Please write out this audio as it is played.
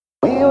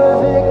We were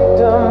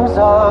victims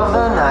of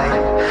the night,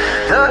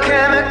 the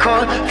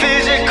chemical,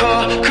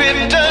 physical,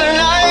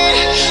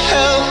 kryptonite.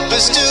 Help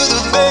us to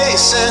the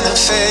base and the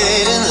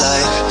fading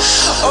light.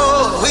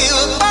 Oh, we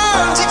were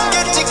bound to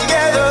get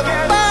together,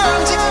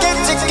 bound to get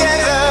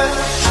together.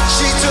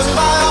 She took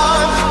my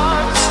arm,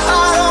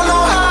 I don't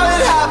know how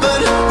it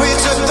happened. We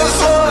took the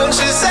floor and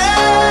she said,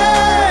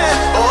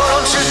 oh,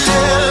 don't you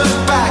dare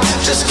look back,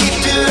 just keep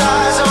your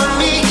eyes on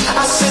me.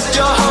 I said,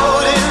 you're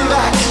holding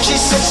back. She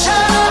said, shut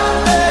up.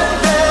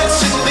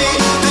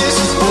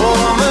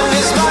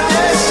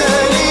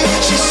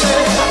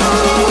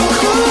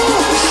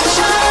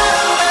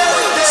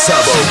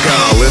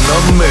 Vocal in the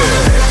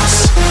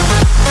mix.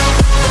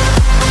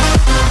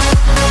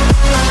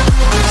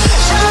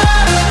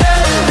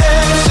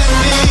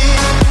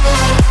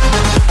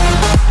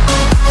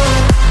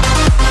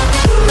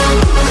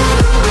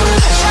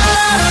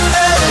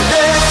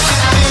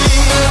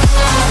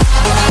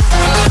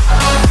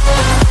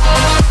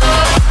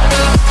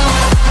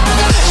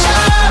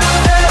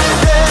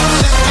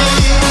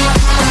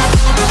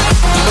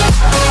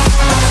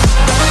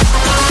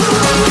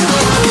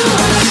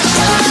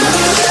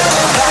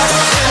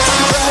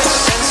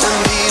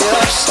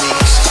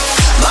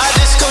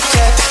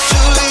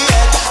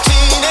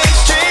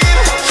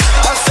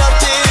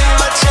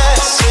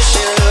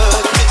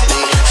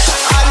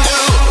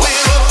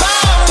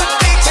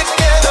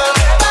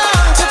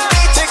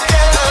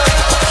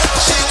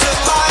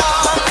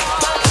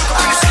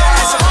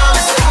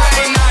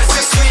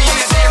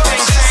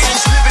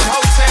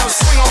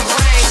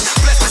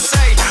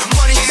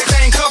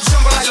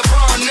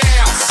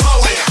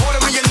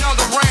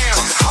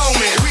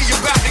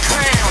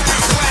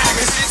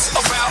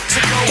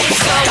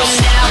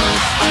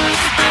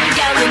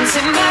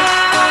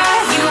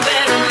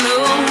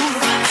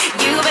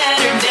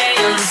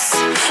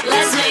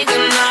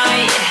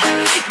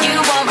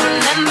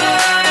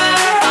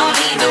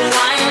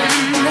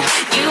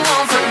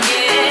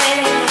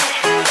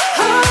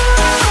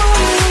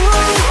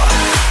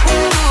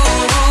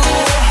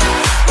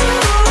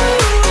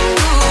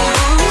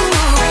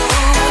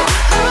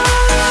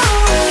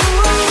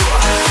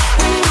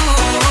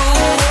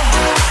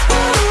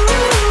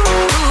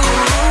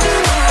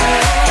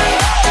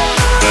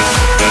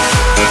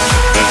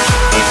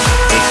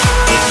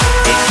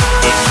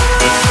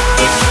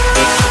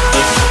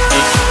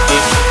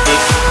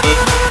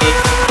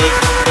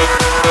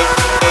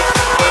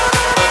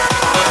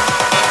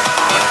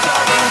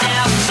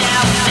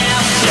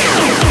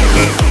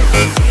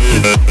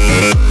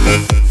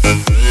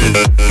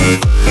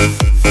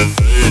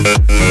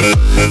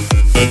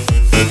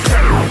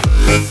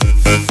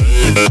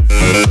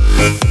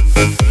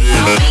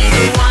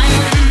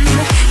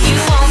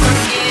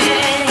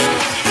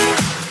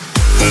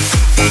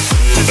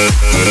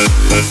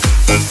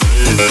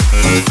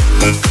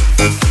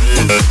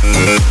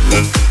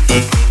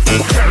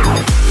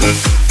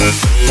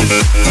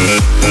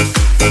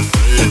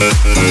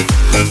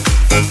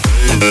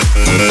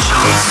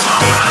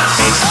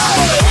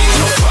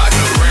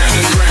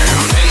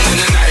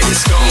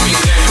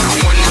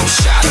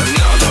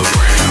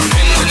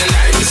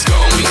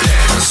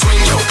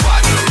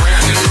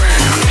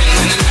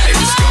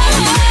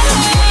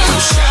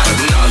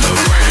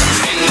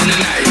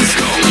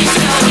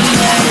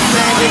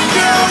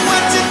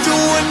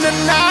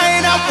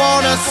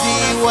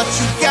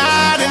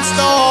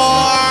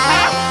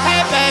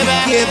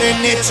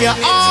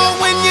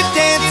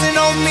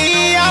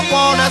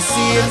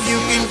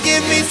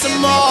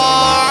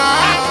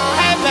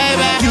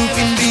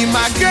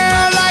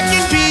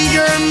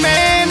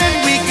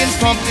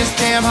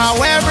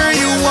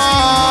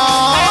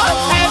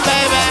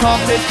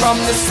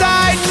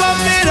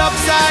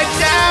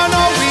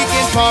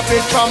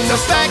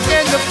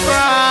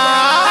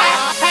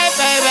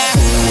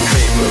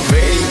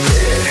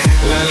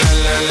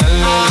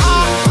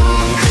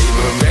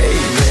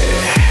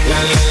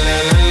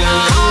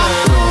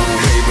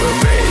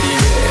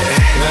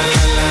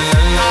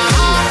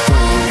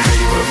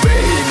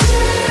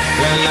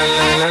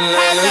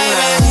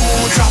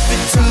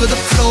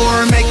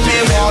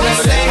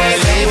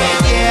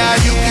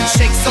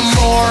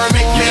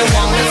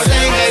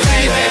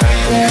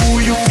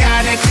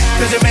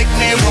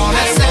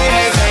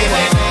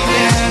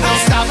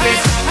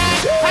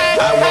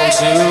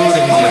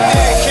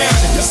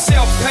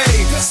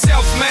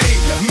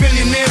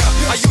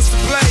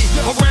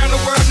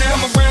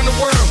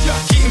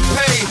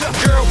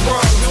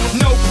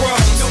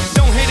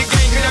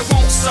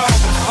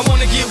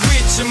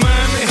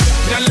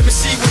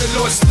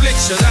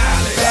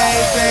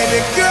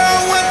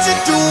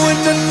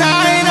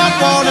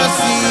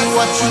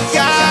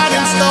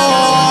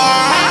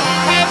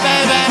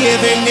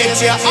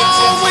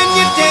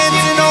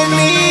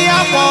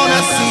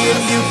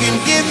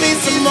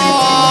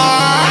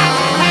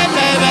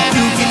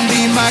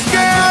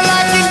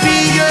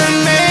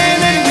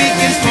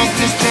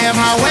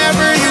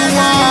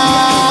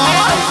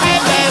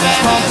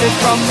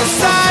 From the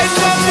side,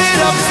 flip it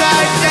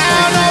upside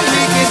down, or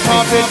we can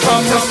pump it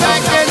from the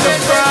back and the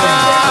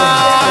front.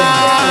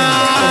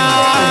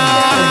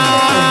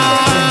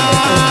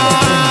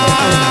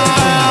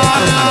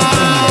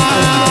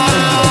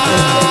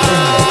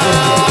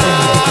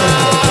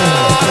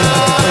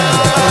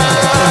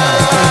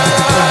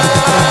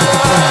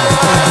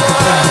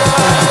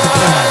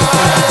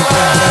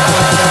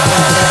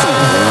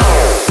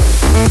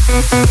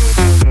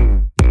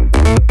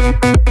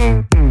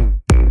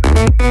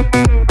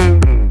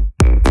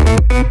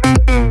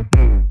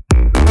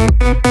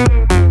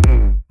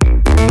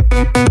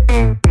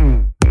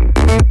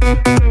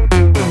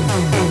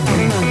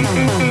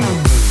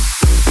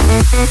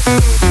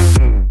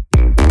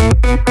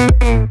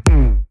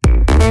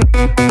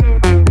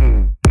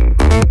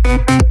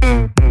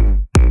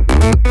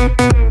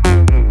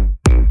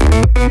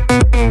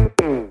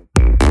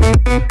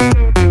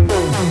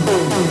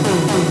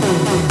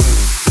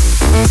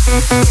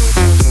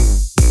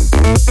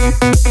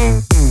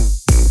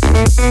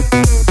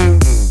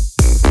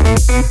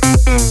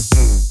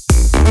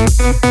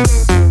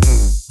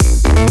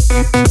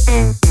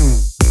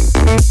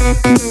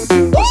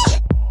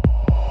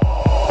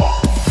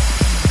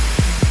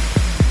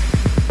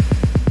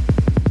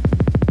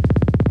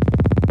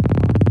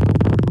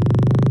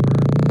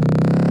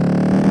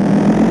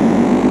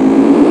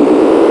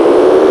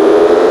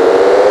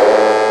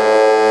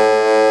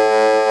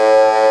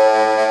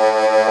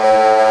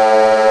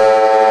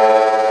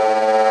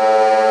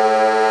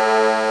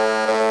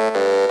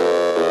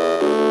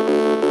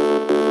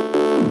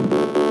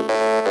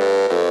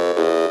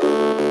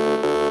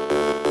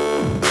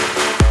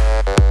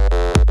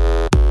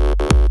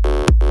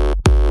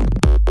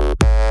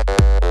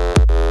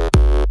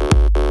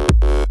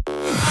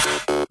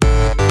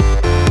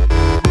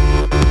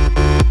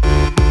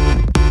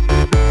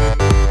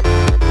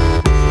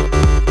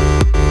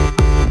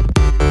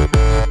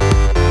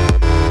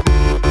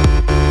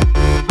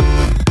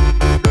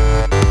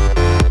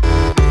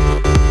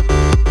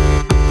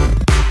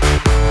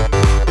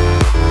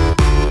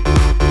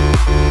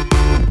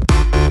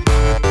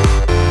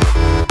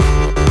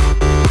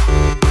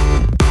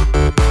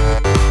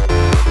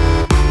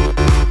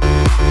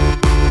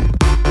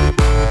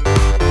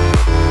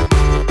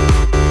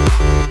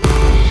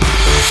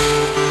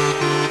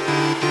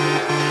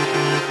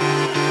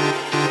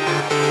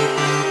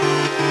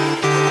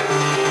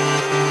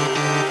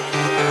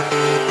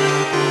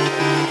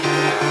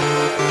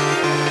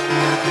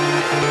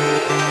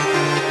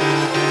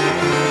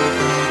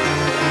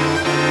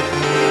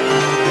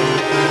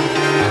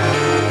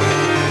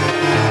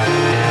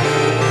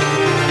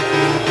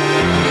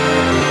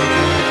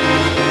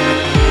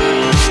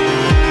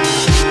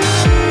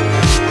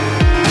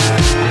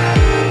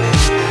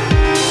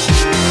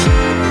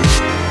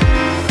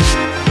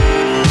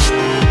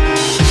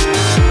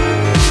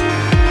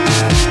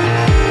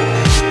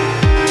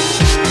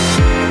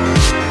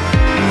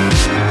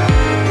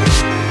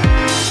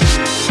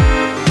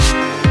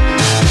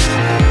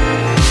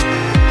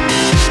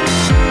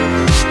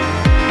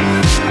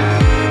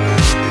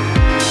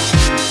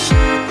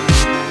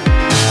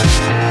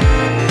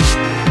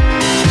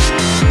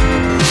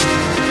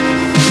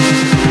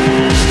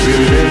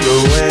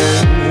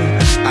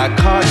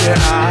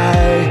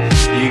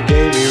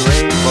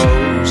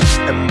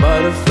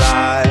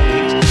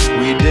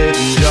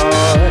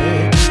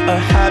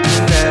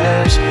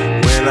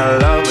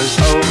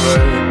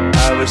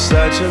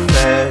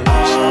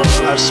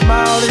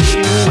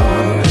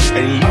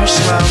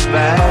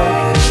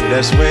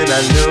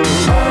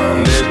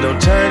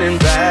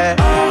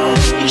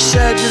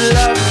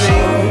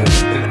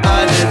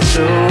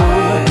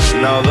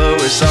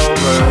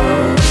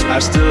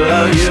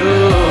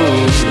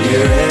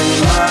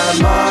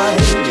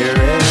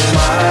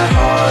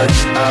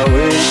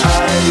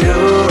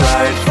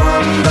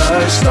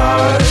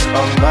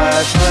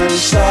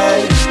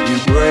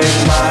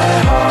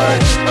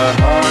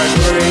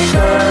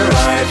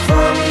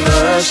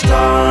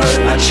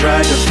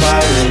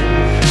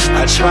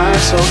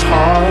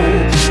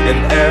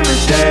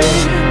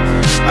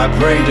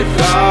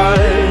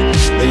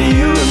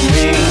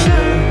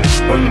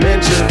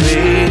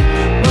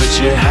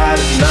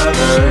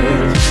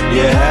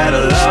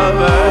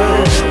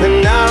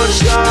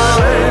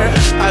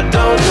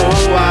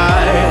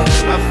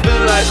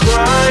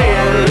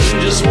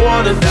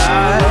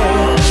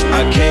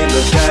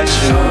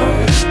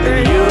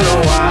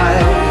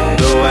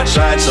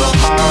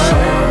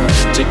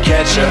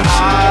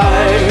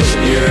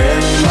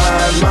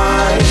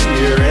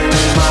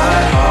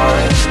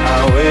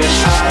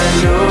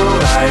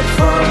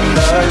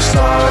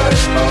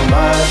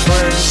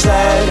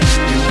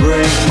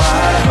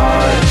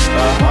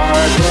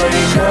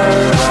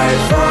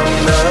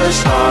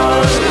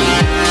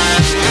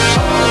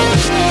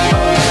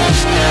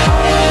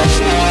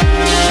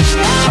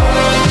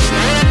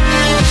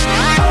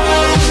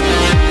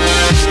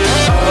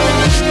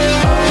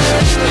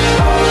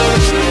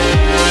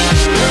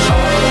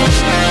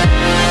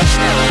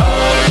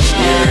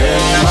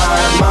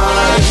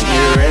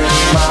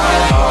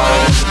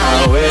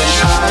 I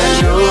wish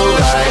I knew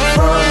right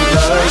from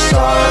the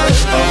start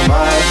of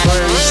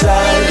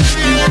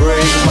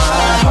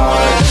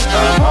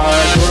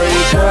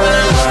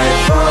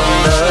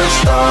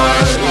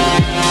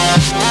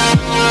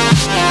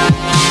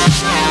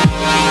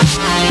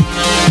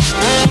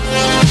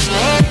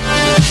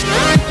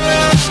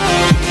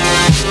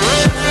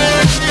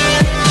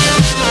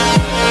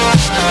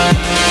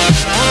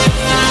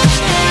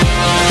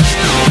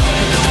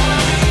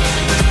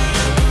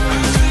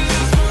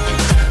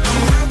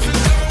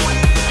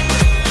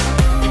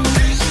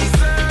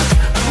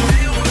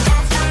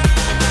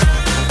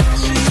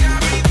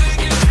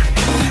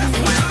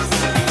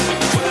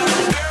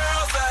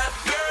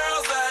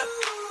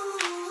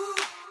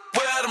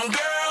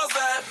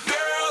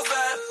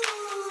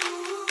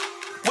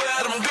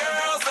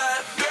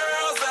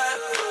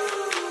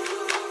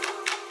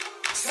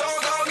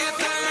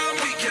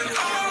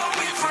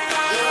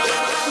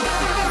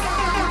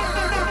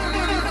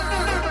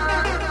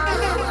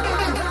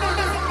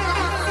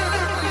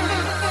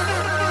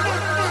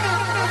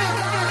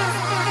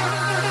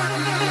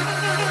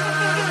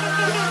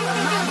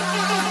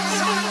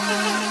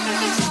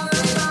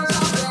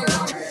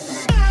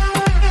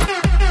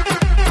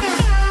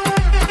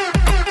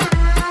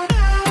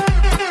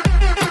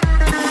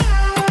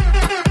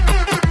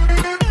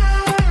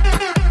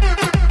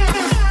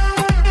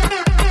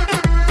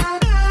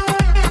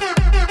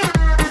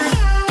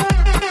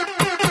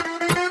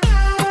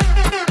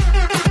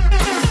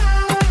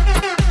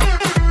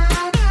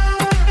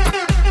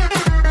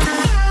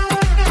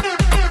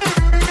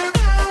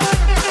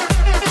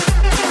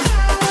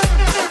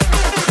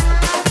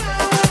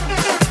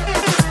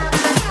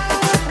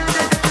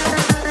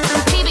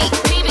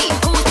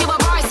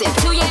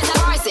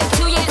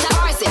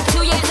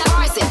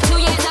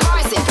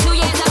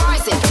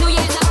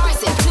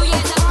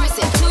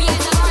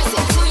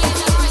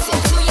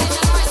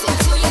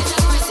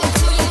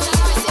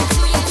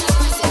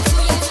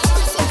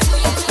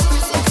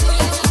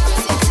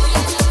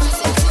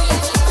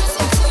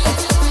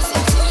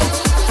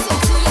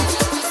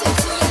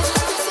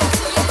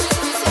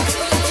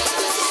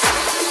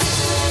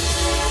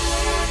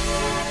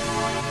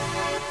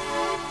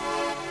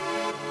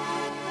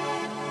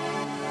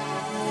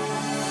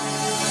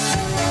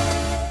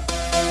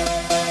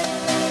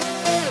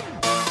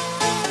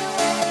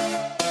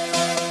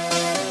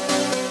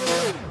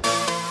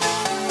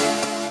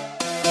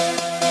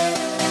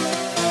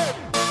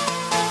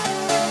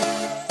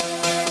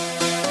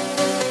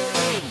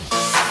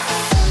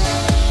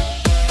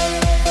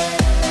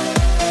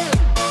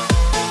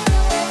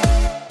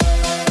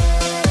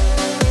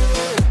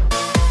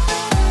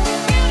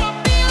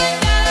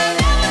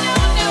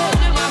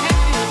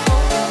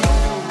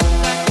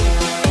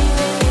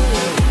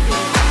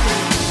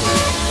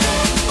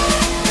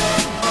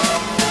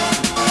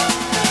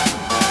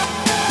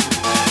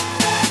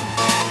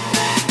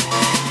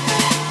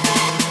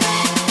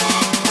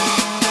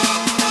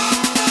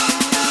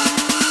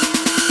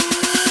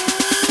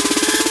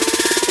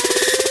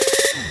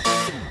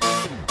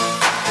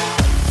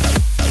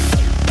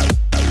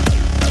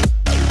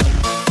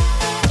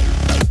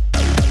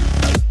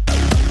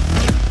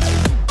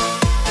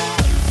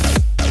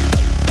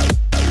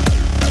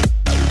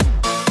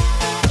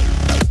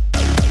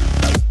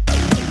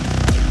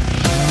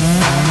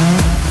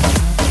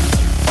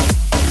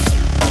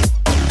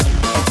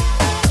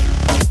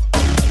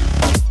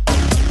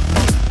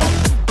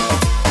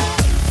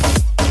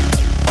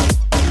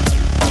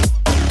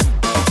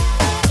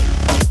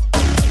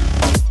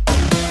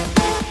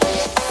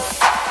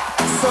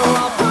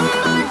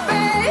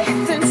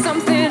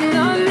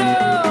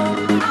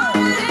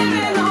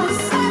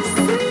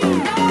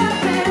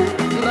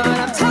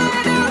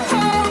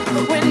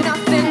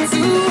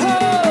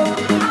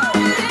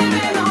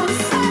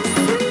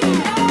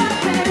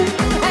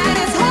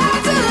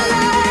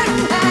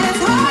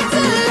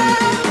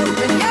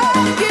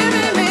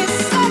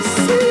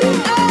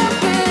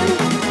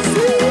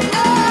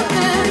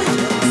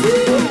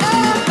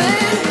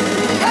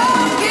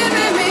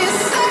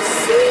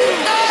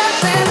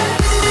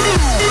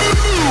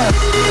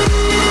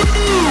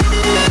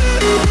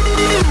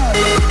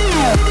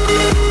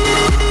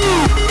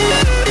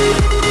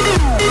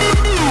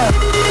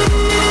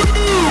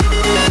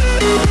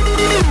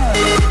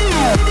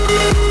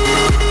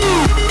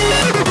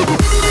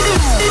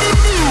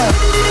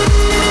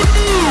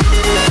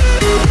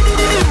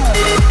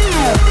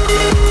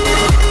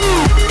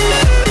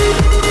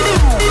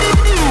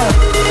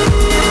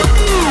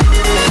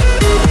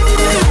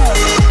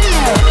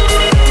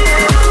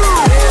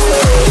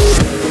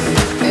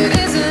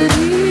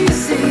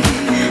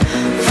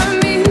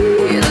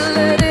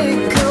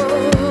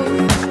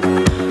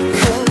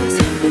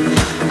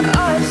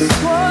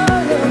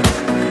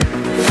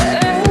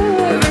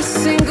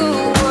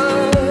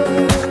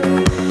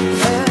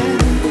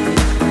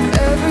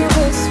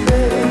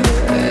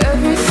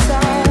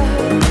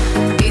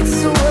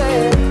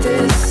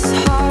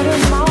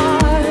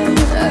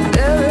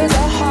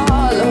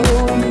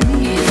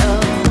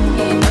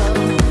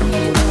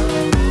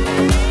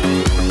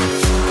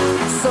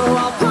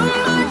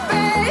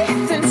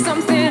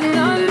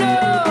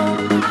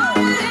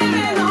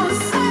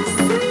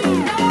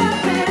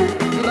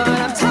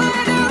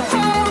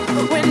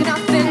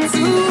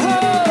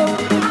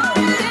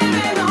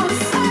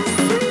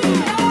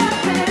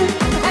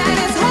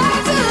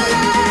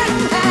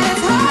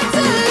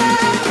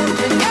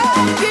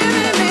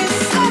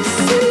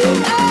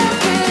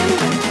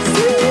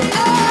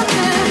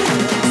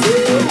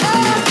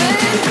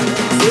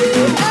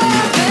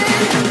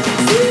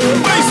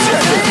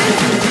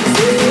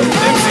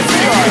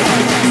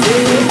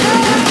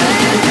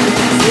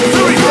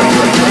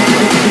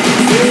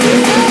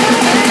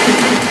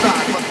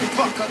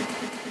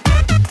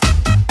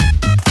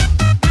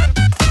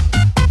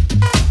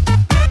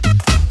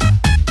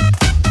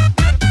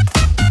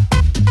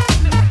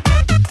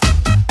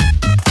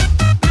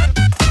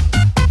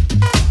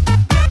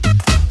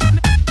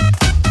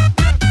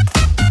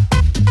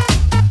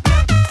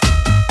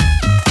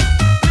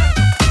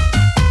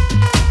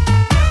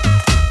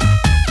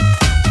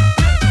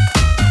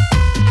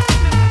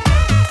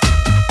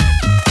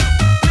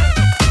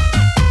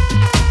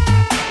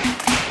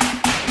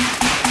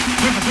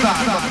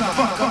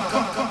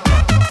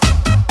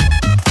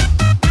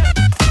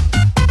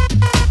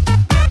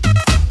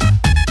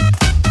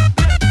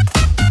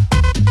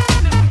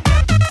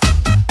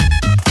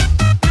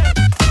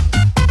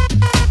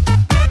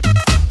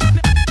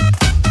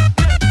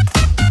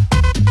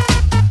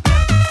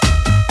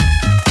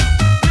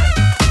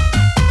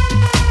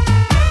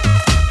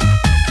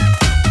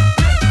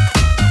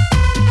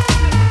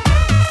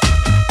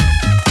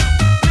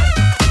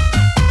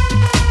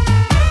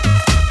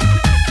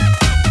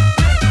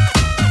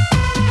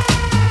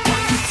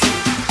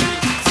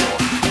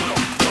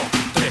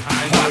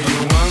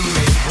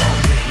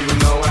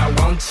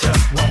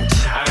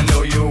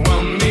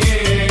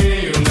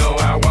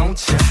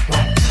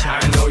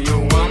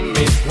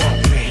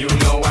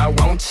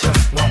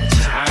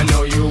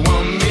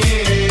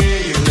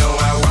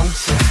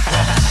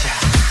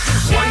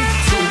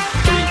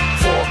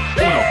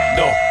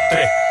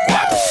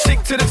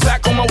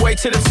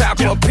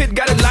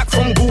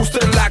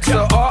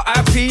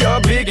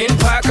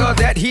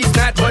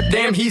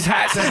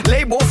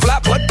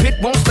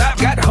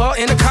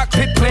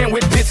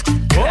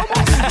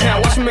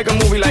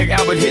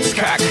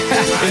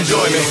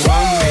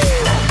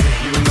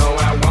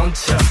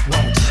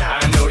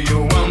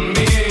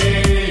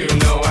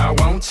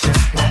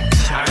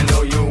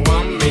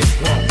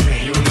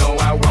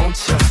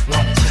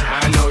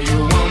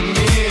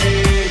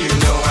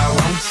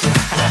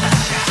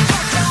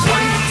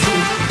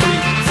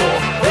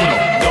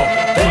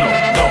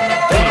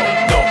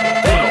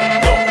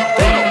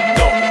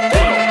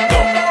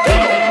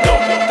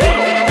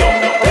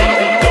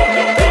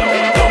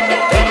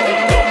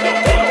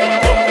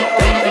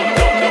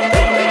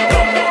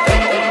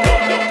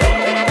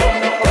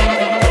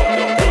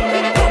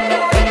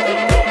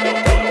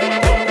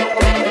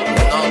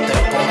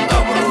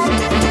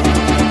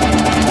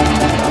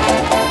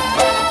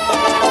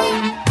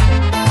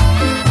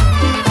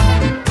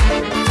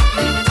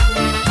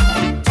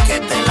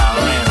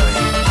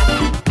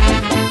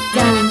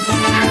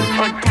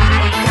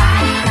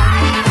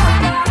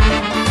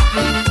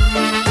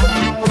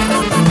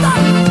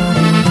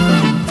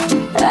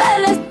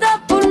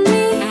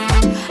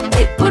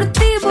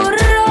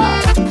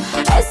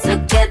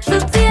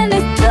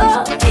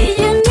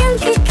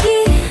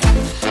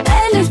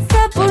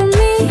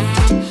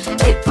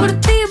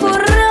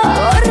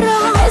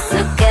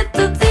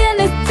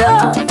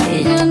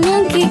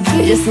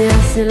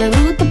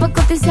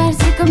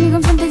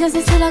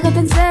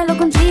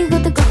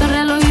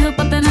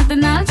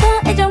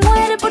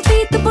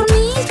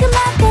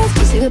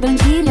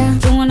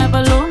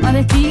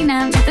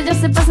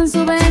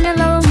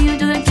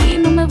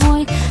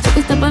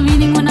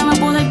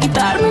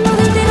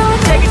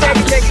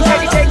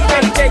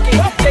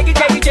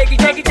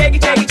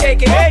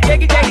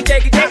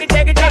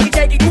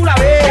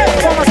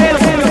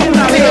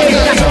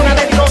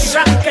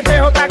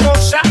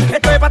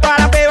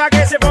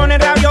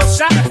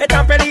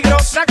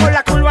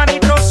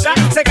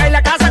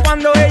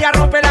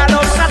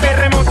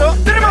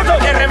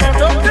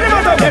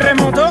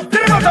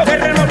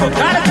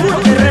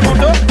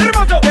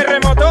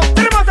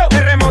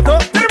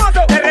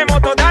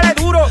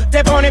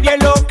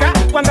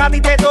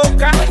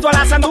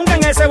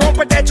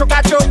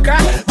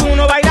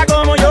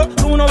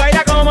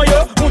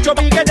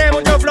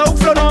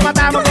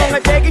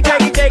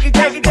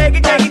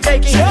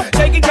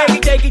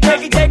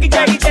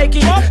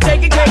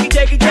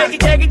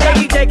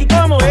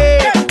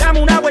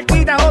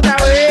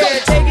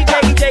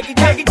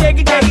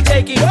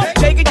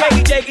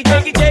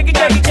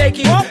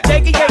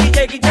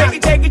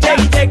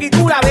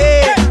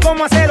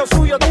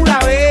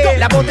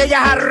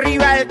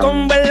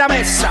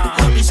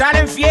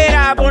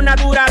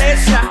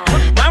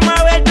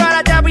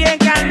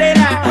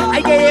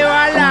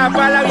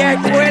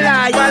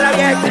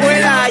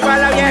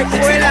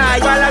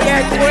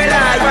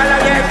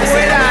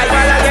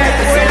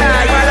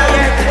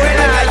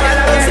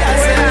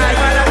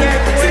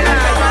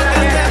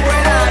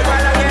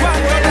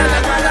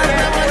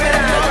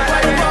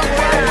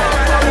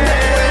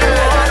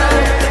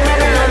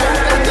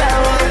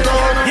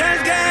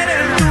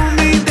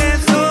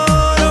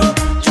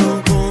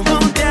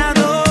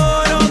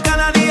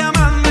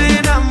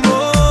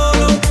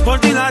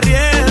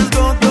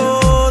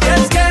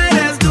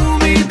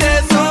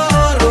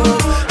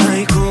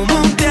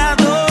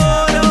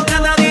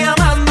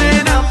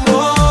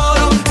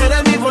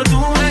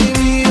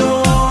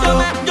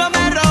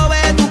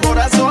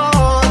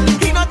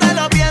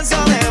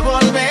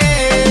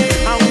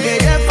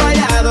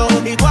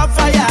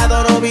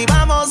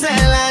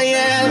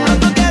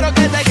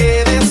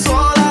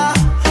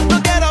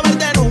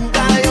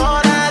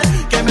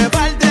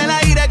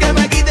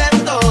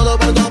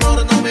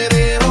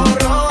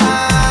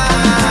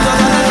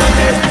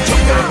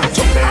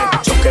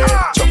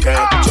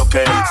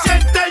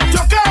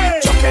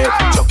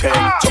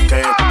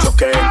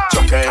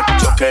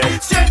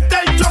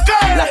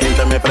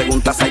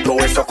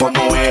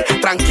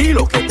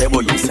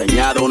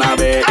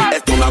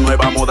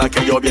nueva moda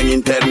que yo vi en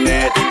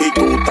internet. Y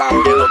tú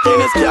también lo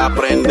tienes que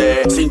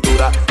aprender.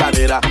 Cintura,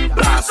 cadera,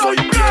 brazo y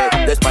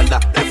pie, de espalda,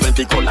 de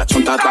frente y con la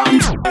chonta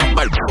también.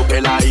 Bailo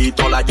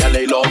peladito, la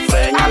yale y lo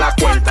fren. A la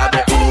cuenta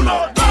de 1,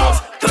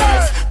 2, 3.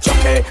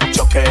 Choque,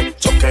 choque,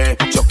 choque,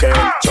 choque,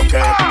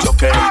 choque,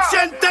 choque.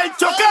 Siente el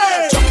choque.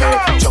 Choque,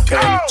 choque,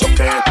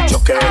 choque,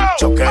 choque,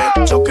 choque,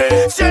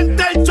 choque.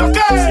 Siente el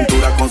choque.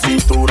 Cintura con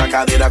cintura,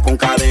 cadera con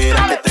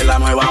cadera, que esta es la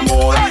nueva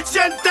moda.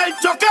 Siente el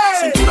choque.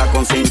 Cintura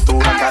con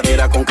cintura,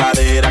 cadera con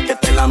cadera, que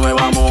esta es la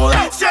nueva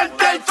moda.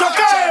 Siente el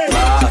choque.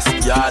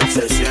 Ya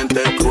se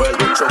siente cruel,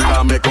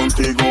 chócame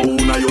contigo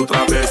una y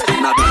otra vez.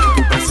 Nadie en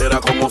tu pecera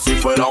como si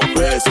fuera un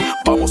pez.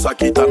 Vamos a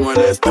quitarnos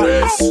el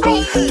estrés.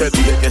 Te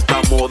dije que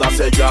esta moda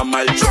se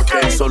llama el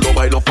choque. Solo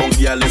bailo con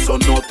guial, eso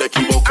no te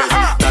equivoques.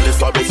 Dale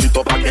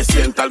suavecito pa' que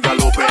sienta el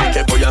galope,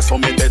 que voy a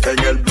someterte en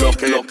el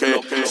bloque.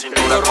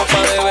 Cintura, ropa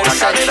de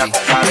Versace,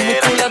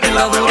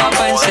 musculatura dura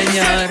pa'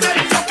 enseñar.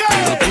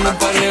 Pero tengo un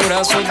par de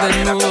brazos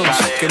desnudos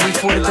que muy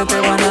fuerte te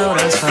van a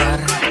abrazar.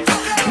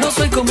 No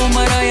soy como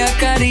Mariah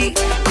Carey,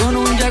 con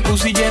un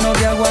jacuzzi lleno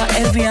de agua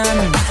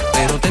Evian,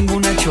 pero tengo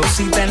una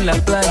chocita en la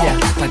playa,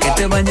 pa' que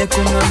te bañes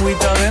con una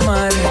agüita de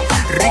mar.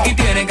 Ricky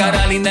tiene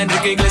cara linda,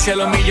 Enrique Iglesias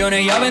los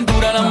millones y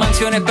aventura las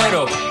mansiones,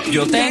 pero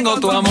yo tengo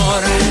tu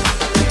amor.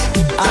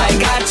 I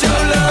got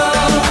your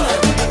love.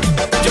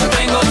 Yo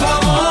tengo tu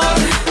amor.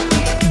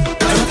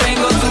 Yo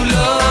tengo tu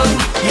love.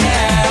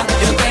 Yeah,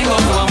 yo tengo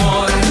tu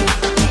amor.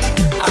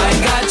 I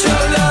got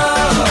your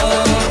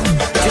love.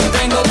 Yo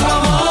tengo tu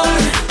amor.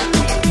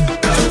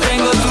 Yo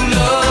tengo tu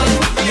love.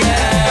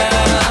 Yeah.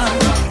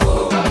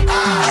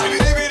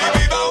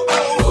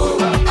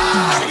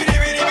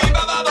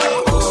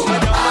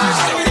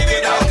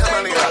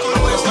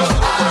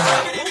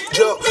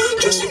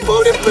 Yo soy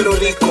pobre pero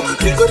rico,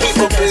 rico,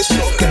 rico peso.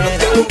 Que no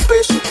tengo un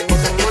peso, tengo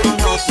amor y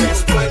no sé.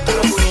 Cuento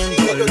lo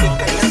bonito, lo de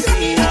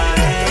caña.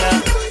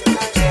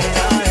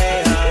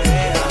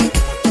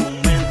 Tu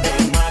mente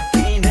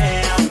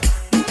maquinea.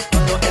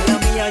 Cuando en la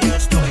mía yo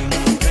estoy,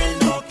 mujer,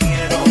 no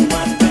quiero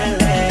más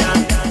pelea.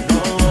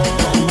 No,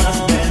 más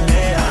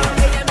pelea.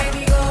 Ella me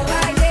dijo,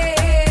 vale,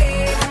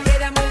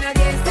 quedamos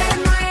nadie se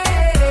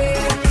muere.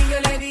 Y yo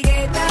le dije,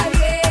 está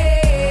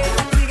bien,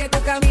 sigue tu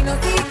camino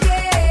si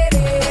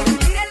quieres.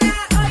 Mírala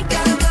hoy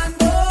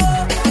llamando,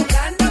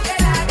 buscando que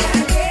la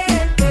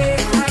caliente.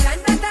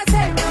 Hablando hasta se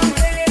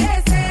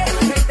enloquece,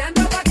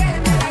 gritando pa' que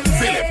me la lleve.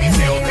 Si le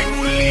piseo tengo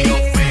un lío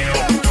feo,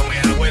 no me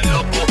hago el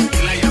loco y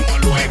la llamo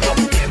luego.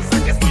 Piensa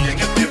que estoy en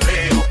el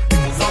perreo,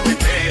 tengo un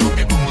sobreteo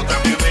que con otra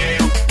me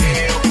veo.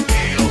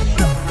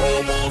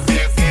 ¿Cómo se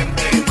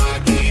siente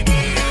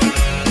maquinea?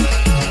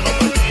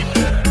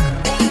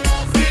 ¿Cómo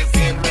se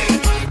siente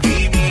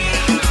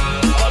maquinea?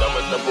 Ahora me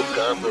están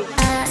buscando.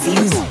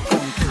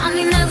 A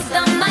mí me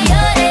gustan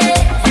mayores,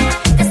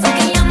 esos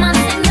que llaman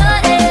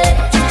señores,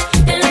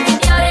 de los que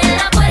te abren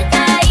la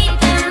puerta y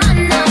te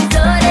mandan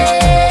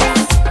flores.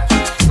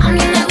 A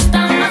mí me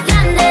gustan más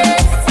grandes,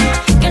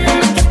 que no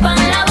me quepan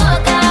la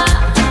boca,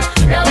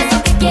 los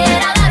besos que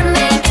quiera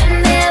darme, que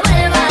me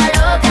vuelva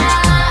loca,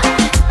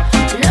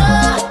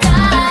 loca,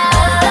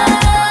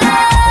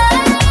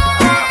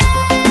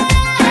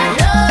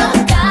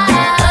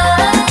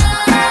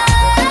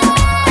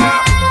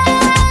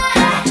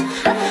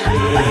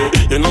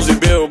 Yo no soy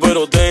viejo,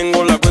 pero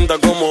tengo la cuenta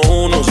como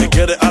uno. Si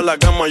quieres a la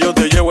cama, yo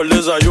te llevo el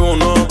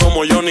desayuno.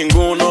 Como yo,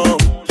 ninguno.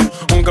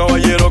 Un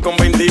caballero con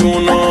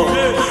 21.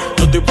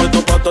 Yo estoy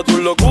puesto para toda tu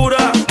locura.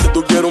 Si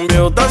tú quieres un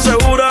viejo, ¿estás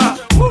segura?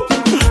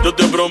 Yo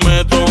te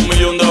prometo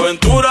 1.000.000 de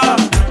aventuras.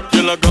 Y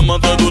en la cama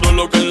te duro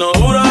lo que él no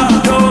dura.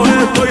 Yo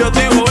estoy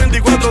activo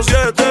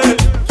 24/7.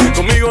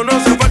 Conmigo no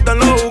se faltan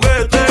los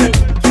juguetes.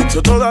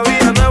 Yo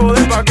todavía nuevo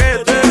de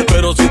paquete.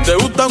 Pero si te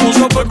gustan un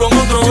sope con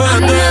otro a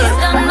mí vete. me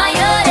gustan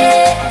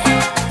mayores,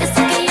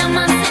 esos que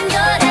llaman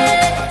señores,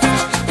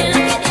 de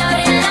los que te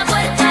abren la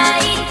puerta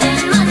y te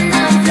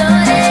mandan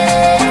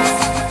flores.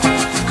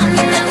 A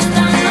mí me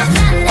gustan más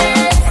grandes,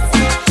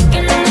 que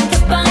no me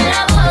quepan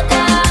la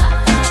boca,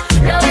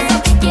 los besos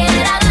que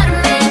quiera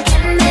darme, que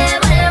me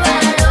vuelva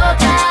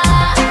loca,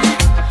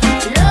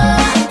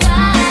 loca,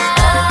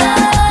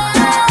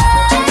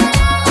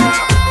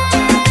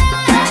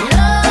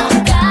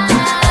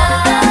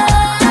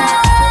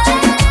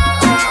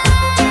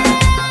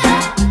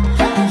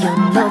 Yo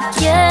no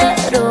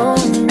quiero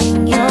un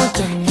niño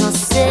que no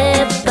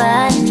sepa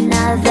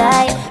nada.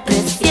 Yo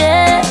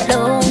prefiero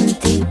un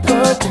tipo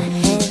que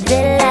me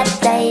dé la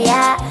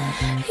talla.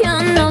 Yo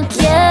no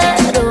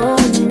quiero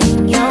un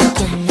niño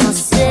que no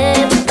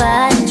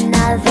sepa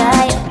nada.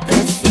 Yo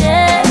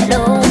prefiero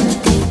un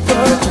tipo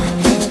que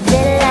me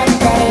dé la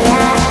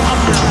talla.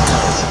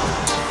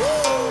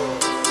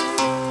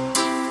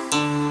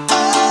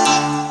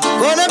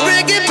 Gonna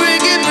break it,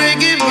 break it,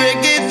 break it,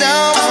 break it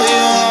down for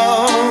you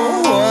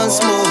once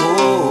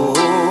more.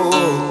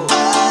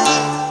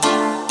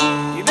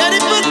 You ready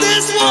for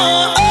this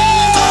one?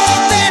 All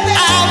that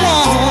I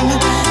want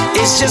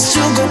is just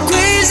to go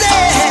crazy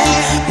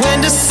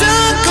when the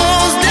sun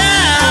goes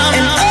down.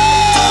 And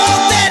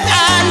all that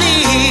I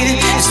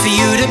need is for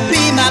you to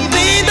be my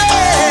baby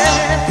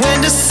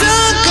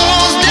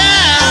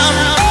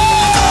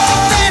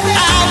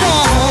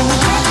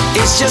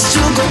It's just to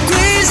go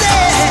crazy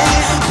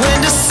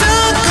when the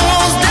sun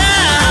goes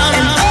down.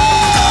 And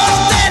all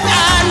that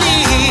I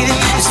need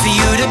is for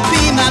you to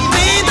be my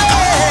baby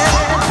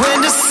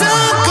when the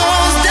sun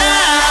goes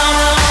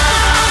down.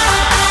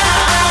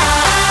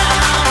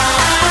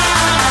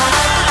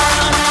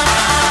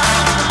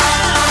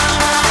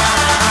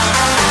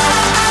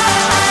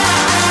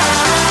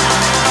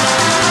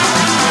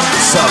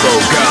 Sabo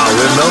Gal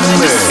in the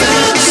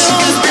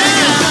mix.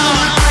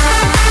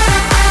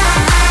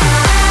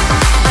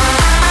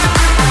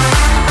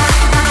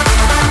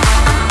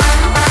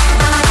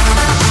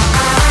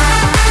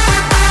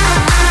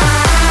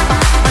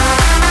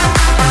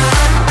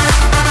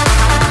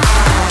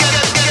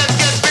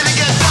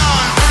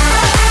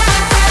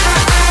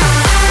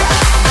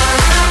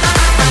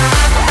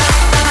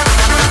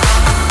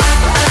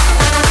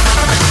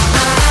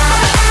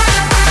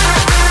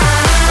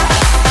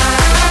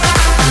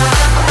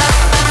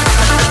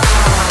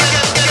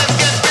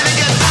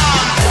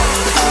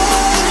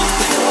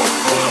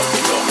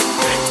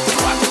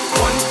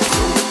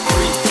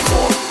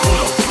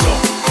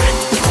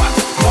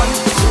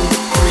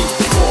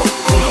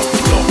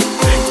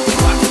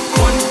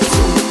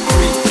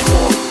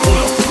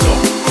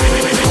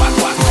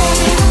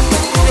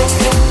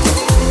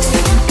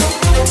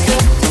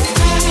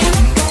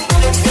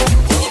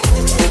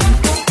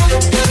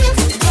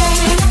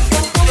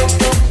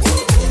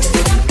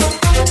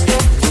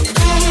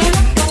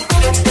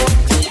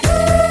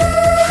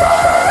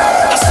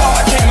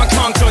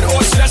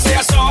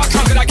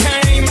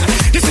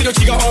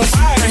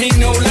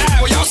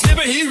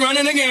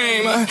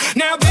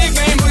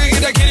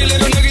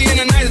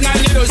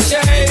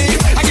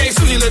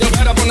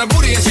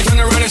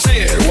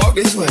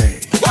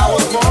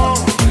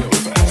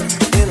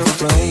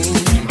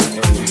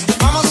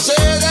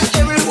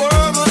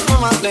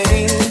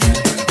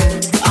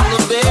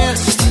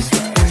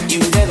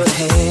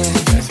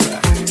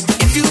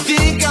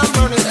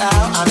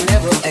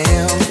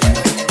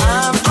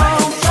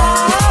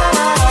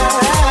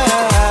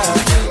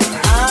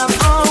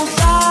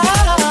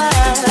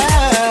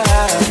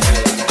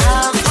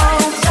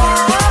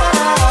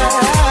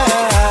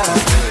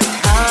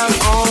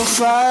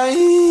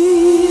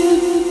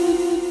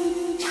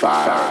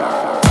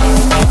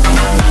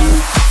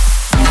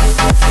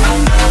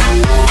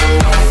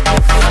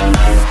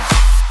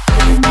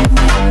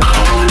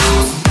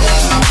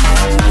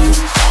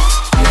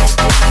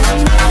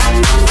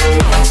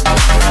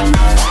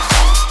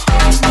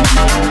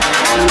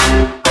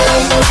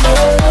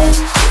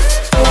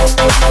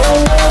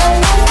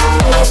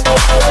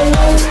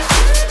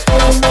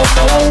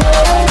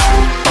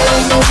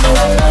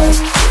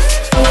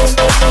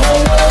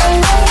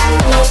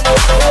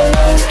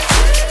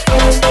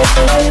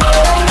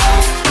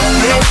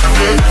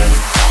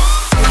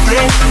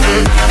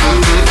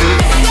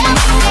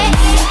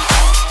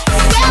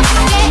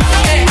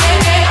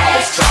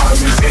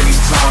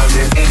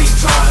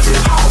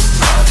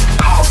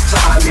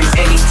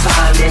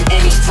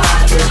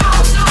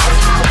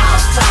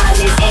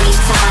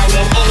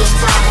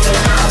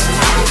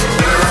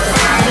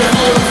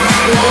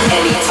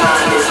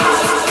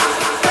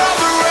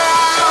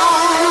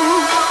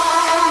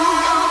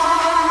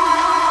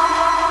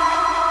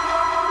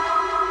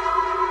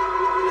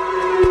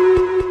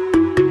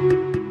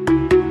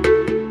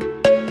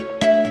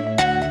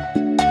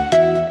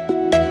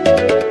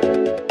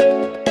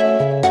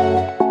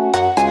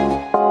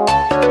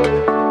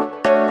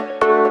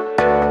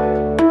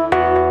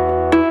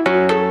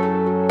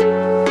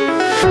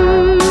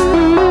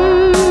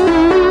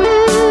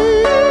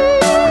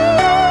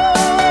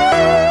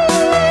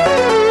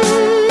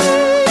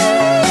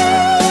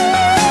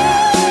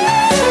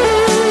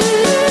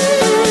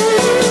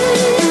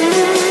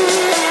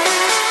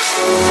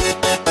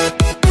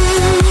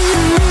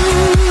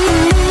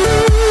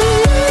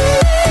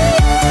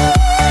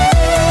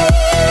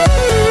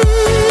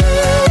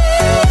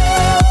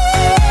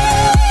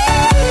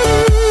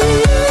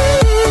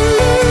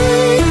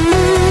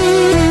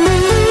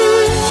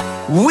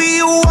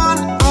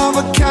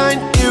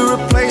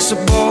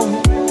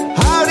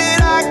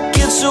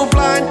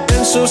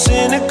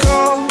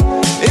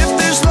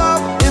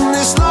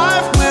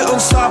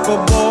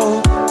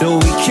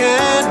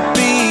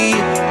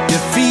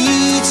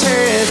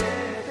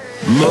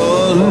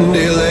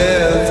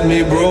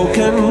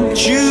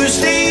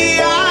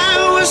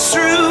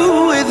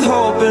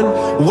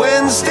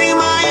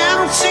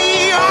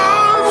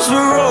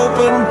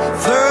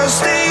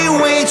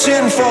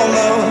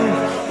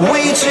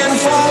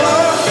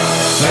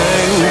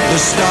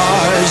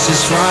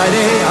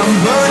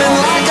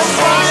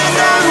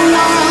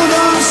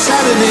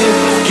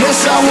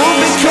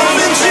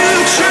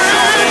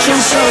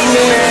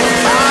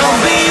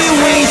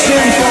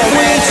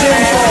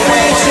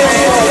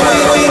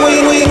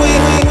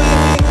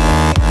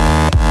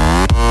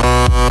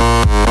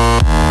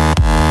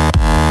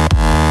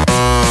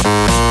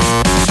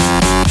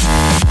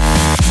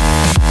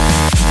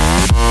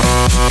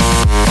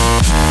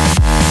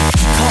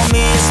 Call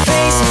me a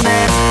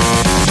spaceman.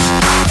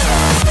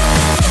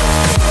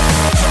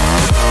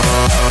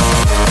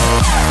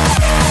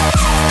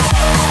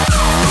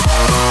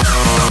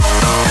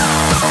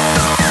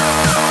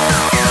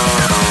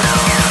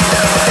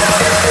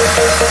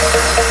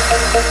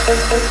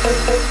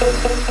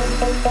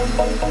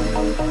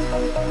 When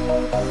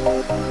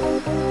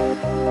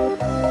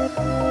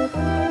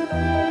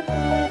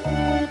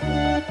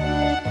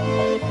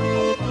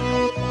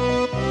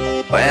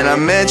I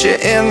met you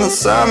in the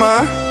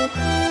summer,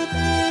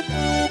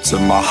 to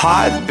my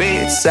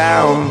heartbeat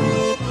sound,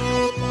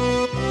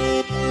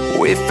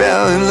 we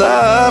fell in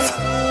love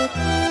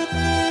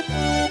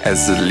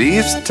as the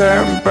leaves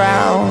turn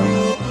brown.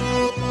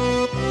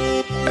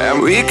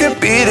 And we could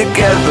be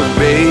together,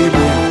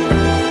 baby,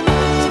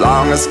 as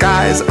long as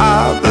skies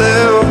are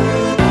blue.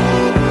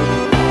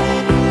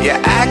 You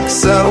act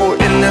so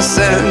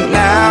innocent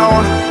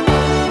now,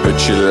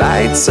 but you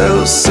lied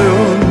so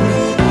soon.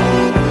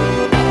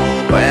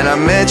 When I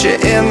met you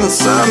in the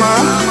summer,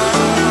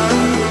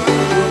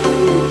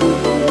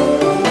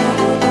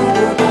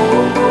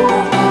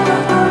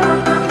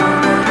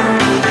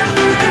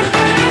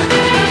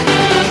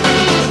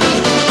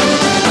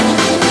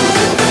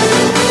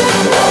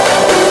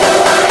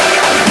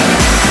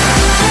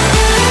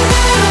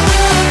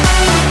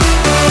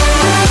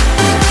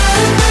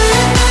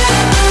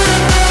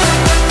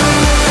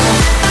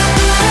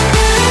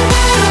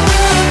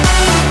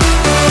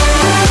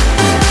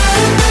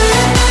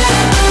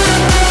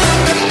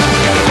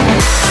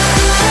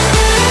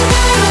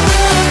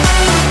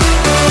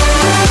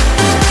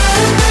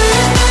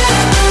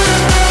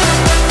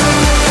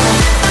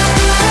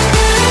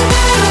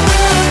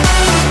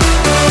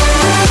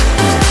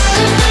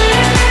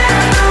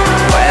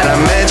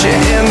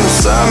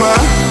 summer,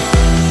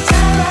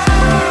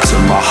 to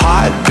my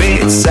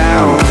heartbeat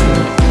sound,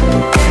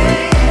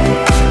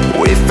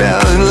 we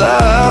fell in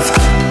love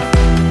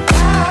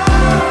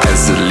as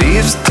the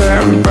leaves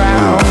turn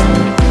brown.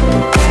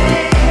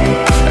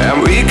 And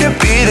we could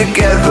be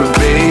together,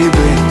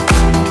 baby,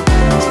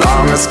 as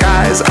long as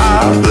skies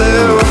are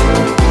blue.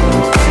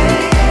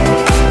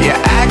 You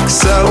act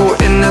so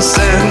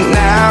innocent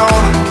now,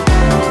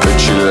 but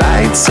you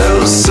lied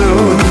so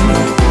soon.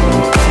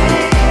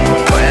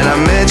 When I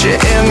met you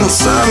in the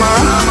summer,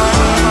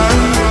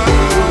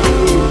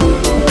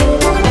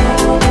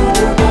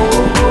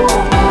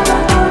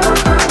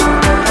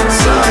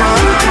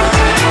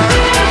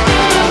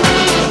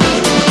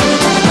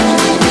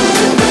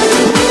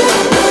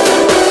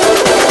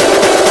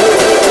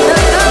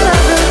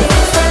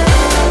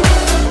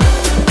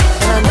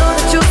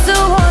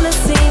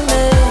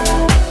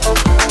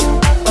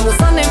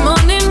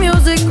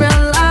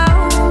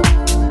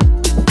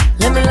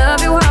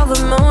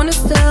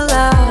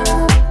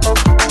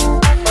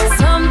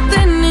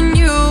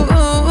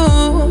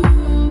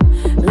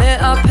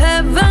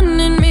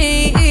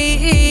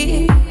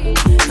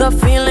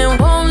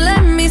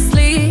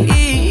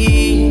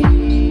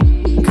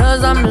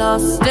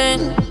 lost in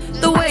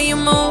the way you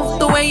move,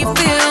 the way you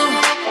feel.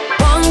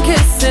 One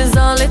kiss is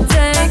all it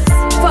takes.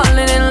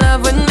 Falling in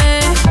love with me.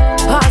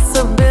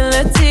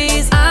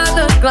 Possibilities, I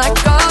look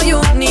like all you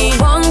need.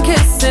 One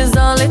kiss is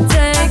all it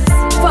takes.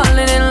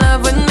 Falling in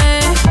love with me.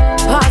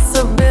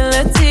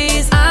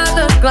 Possibilities, I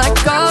look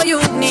like all you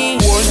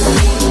need.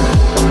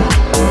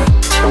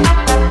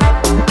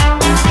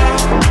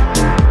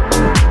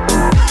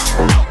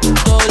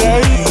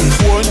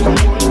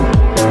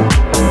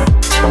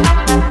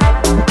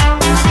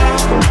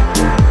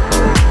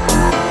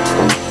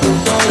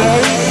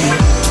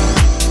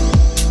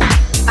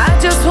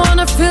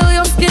 Feel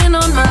your skin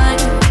on mine.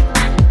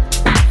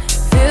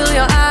 Feel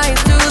your eyes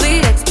do the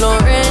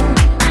exploring.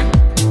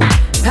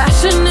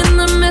 Passion in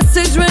the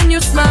message when you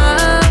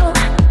smile.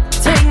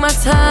 Take my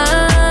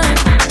time.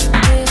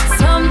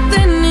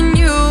 Something in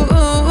you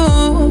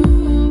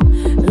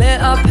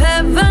lit up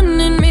heaven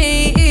in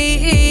me.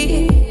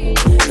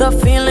 The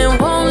feeling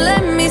won't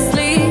let me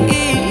sleep,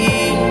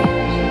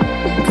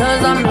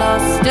 'cause I'm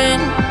lost in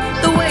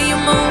the way you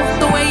move,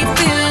 the way you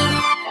feel.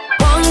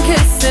 One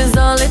kiss is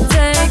all it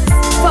takes.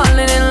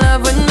 Falling in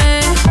love with me.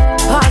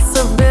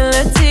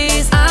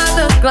 Possibilities, I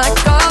look like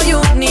all you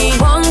need.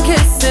 One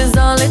kiss is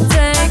all it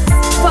takes.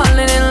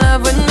 Falling in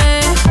love with me.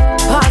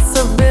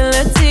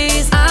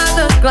 Possibilities, I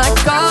look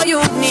like all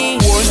you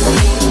need.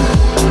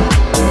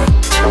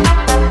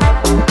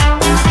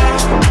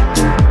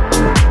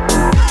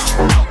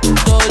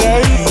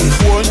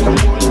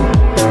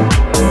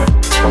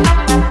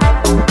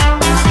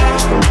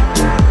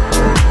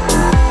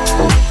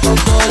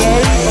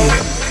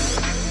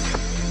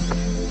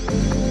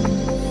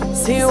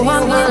 See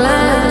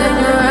wonderland in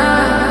your eyes.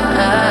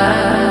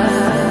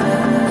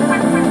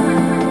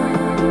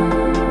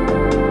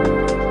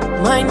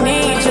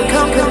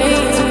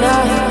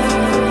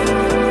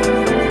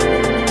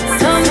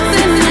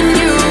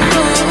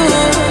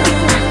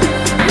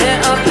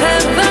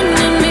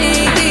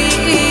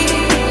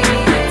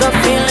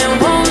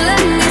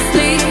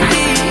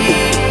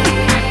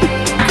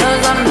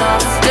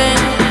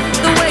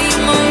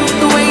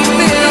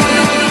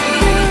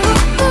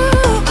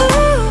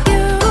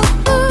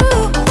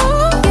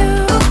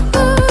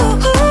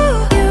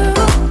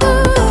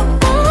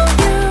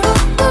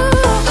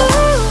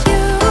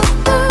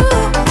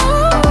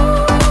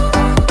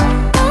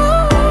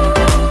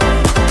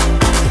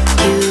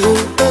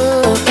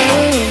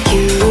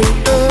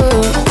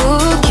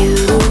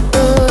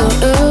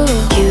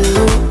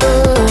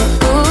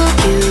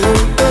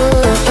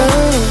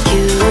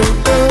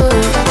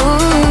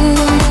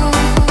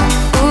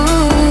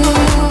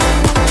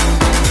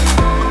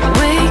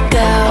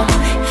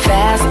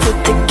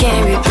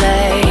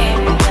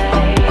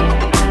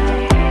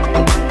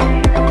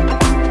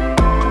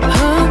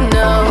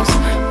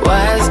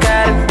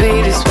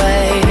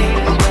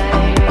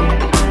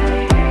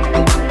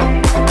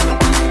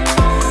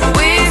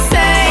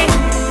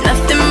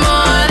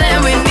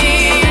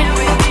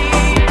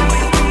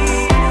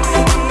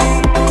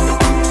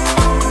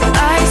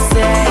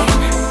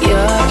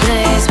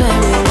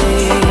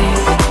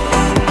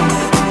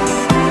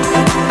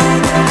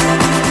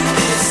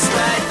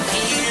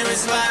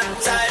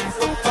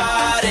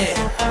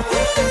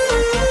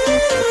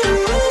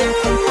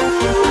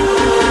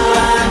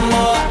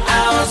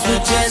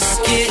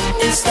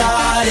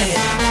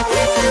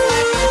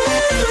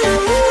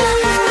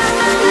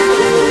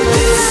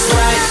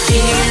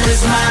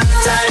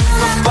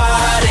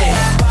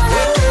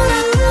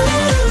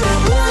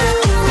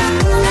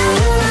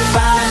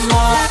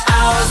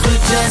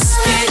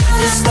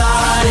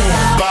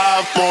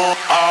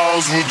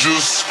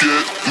 just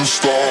getting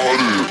started.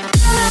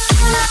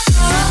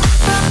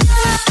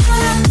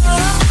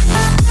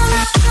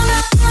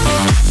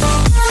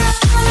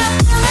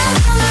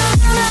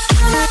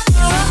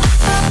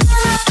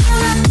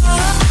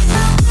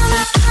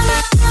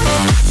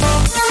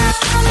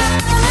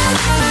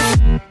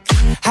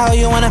 How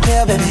you wanna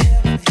feel, baby?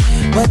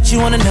 What you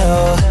wanna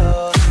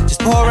know? Just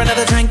pour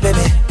another drink,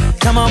 baby.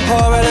 Come on,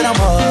 pour a little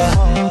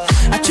more.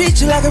 I treat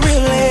you like a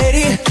real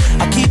lady.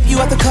 I'll keep you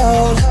out the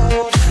cold.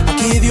 I'll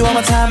give you all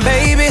my time,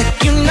 baby.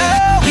 You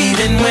know,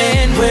 even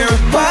when we're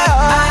apart,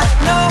 I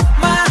know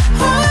my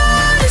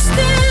heart is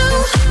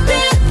still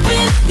there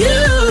with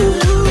you.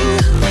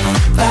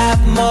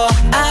 5 more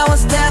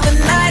hours down the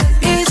night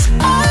is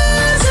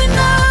ours, and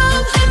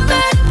I'm in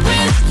bed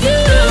with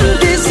you.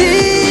 This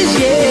is,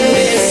 yeah.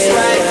 This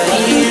right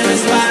here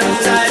is my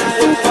type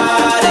of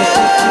party.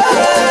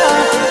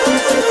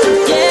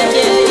 Yeah,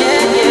 yeah, yeah,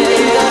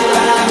 yeah.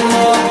 5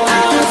 more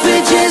hours,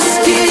 we're just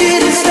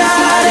getting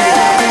started.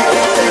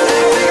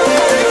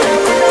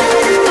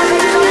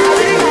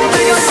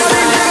 This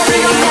right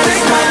here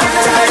is my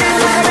type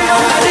of party. This is my type of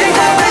party.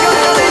 5 more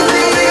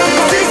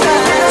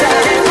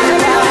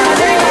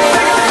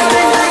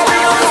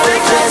hours,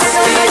 we're just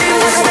getting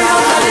started.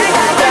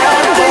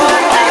 5 more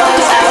hours,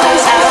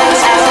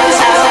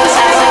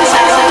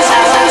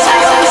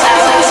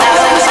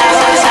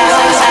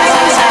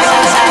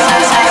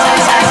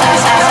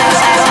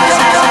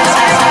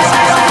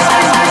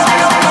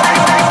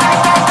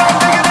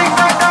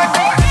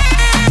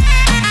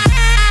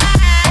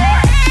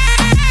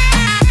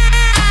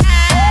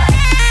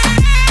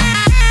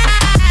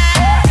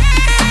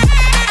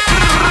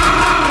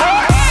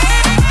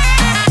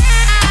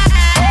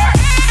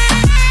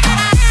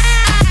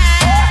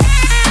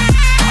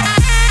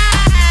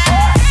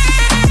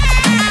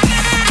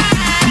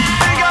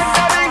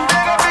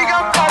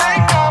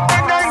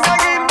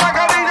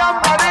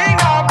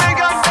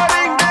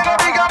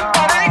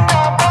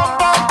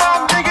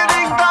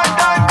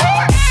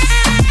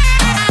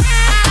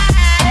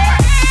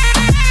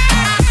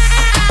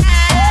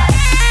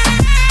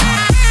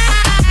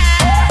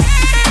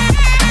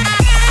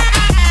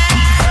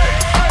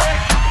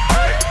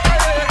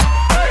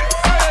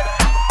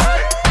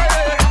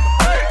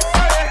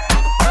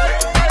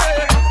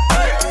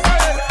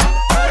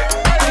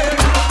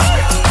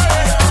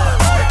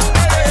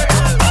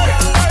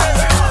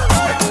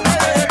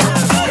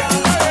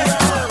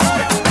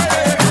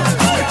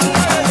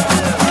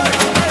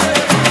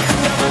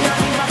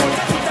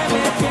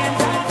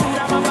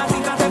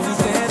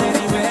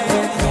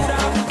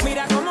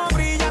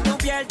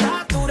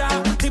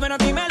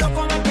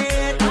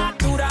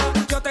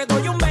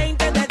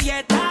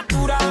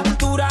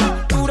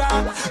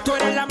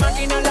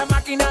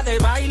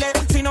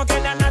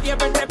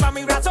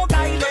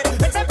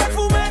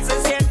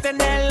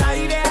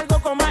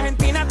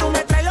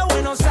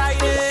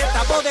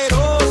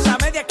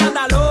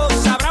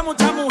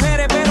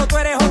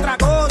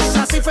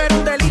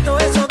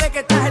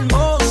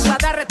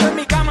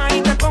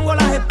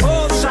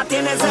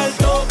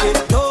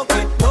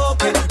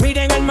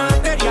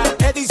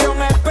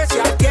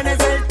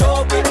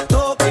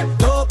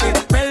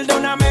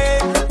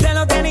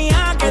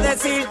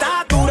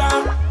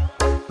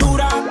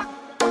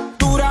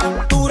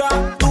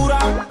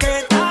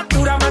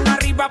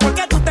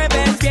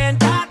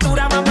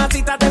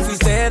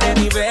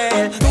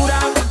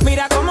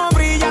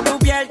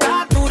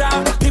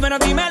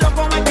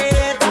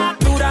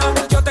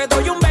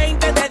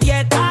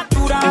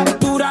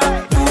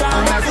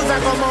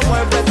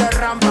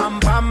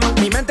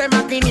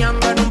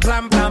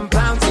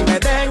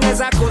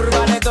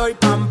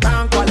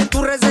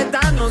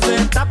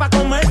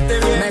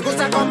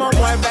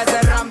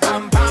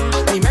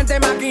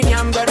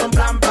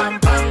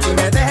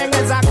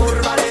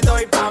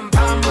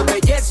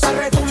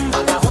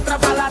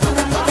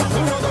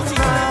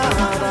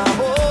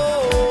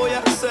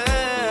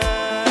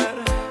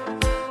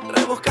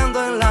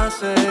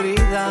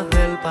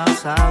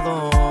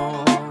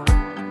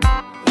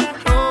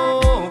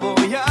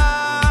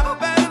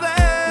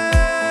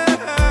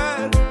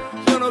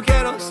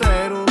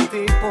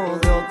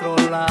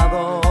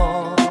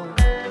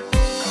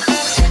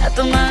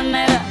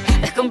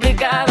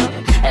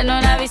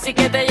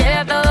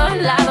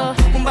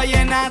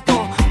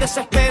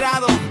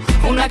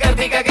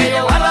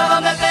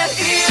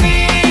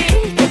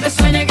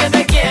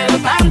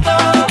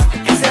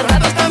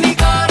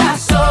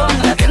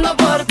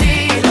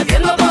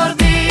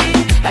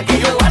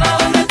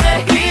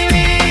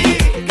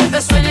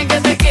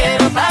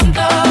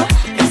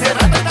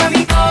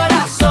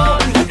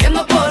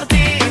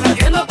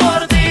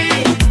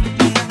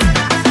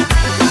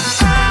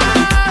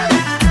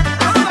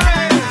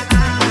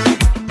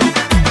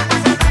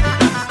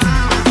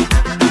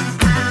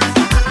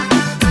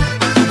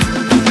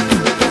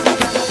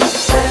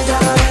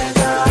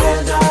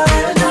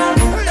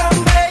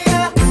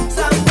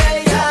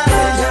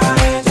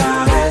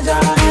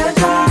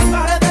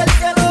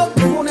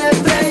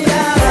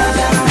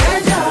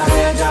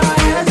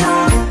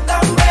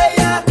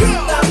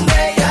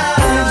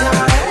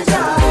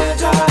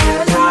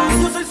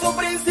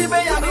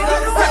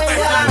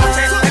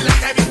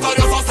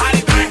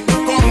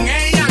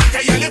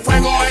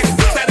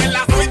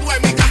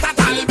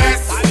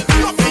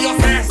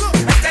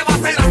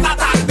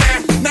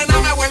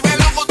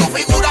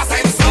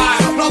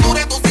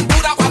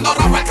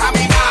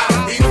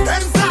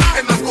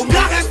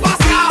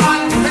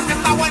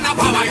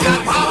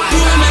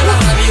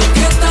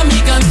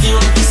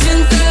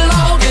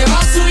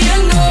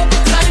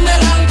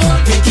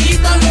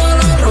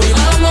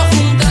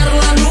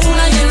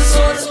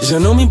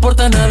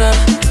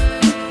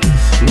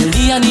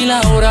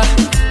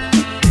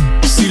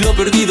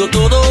 perdido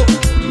todo,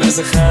 me has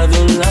dejado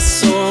en las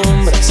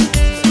sombras.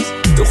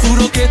 Te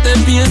juro que te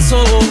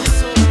pienso,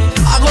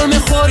 hago el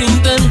mejor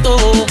intento.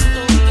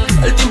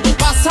 El tiempo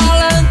pasa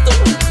lento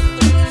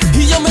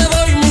y yo me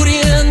voy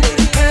muriendo.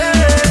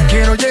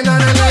 Quiero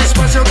llenar el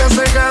espacio que has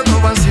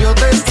dejado vacío.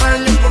 Te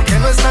extraño porque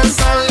no estás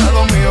al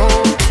lado mío.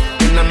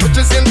 En la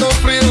noche siento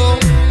frío,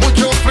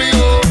 mucho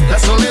frío. La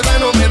soledad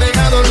no me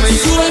deja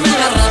dormir. Súbeme a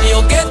la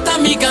radio que está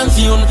mi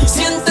canción.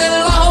 Siente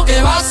el bajo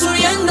que va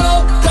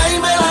subiendo.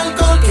 Tráeme el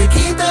alcohol que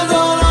quita el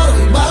dolor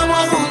y vamos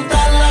a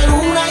juntar la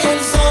luna y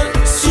el sol.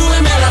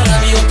 Súbeme a la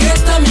radio que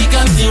está mi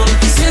canción.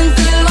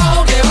 Siente el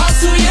bajo que va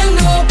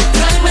subiendo.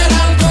 Tráeme el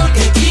alcohol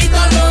que quita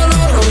el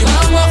dolor. Hoy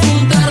vamos a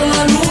juntar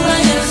la luna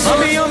y el sol.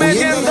 Mami, yo me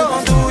siento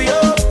tuyo.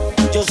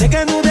 Yo sé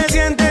que tú te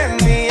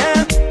sientes mía.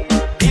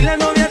 Y la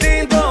novia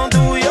siento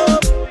tuyo,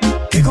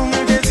 que con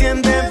él te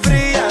sientes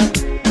fría.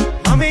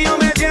 Mami, yo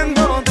me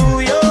siento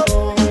tuyo.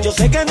 Yo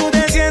sé que tú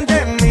te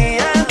sientes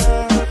mía.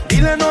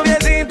 Y la novia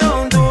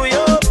siento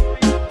tuyo,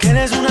 que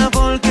eres una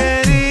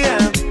porquería.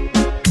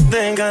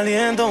 Te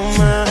encaliento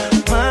más,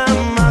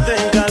 mamá, te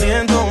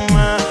encaliento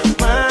más.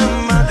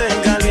 Mamá, te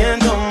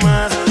encaliento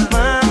más.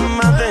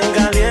 Mamá, te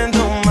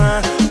encaliento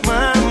más.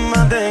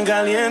 Mamá, te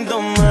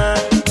encaliento más.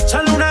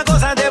 Solo una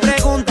cosa te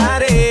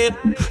preguntaré: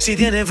 si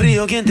tienes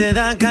frío, ¿quién te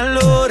da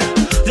calor?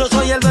 Yo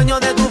soy el dueño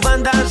de tu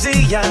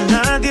fantasía,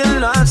 nadie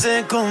lo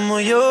hace como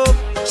yo.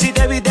 Si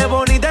te viste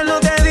bonita, no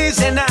te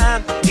dice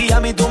nada. Y a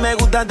mí tú me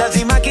gustas andar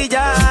sin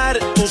maquillar.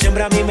 Tú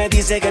siempre a mí me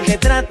dices que él te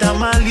trata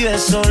mal y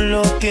eso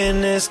lo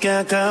tienes que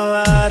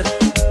acabar.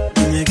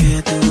 Dime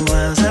qué tú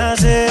vas a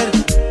hacer.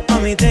 A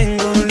mí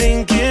tengo la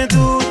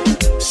inquietud.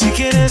 Si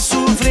quieres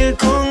sufrir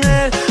con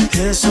él,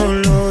 eso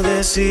lo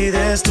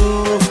decides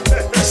tú.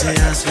 Que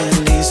seas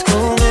feliz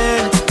con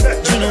él,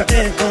 yo no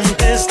te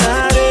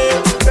contestaré.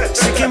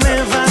 Sé que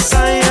me vas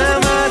a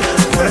llamar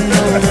cuando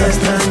me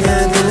extrañe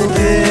tu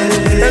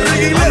piel.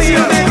 A mí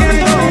yo me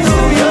quedo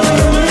tuyo.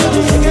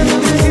 Yo sé que no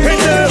te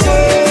sientes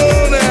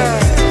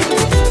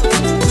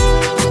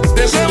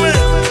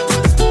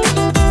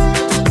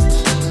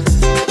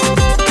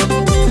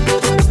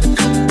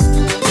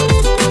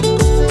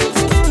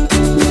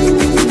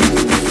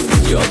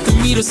Yo te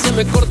miro y se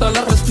me corta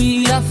la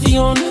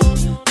respiración.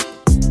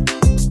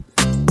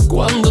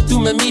 Cuando tú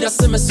me miras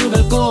se me sube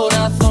el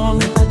corazón.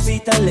 me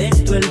palpita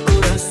lento el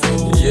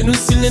corazón. Y en un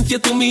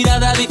silencio tu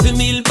mirada dice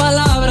 1000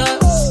 palabras.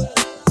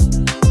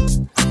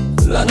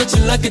 La noche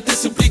en la que te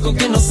suplico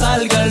que no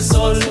salga el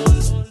sol.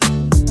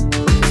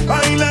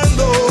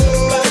 Bailando,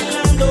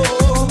 bailando,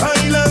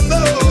 bailando,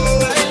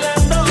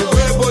 bailando. Tu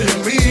cuerpo y el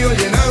mío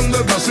llenando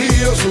el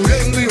vacío,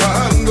 subiendo y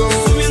bajando.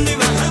 Subiendo y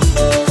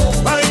bajando.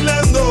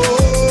 Bailando,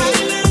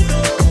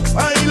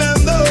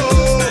 bailando,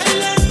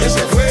 bailando.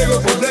 Ese fuego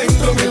por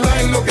dentro me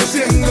va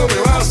enloqueciendo, me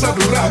va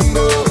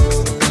saturando.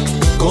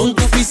 Con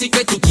tu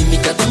física y tu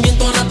química, también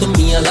tu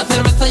anatomía, la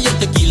cerveza y el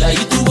tequila y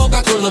tu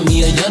boca con la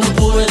mía. Ya no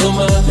puedo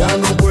más, ya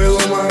no puedo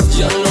más,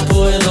 ya no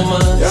puedo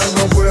más, ya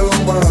no puedo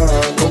más.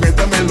 Con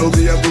esta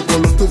melodía, tu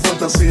color, tu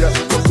fantasía,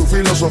 con tu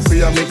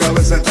filosofía, mi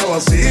cabeza está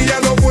vacía. Ya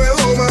no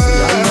puedo más,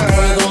 ya no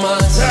puedo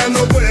más, ya no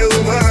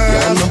puedo más,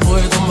 ya no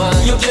puedo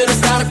más. Yo quiero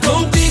estar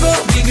contigo,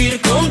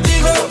 vivir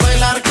contigo,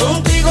 bailar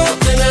contigo,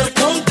 tener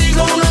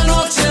contigo una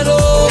noche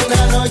loca.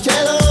 Una noche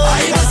loca.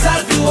 Ahí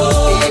besar tu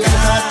boca.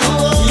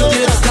 Yo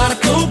quiero estar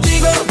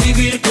contigo,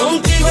 vivir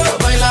contigo,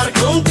 bailar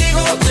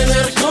contigo,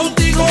 tener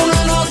contigo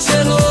una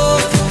noche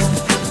loca,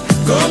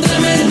 con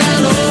tremenda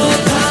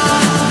nota.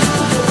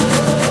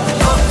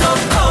 Toc, toc,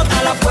 toc,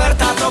 a la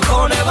puerta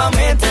tocó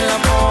nuevamente el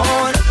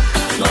amor.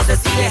 No sé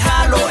si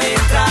dejarlo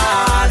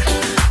entrar,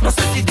 no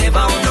sé si te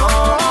va o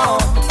no.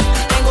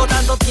 Tengo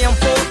tanto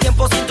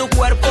tiempo sin tu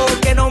cuerpo,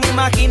 que no me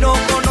imagino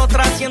con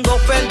otra siendo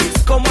feliz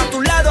como a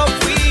tu lado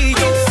fui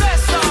yo.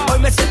 Hoy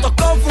me siento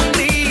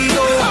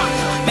confundido,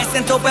 me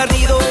siento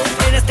perdido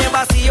en este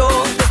vacío.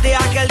 Desde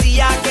aquel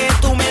día que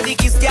tú me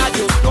dijiste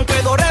adiós, no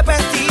puedo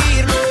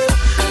repetirlo.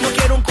 No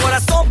quiero un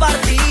corazón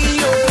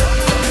partido,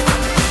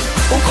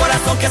 un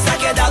corazón que se ha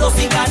quedado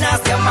sin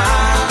ganas de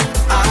amar.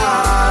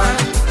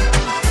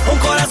 Un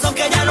corazón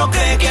que ya no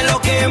cree que lo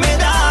que me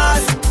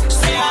das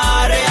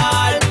sea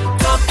real.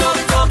 Toc, toc,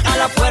 toc, a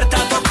la puerta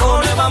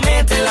tocó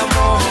nuevamente el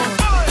amor.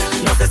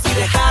 No sé si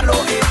dejarlo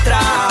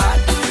entrar,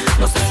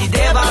 no sé si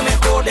deba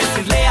mejor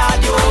decirle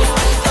adiós.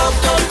 Toc,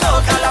 toc,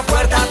 toc, a la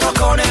puerta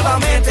tocó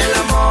nuevamente el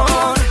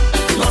amor.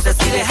 No sé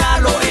si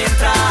dejarlo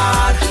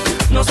entrar,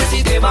 no sé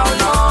si deba o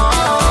no.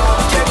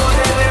 Llego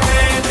de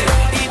repente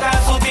y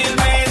tan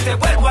sutilmente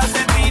vuelvo a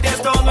sentir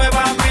esto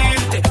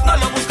nuevamente. No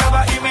lo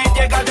buscaba y me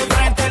llega de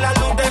frente. La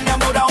luz de mi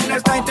amor aún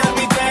está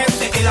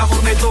intermitente. El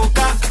amor me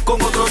toca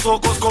con otros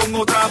ojos, con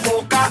otra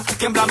boca.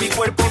 Tiembla mi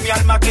cuerpo, mi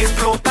alma que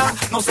explota.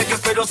 No sé qué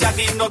espero si a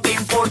ti no te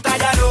importa.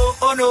 Ya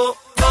no o no.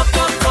 Toc,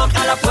 toc, toc,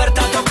 a la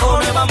puerta tocó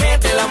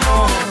nuevamente el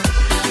amor.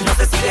 No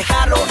sé si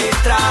dejarlo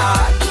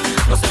entrar,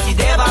 no sé si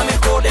deba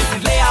mejor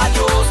decirle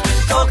adiós.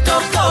 Toc,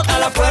 toc, toc, a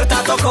la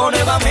puerta tocó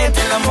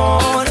nuevamente el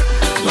amor.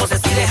 No sé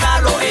si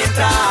dejarlo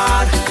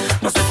entrar,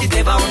 no sé si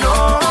deba o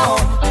no.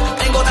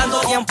 Tengo tanto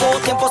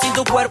tiempo sin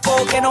tu cuerpo,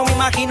 que no me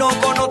imagino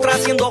con otra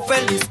siendo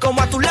feliz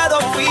como a tu lado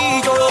fui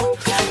yo.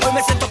 Hoy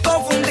me siento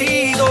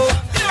confundido,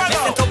 me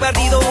siento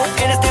perdido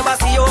en este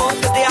vacío.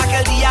 Desde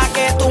aquel día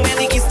que tú me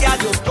dijiste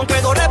adiós, no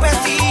puedo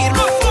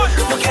repetirlo.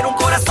 No quiero un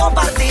corazón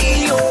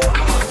partido,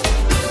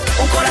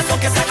 un corazón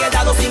que se ha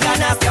quedado sin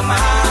ganas de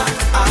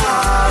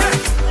amar.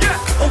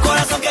 Un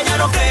corazón que ya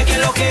no cree que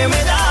lo que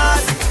me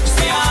das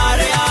sea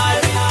real.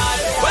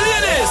 Well,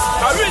 it is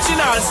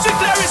original,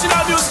 strictly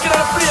original music in the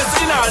place,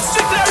 original,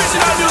 strictly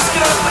original music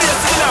in the place,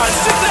 original,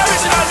 strictly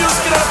original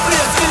music in the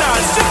place, original,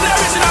 strictly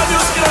original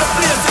music in the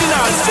place,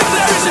 original,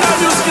 strictly original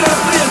music in the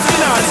place,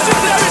 original,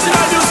 strictly original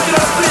music in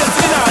the place,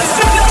 original,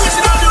 strictly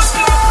original music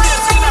in the place,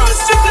 original,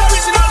 strictly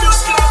original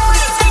music in the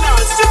place,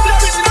 original, strictly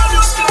original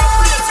music in the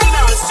place,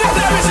 original,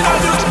 strictly original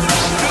music.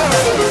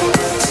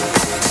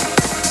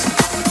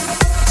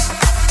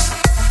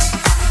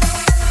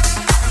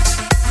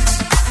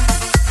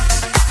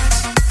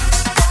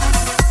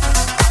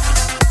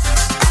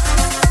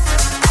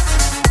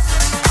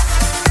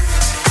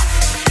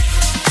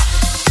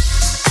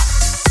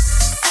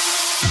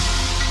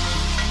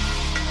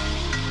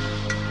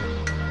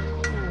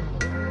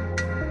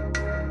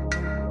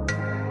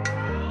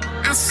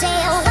 I say,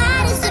 oh,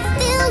 why does it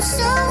feel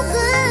so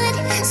good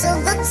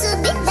to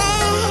be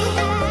there?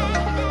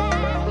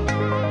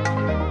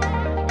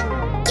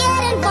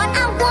 Getting what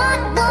I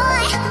want,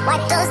 boy, why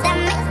does that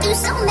make you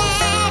so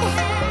mad?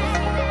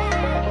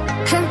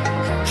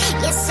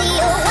 You see,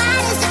 oh, why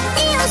does it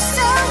feel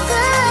so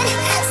good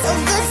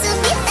to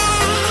be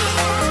there?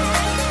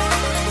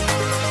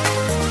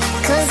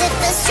 'Cause if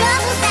the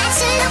struggle that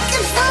you're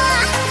looking for,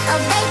 oh,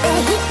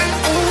 baby,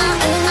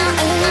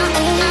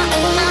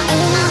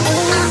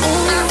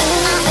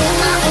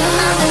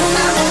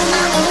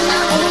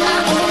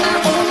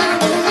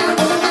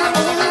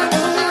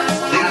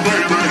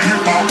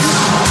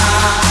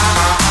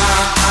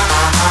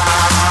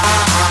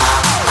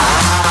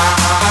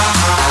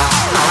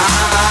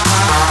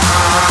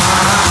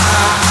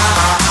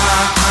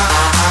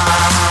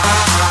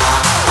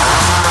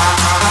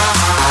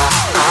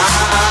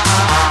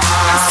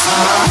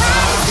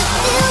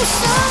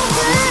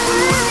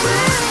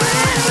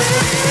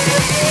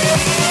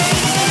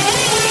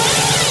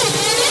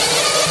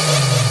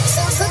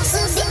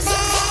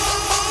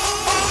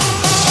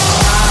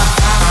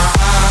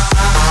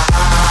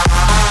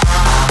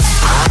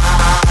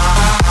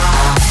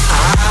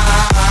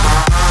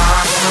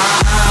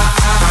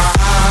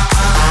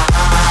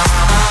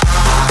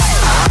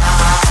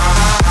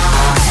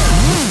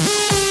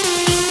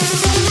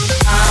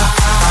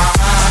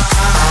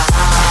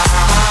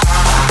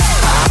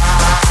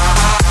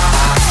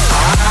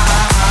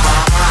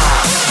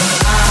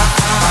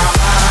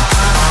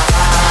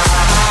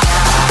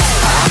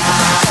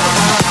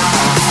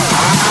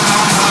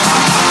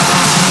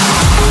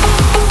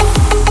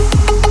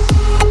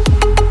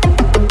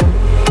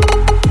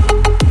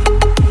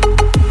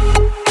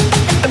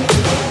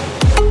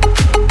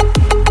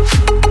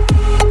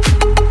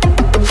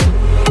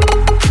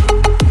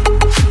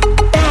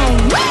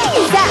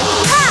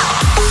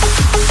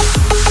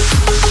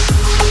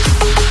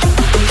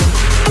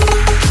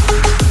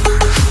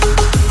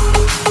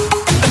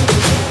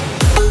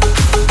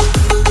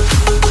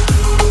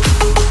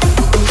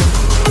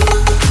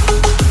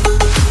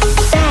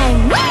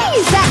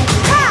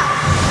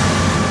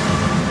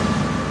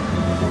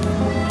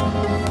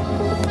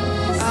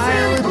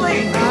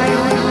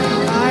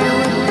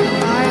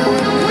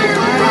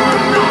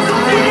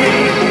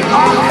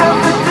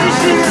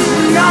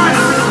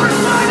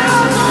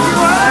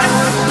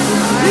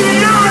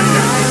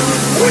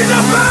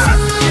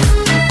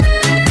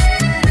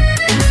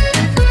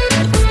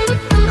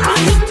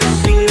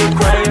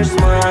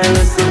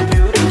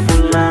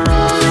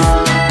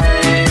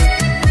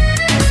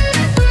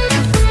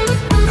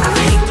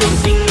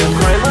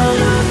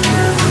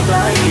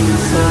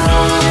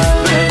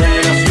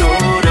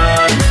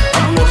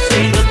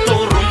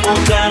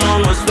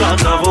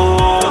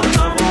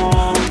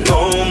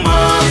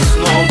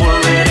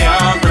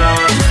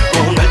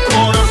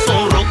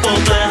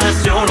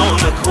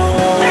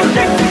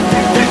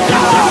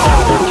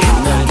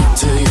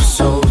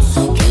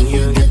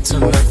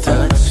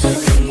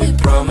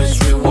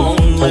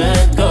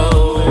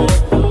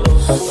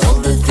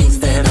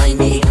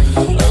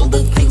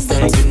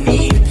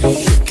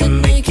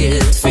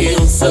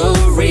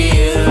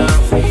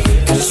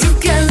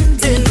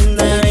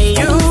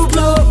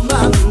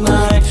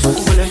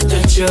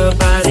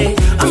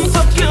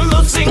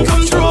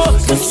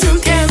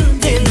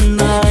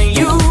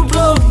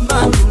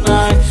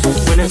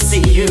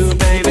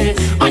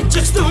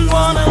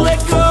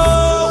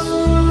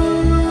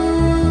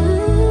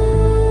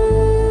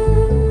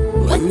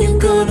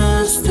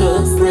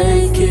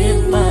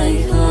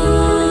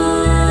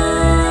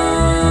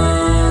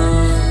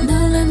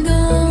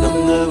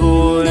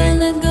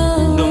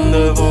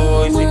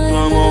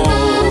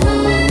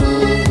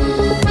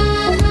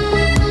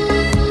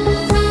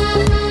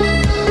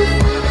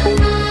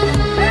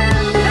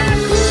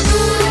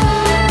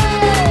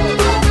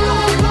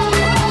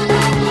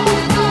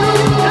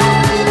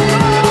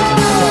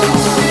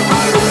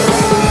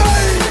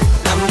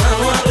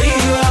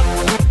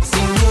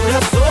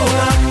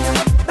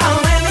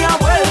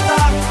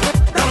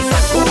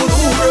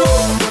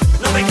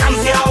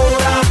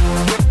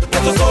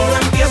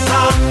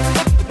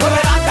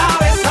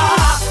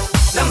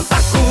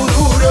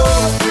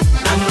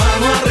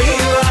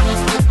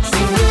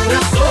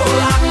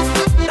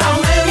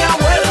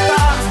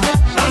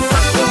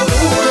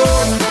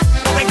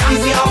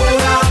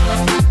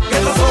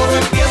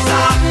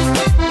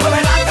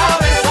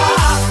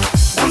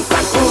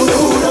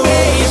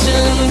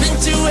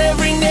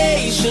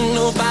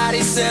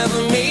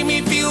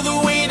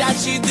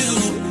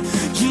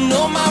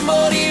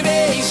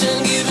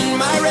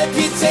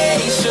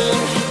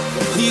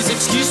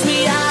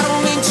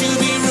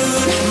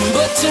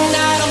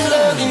 tonight I'm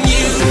loving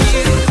you.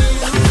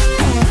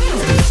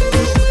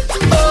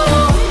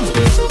 Oh,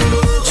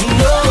 you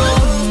know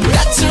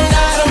that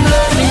tonight I'm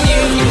loving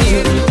you.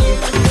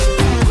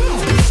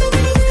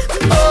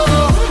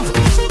 Oh,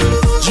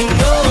 you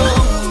know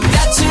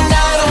that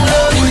tonight I'm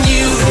loving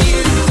you.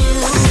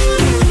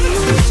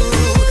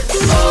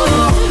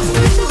 Oh,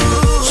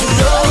 you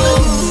know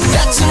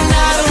that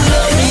tonight I'm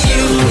loving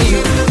you.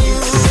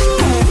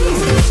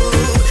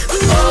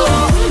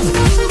 Oh,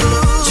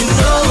 you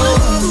know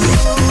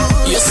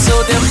you're so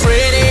damn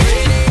pretty.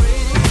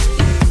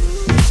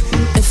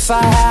 If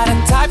I had a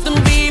type, then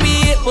baby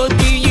it would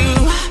be you.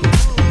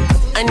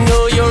 I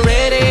know you're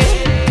ready.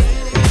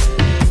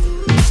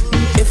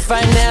 If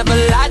I never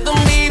lied, then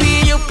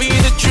baby you'll be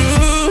the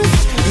truth.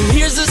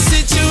 Here's the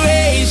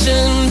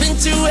situation, been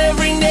to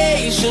every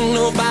nation.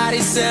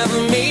 Nobody's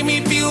ever made me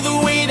feel the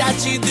way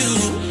that you do.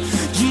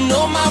 You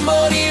know my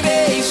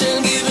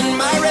motivation, given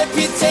my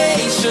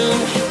reputation.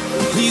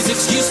 Please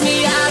excuse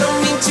me, I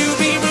don't mean to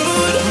be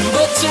rude,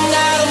 but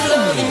tonight I'm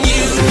loving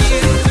you.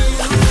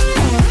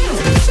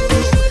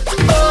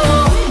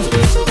 Oh,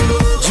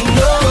 you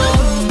know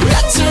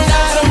that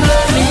tonight I'm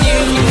loving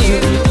you.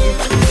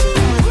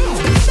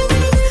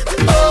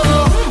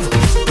 Oh,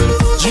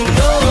 you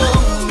know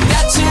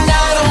that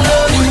tonight I'm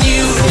loving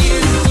you.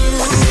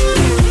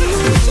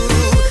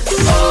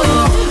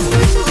 Oh,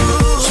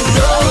 you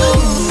know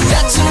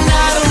that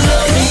tonight I'm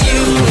loving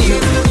you.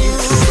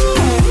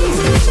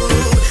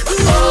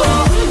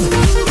 Oh,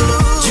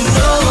 you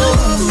know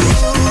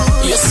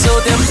you're so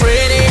damn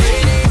pretty.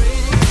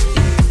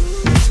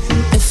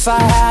 If I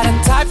had a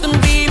type, then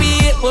baby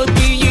it would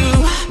be you.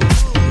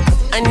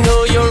 I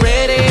know you're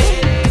ready.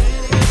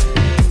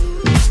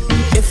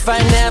 If I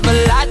never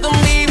lied, then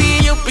baby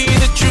you'll be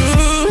the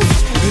truth.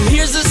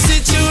 Here's the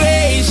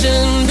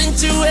situation, been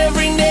to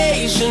every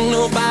nation.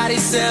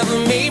 Nobody's ever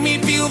made me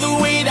feel the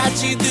way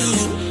that you do.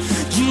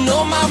 You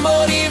know my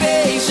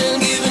motivation,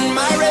 given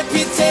my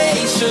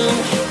reputation.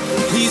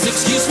 Please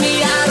excuse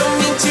me, I don't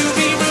mean to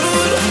be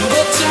rude,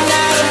 but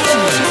tonight I'm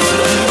loving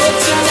you. But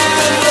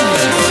tonight I'm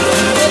loving you.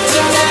 But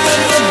tonight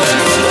I'm loving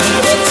you.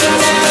 But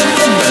tonight I'm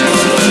loving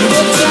you.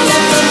 But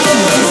tonight I'm loving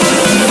you.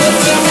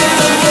 But tonight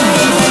I'm loving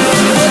you.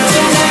 But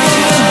tonight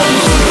I'm loving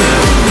you.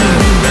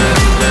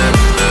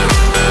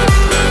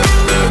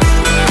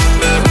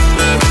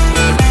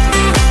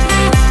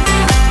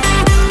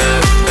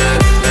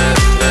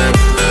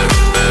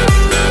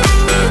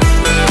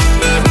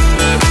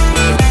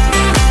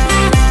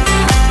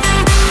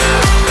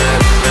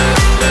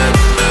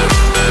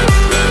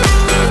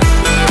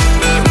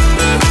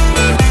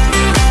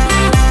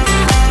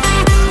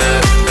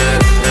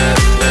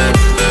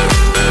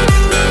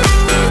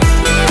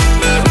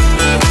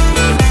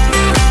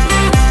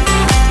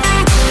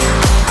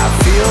 I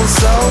feel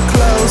so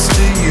close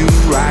to you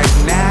right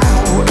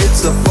now.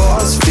 It's a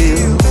force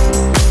field.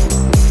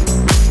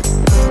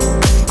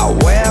 I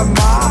wear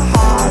my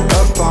heart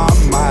upon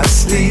my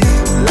sleeve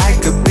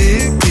like a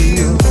big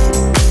deal.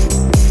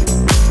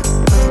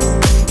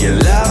 Your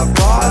love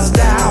pours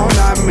down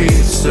on me,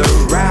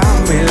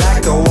 surround me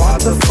like a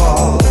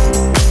waterfall.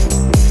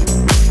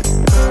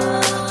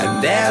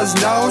 And there's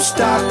no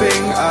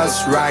stopping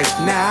us right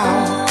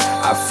now.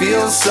 I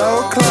feel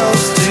so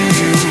close to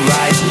you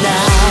right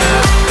now.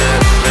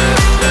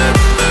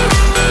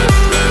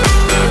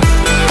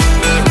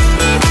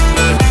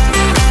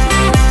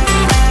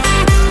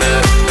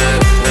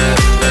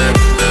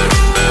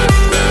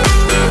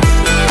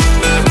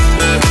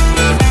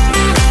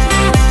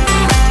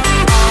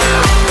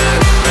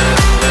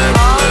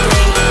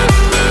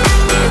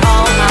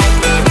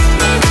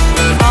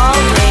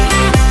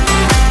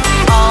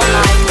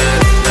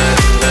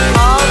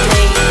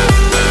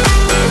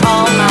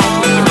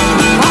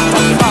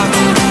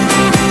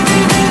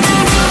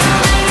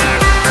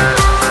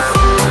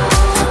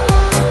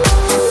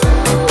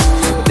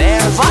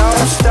 There's no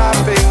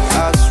stopping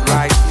us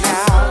right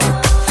now.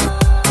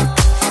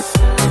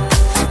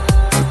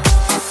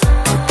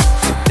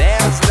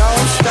 There's no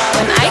stopping.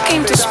 When I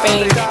came to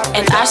Spain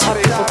and I saw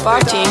people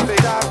partying,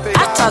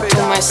 I thought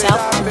to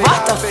myself, what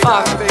the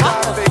fuck?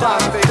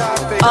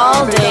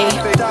 All day,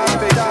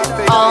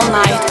 all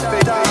night,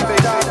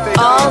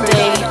 all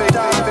day,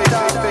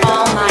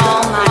 all night,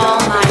 all night,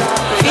 all night.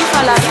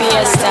 Viva la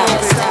fiesta,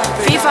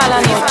 viva la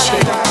noche,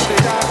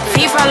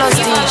 viva los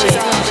DJ.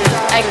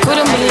 I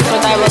couldn't believe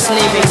what I was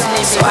living,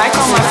 so I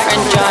called my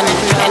friend Johnny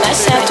and I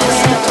said to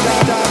him,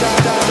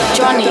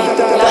 Johnny,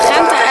 la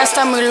gente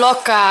está muy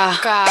loca.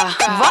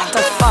 What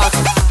the fuck?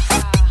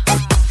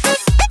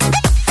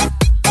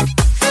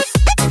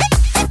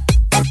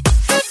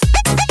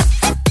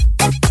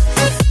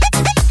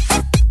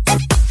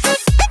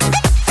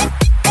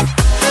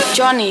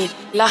 Johnny,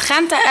 la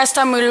gente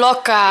está muy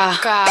loca.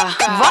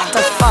 What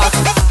the fuck?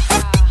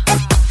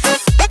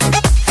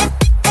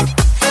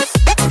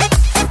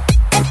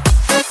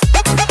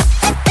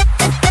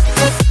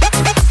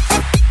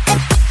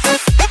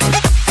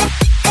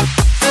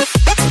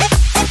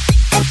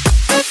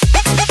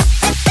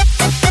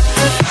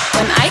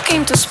 When I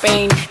came to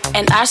Spain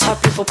and I saw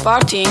people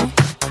partying,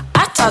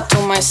 I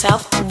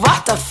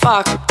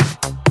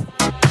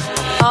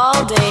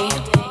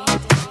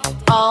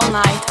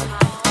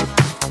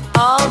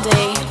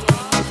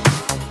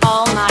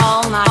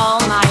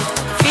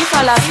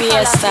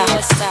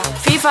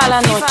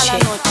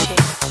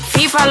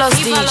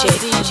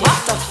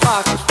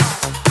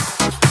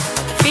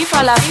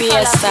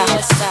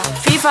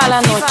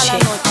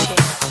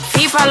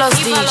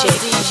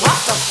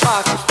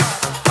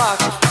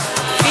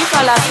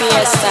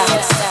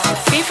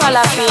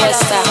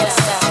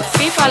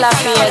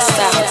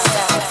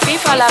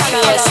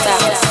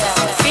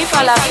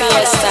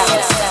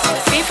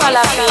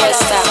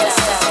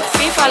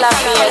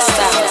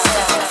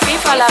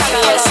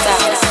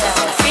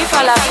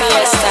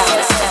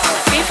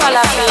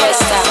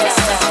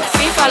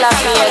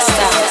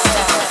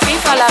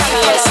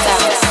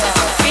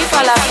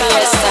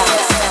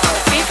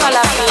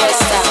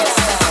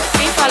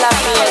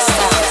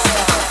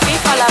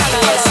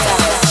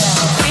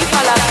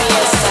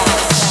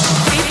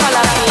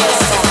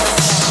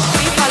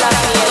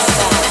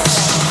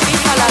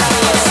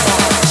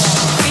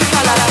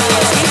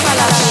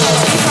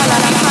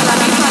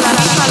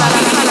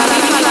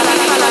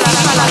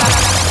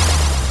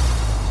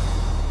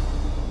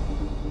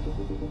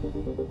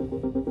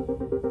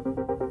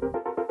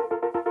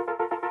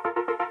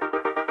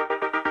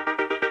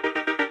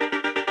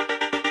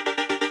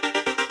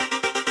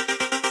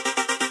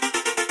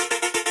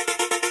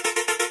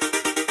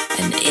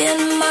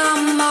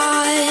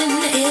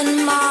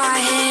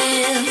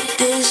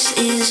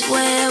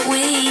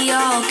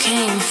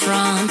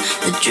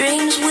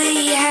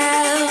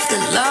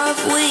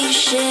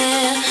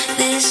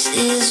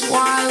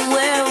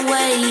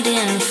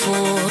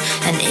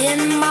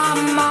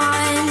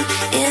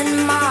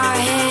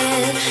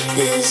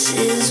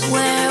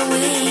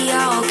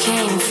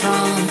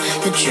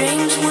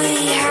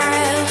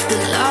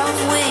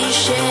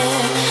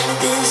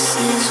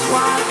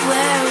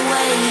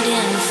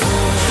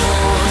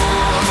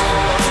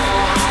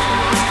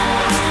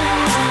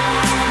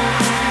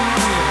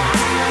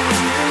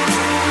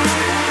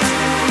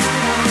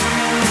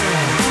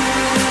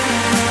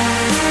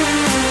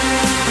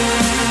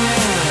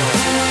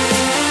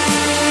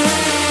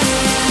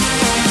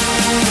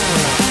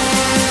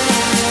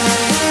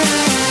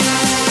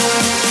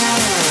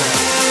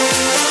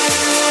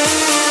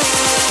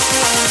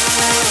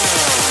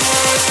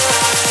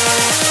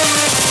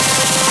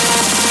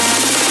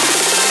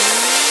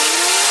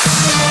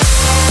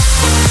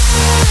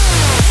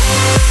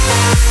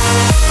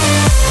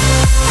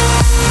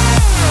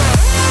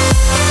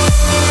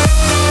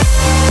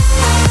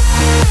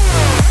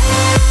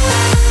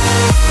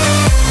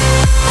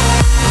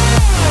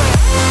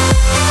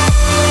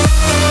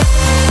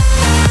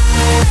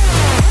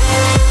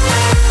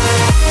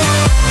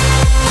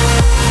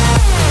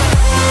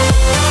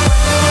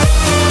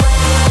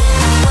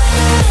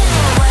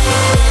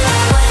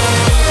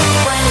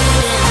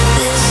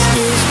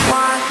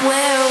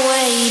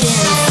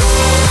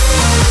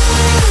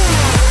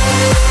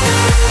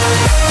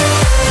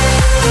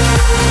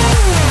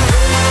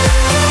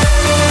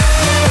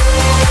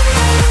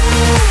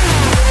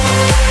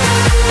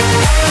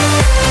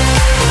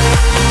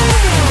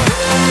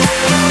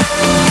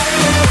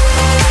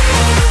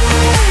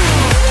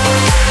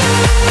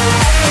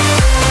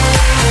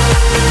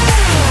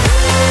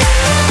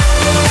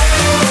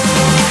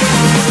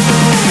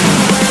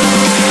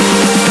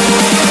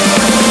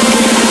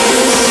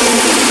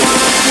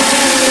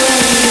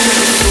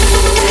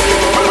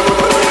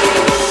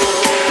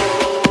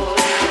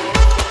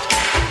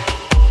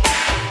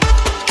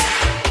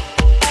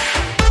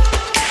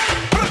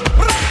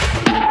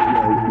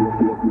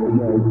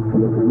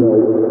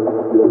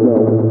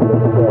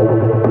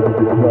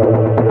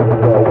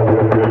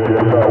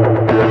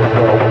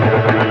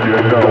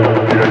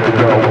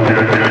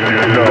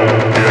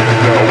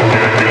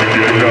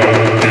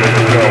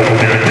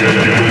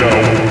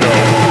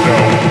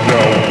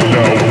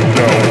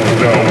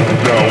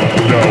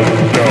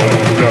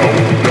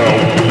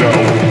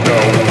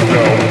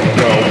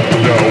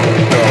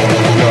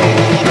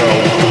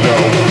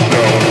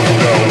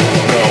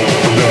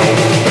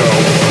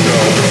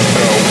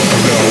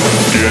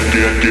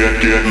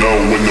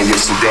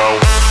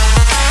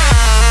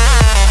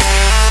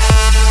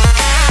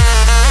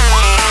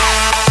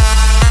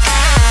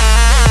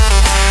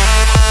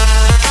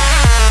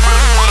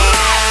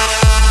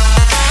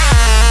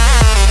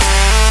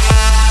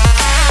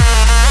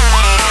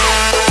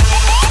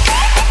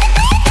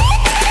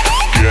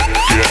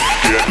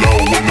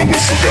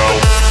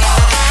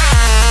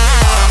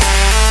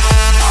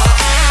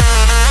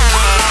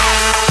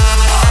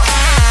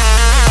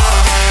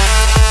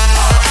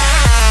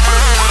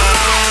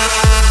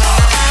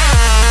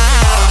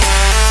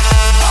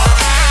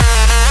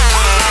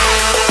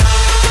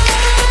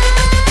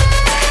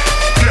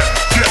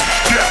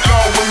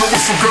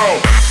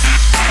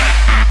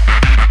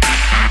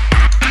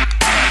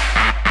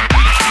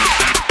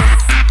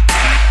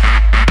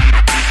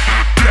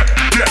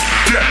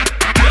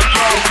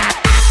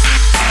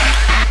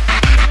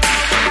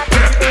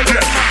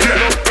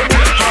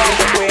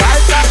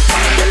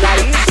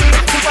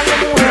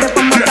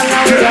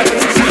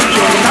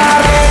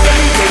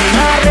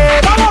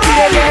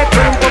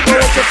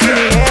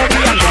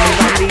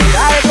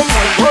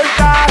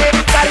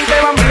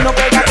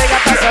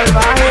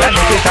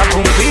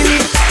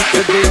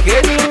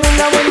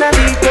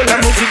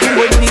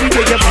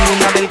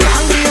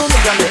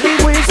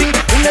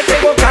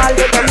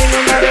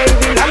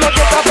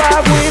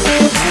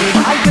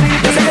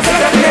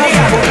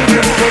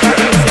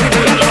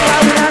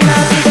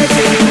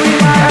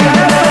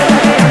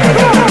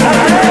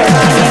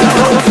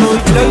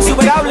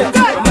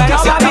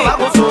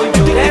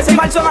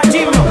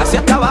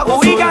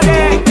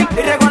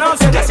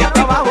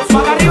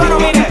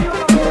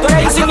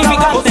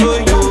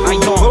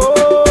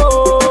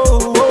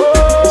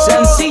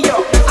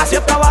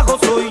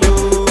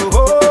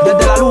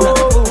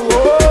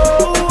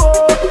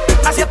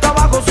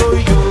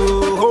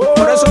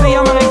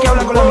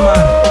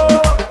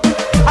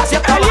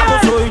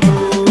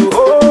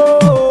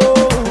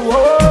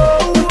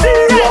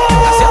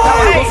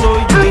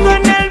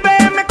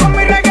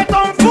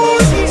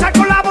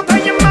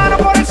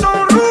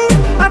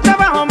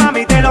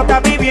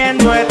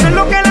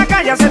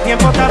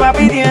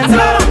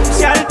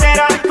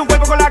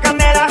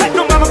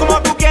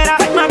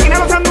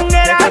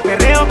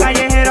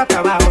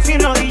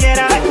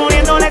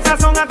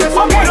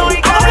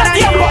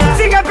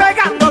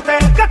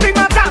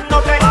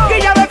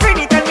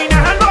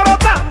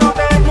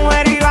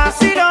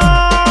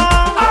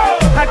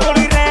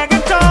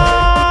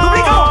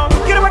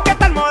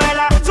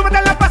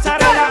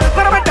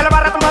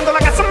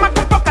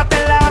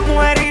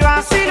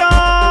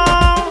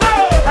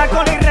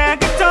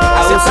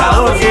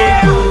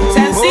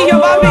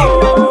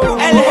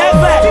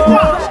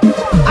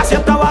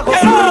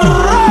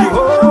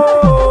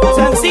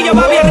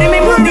medio, papi, el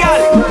ritmo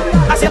mundial.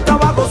 Hacia hasta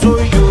abajo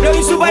soy yo, lo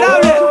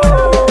insuperable.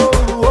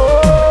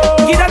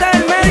 Quítate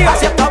del medio,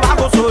 hacia hasta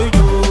abajo soy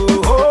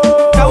yo.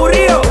 Qué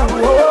aburrido,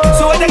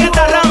 súbete en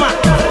esta rama.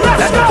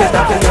 La noche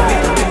está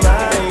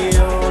pegada,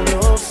 yo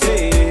no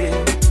sé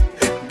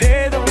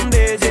de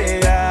dónde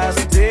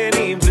llegaste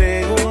ni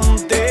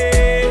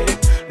pregunté.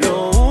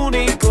 Lo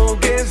único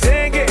que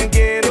sé que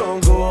quiero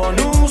con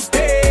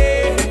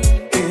usted,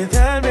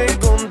 quedarme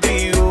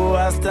contigo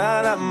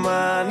hasta el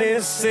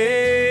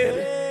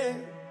amanecer.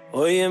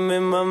 Óyeme,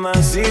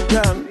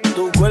 mamacita,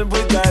 tu cuerpo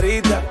y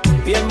carita,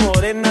 piel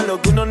morena, lo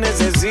que uno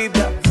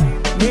necesita.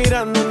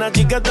 Mirando una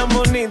chica tan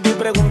bonita y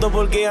pregunto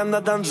por qué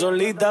anda tan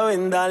solita.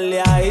 Ven,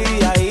 dale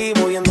ahí,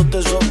 moviéndote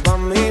eso pa'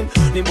 mí.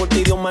 Ni por ti,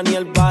 idioma ni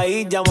el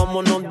país, ya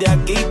vámonos de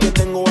aquí, que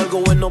tengo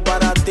algo bueno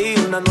para ti.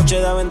 Una noche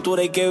de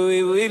aventura hay que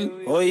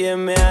vivir.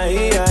 Óyeme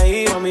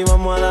ahí, mami,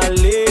 vamos a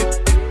darle.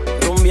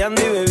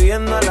 Rumbeando y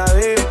bebiendo a la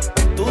vez.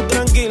 Tú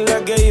tranquila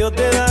que yo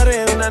te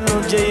daré una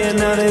noche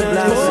llena de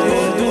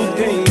placer. Tú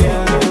te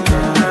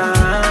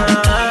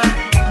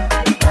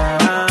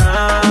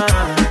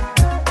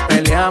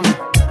peleamos,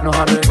 nos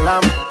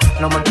arreglamos,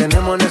 nos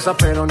mantenemos en esa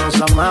pero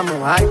nos amamos.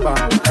 Ay,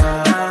 vamos.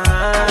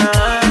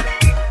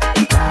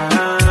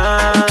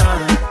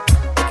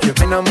 Qué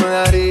pena me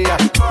daría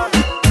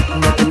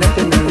no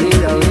tenerte en mi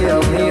vida, vida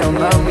mía,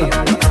 mami.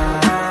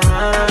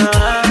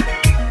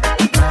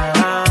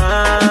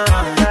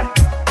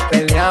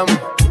 Peleamos,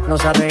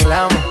 nos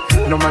arreglamos,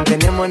 nos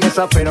mantenemos en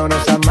esa pero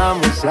nos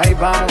amamos. Ahí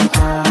vamos.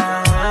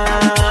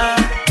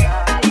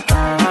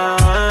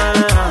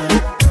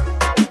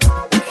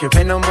 Qué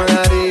pena me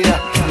daría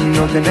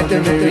no tenerte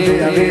en mi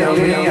vida, vida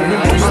mía.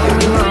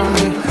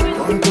 Mami,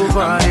 con tu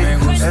body,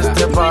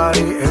 este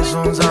party es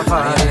un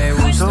safari.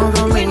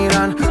 Todos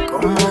miran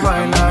cómo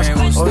bailas,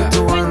 hoy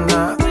tú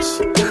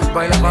andas.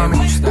 Baila pa' mí,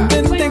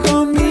 vente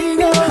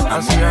conmigo,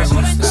 así es.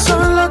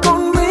 Sola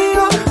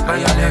conmigo,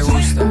 baila le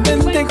gusta.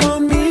 Vente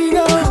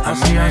conmigo,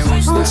 así es.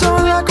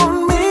 Sola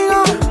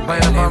conmigo,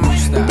 baila pa' mí,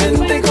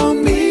 vente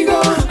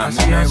conmigo,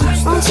 así es.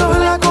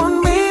 Sola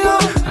conmigo,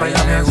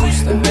 baila le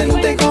gusta.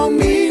 Vente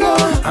conmigo,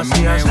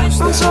 así es.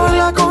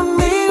 Sola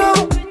conmigo.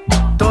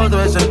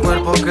 Todo ese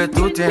cuerpo que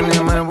tú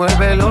tienes me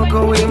vuelve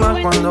loco y más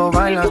cuando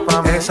bailas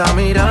pa' mí. Esa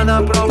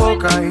mirada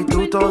provoca y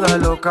tú toda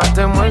loca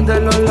te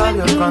muerdes los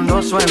labios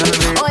cuando suena el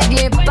beat.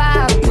 Oye,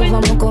 papi,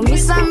 vamos con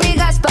mis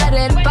amigas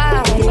para el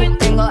party.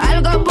 Tengo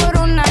algo por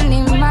un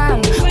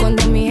animal.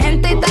 Cuando mi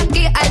gente está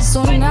aquí hay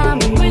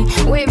tsunami.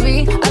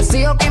 Wavy,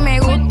 así o que me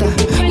gusta.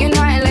 You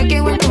know I like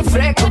it when tú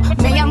fresco.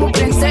 Me llamo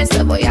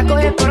princesa, voy a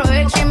coger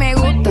provecho y me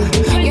gusta.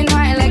 You know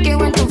I like it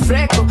when tú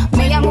fresco.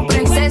 Me llamo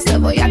princesa,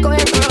 voy a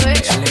coger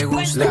provecho. Le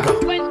gusta,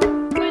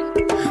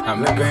 a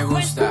mí me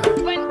gusta,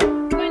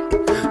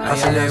 a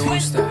ella le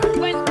gusta,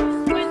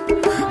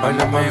 a mí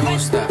me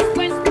gusta, a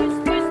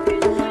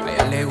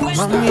ella le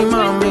gusta.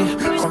 Mami,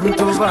 con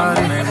tu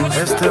body,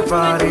 este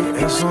party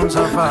es un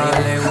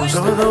safari.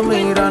 Todos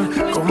miran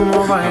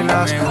cómo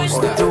bailas,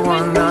 hoy tú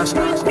andas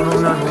con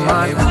un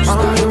animal.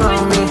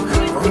 Mami,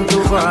 con tu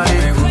body,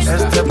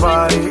 este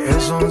party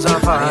es un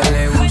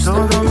safari.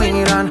 Todos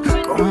miran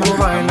cómo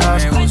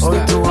bailas, hoy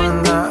tú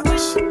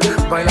andas.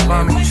 Baila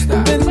pa' mí,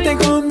 vente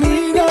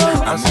conmigo,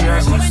 así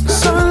es.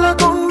 Sola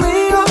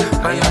conmigo,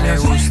 baila le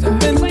gusta.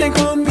 Vente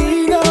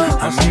conmigo,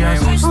 así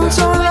es.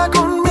 Sola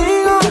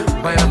conmigo,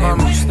 baila pa'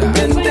 mí,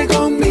 vente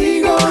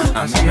conmigo,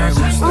 así es.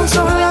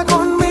 Sola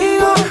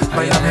conmigo,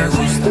 baila le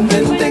gusta.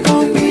 Vente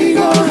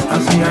conmigo,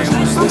 así es.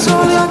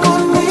 Sola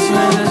conmigo. Si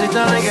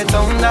necesitas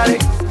reggaetón, dale.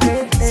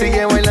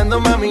 Sigue bailando,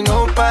 mami,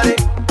 no pare.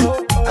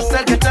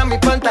 Acércate a mi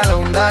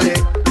pantalón, dale.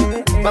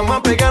 Vamos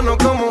a pegarnos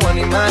como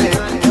animales.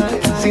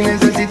 Si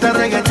necesitas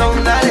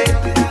reggaetón, dale.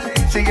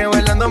 Sigue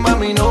bailando,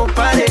 mami, no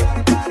pare.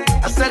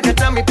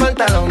 Acércate a mi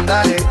pantalón,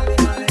 dale.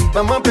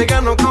 Vamos a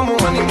pegarnos como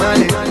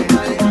animales.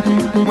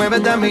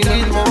 Muévete a mi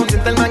ritmo,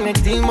 siente el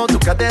magnetismo. Tu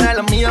cadera es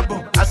la mía,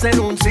 hacer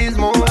un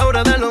sismo.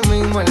 Ahora da lo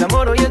mismo, el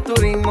amor y el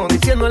turismo.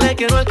 Diciéndole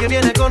que no al que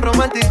viene con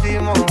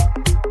romanticismo.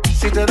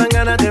 Si te dan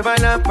ganas de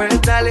bailar,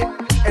 pues dale.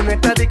 En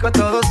nuestra disco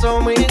todos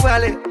somos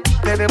iguales.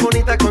 Te ves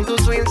bonita con tu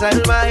swing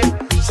salvaje.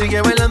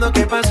 Sigue bailando,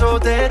 ¿qué pasó?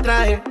 Te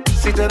traje.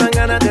 Si te dan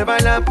ganas de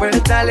bailar,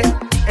 pues dale.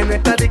 En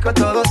nuestra disco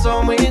todos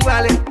somos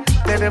iguales.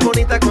 Te ves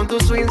bonita con tu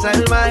swing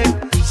salvaje.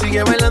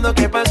 Sigue bailando,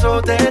 ¿qué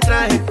pasó? Te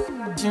traje.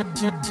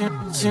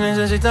 Si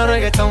necesitas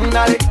reggaetón,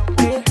 dale.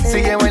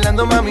 Sigue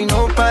bailando, mami,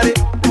 no pare.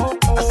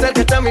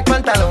 Acércate a mi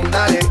pantalón,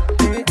 dale.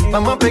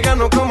 Vamos a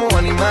pegarnos como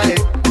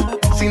animales.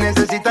 Si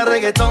necesitas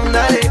reggaetón,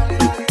 dale.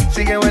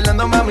 Sigue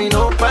bailando, mami,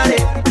 no pare.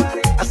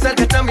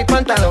 Acércate a mi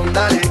pantalón,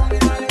 dale.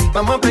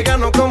 Vamos a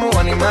pegarnos como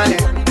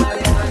animales.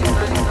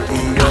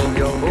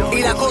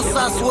 Y la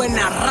cosa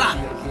suena ra.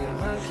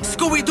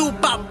 Scooby-Doo,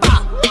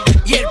 papá.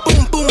 Y el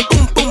pum, pum,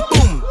 pum, pum,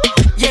 pum.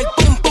 Y el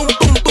pum, pum,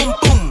 pum, pum,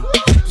 pum.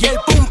 Y el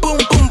pum, pum,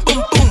 pum,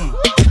 pum, pum.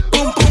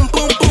 Pum, pum,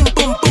 pum, pum,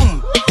 pum,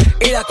 pum.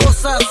 Y la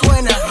cosa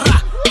suena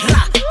ra,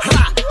 ra,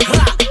 ra,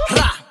 ra,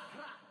 ra.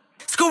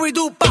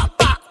 Scooby-Doo,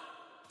 papá.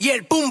 Y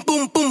el pum,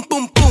 pum, pum,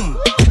 pum, pum.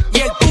 Y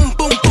el pum,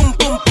 pum, pum,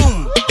 pum,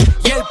 pum.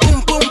 Y el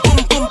pum, pum, pum,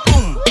 pum,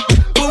 pum.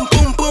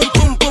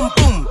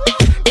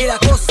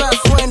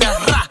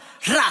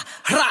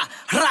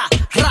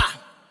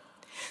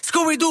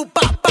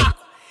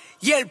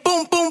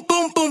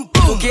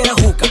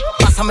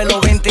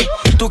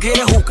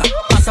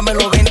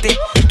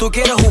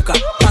 quieres juca,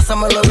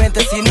 pásamelo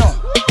 20, si no,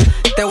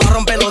 te voy a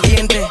romper los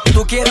dientes.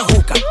 Tú quieres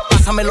juca,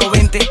 pásamelo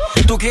 20.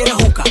 Tú quieres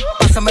juca,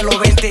 pásamelo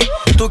 20.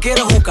 Tú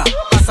quieres juca,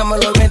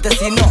 pásamelo 20,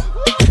 si no,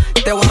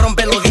 te voy a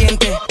romper los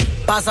dientes.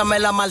 Pásame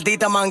la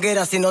maldita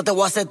manguera, si no te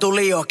voy a hacer tu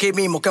lío aquí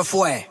mismo. ¿Qué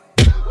fue?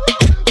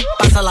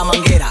 Pasa la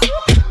manguera.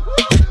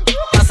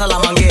 Pasa la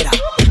manguera.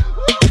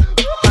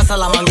 Pasa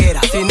la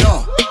manguera, si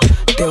no,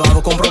 te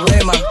hago con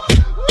problemas.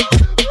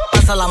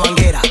 Pasa la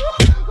manguera.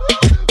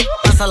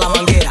 Pasa la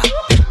manguera.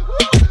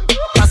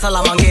 Pasa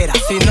la manguera,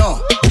 si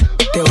no,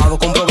 te hago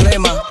con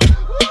problemas.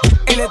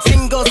 En el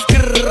tingo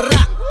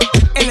skrrra,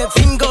 en el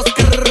tingo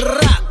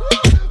skrrra,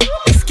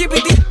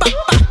 skibidi pa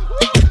pa,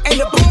 en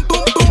el boom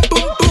boom boom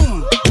boom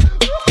boom,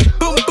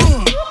 boom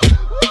boom,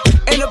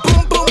 en el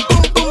boom boom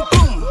boom boom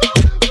boom,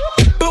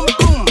 boom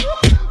boom,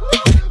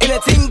 en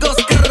el tingo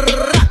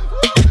skrrra,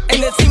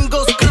 en el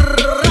tingo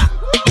skrrra,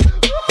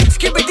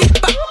 skibidi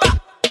pa pa,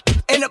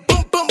 en el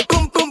boom boom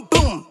boom boom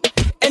boom,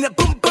 en el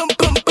boom boom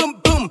boom boom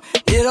boom.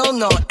 You don't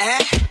know,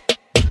 eh?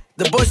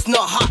 The boy's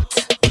not hot,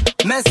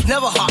 man's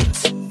never hot.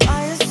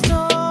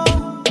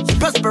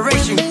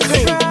 Perspiration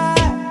clean.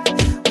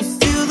 We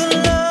feel the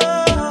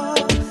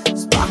love,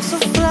 sparks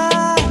of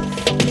fly,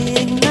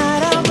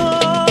 ignite our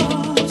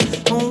bones.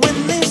 And when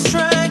they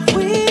strike,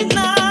 we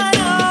light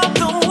up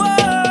the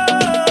world.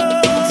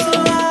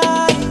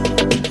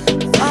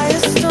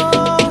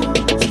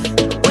 Firestorms,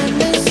 when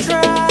they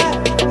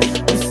strike,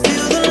 we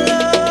feel the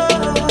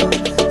love,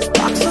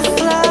 sparks of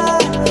fly,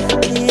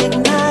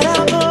 ignite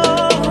our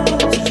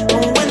bones.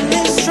 And when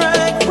they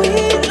strike, we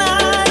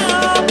light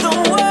up the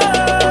world.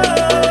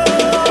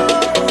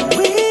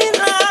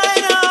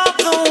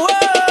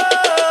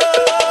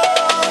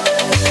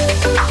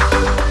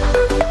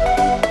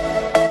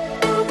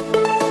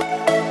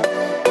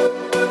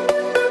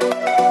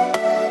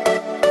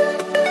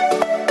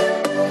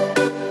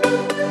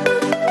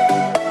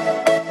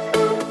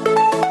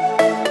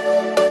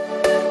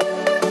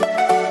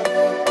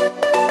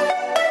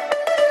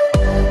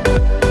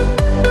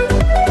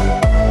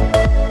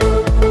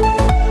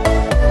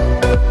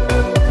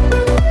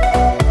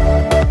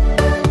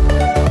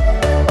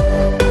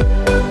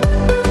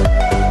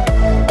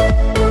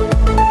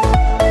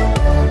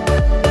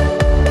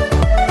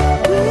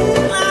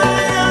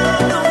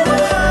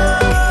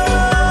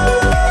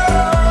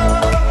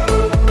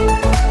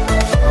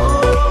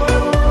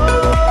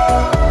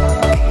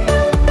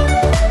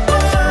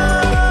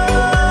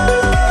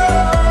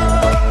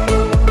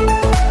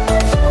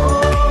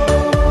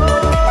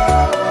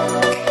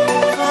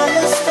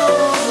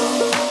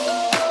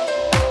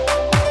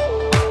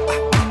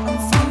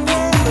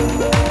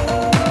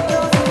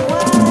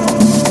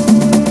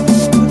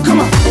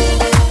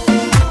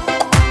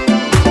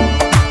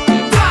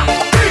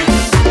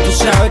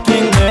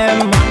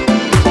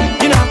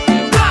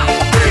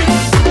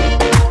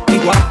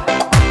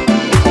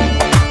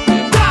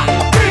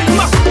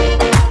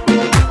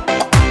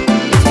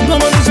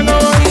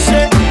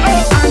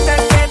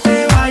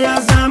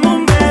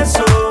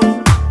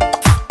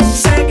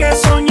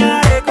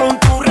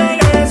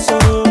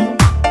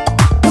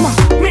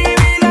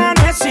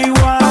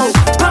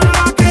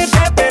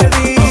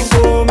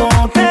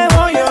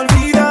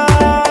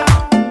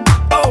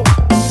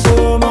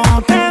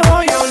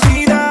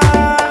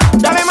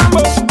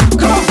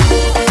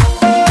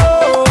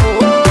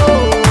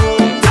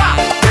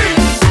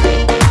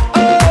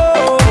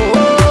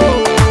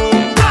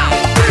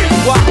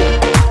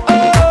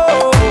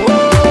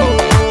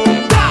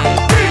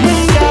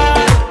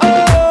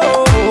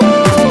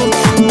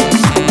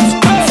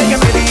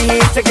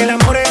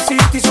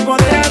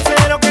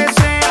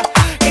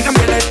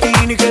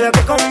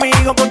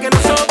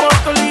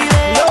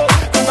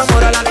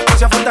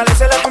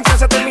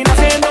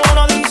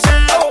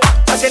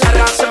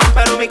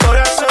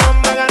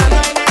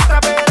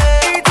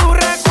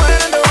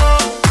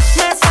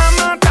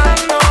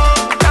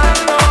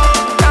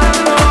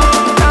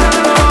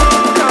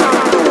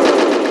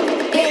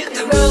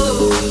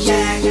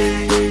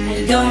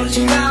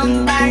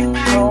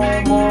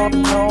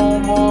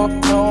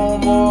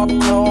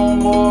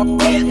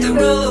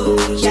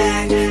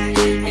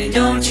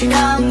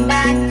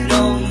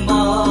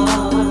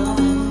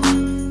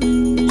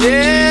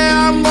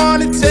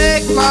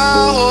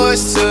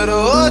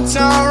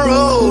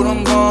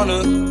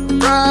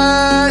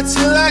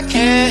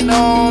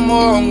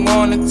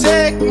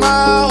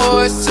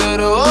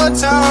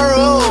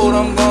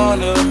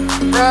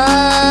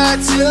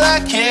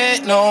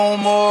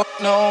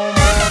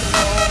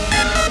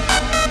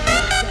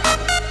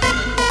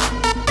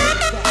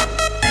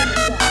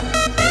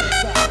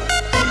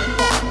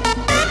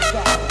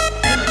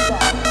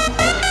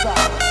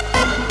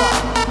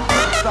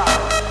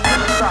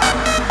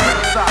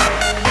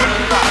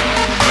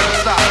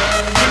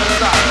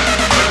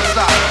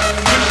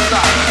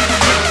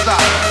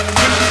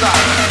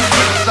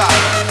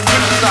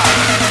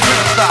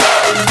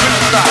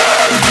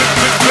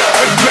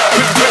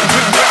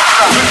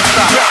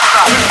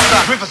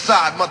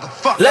 Riverside,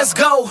 motherfucker. Let's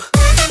go.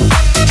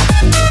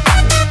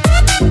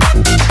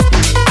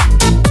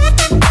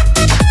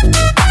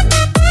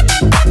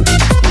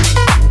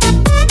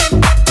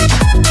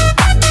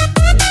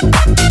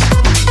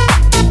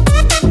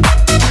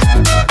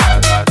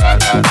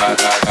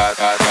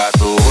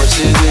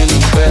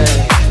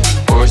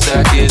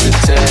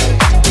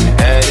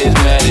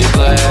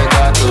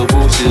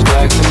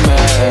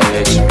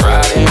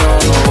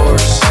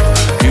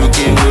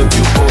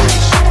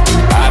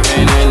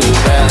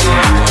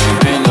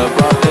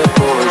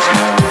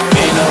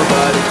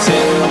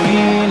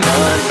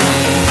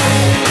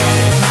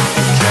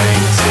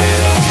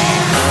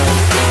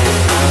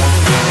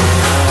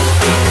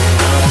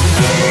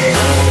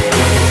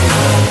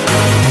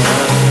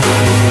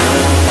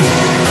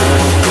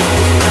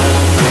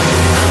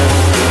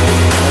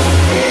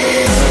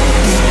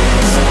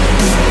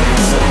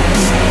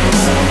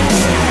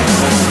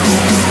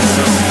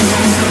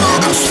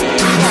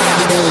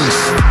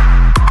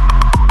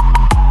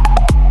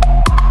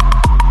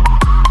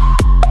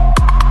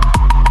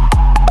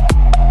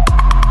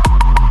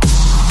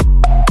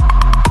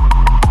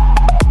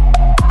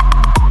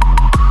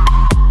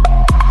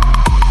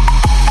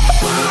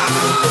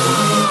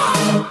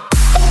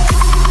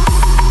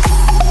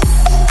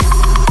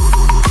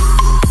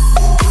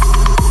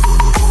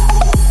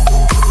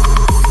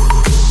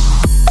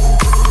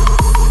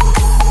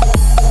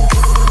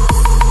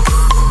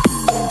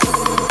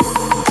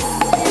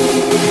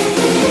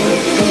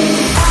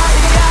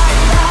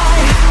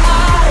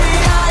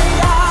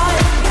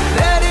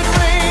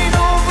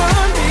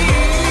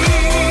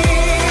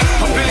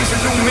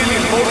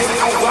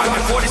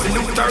 40's the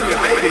new 30,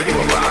 baby, you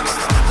a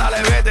rockstar.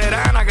 Dale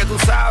veterana que tú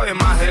sabes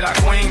más de la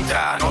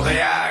cuenta, no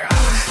te hagas.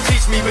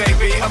 Teach me,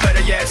 baby, I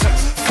better yes.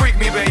 Freak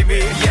me,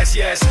 baby, yes,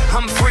 yes.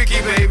 I'm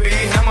freaky, baby.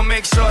 I'ma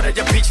make sure that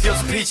your peach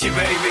feels peachy,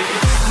 baby.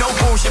 No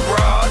bullshit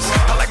bras.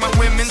 I like my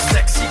women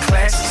sexy,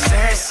 classy,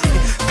 sassy,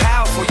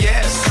 powerful,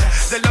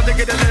 yes. They love to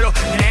get a little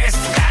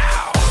nasty.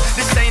 Ow.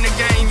 This ain't a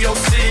game, you'll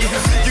see.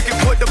 You can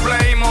put the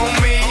blame on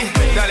me.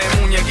 Dale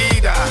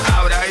muñequita,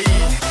 ahora ahí,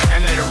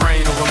 and let it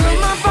rain over me.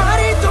 My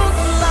body don't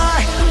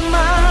lie,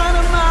 mine,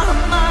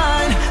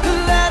 mine.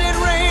 Let it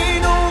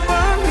rain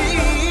over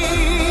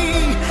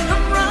me.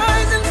 I'm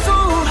rising so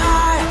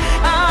high,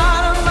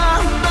 out of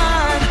my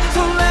mind.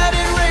 So let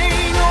it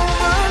rain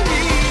over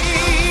me.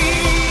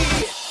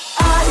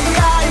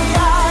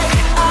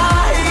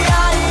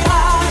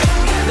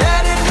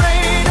 Let it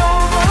rain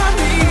over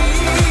me.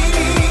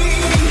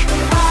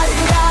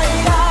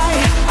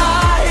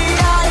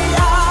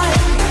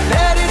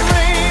 Let it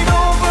rain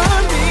over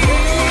me.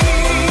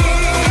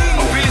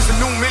 Billy's a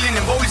new million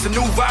and Bolly's a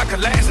new vodka.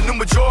 Last a new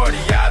majority,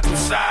 ya tú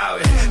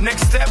sabes.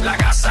 Next step, la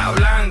Casa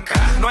Blanca.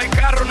 No hay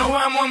carro, no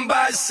vamos en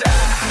balsa.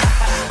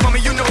 Mommy,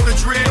 you know the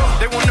drill.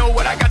 They won't know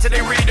what I got till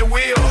they read the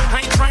wheel. I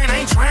ain't trying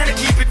to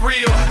keep it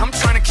real. I'm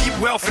trying to keep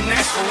wealth and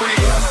that's for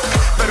real.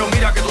 Pero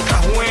mira que tú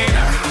estás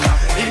buena.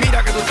 Y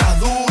mira que tú estás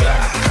dura.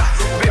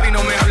 Baby,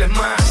 no me hables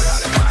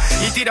más.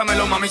 Y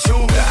tíramelo, mami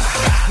chula.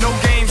 No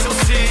games, you'll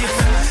see.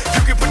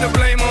 You can put the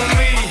blame on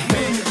me.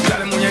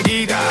 Dale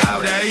muñequita,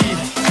 abre ahí.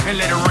 And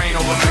let it rain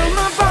over me.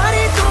 My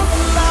body don't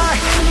lie,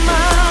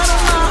 mine.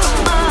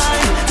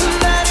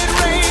 Let it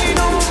rain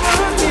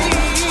over me.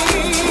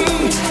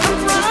 I'm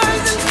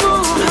rising so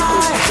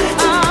high,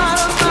 out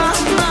of my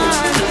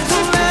mind. So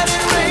let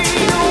it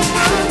rain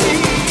over me.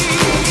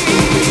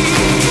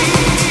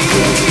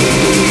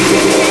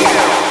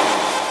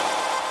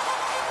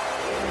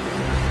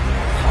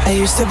 I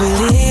used to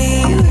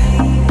believe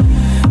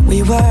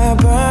we were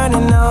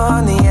burning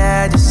on the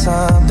edge of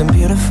something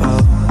beautiful.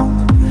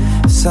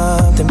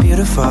 Something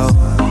beautiful.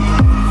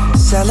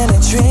 Selling a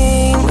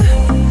dream.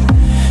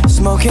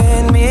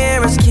 Smoking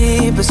mirrors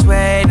keep us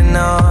waiting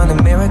on a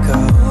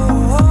miracle.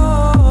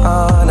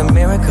 On a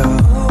miracle.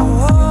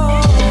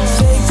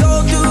 They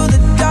go through the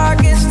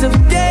darkest of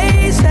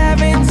days,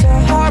 having to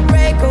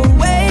heartbreak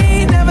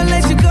away. Never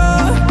let you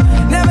go,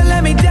 never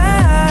let me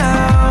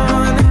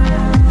down.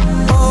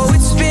 Oh,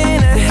 it's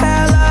been a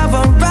hell of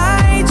a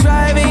ride,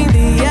 driving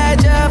the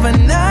edge of a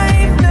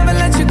knife. Never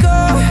let you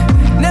go,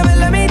 never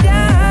let me down.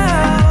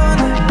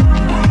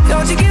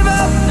 Don't you give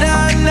up,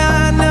 nah,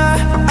 nah, nah.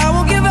 I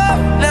won't give up,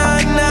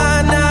 nah,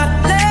 nah, nah.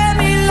 Let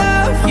me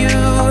love you,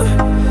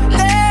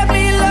 let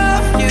me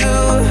love you.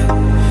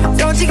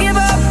 Don't you give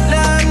up,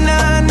 nah,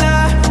 nah,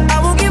 nah. I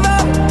won't give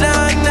up,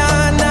 nah,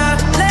 nah, nah.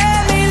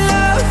 Let me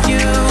love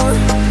you,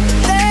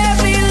 let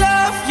me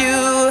love you.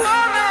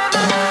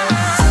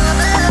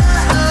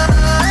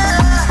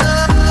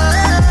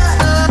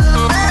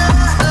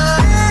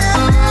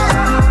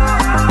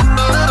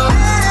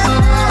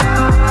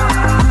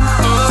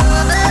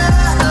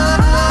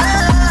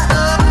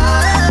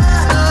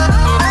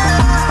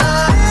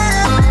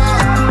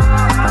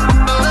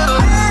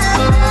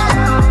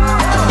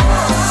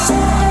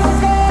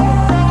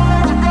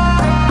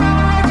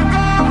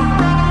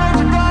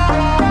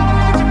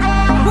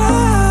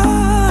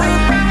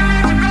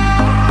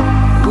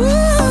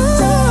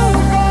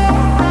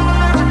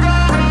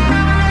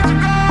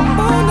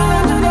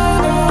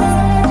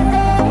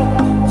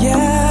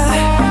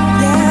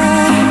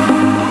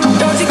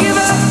 Don't you give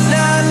up,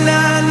 nah,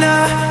 nah,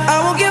 nah. I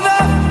won't give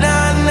up,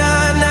 nah,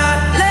 nah, nah.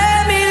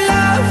 Let me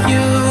love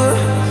you,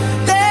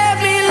 let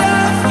me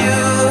love you.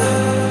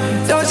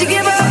 Don't you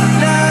give up,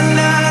 nah,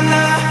 nah,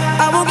 nah.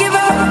 I won't give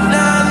up,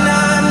 nah,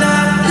 nah,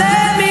 nah.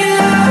 Let me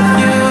love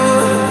you,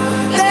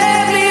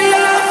 let me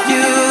love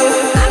you.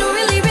 I don't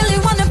really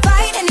wanna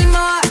fight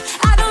anymore.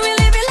 I don't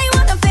really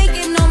wanna fake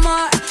it no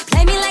more.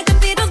 Play me like a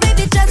Beatles,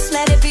 baby, just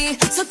let it be.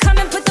 So come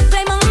and put the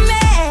flame on me,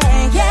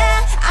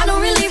 yeah. I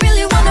don't really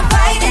wanna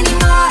fight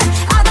anymore.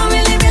 I don't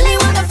really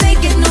wanna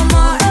fake it no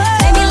more.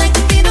 Play me like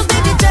the Beatles,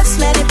 baby, just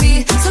let it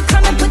be. So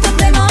come and put the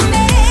flame on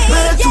me, No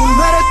eres tú,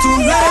 no eres tú,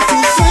 no eres tú,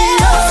 soy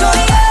yo.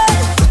 Soy yo.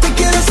 No te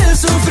quiero hacer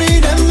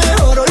sufrir, es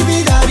mejor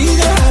olvidar y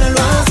dejarlo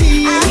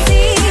así.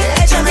 Así,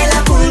 échame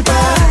la culpa.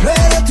 No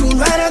eres tú,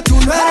 no eres tú,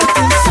 no eres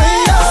tú, soy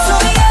yo.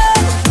 Soy yo.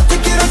 No te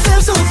quiero hacer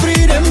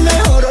sufrir, es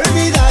mejor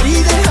olvidar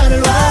y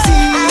dejarlo así.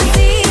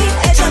 Así,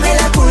 échame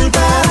la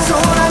culpa.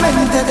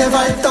 Solamente te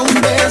falta un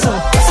beso,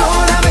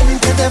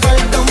 solamente te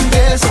falta un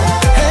beso.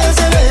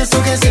 Ese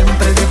beso que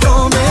siempre te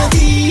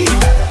prometí.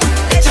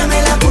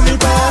 Échame la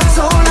culpa.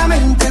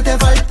 Solamente te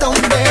falta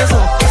un beso,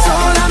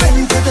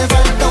 solamente te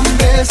falta un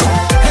beso.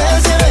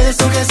 Ese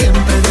beso que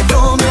siempre te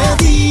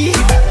prometí.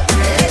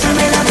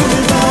 Échame la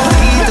culpa.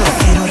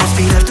 Quiero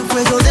respirar tu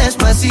fuego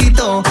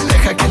despacito.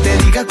 Deja que te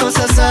diga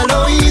cosas al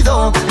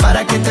oído,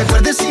 para que te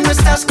acuerdes si no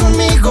estás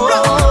conmigo.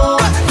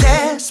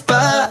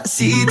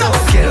 Despacito,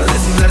 quiero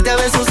desnudarte a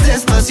besos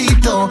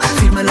despacito.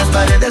 Firma las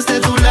paredes de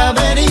tu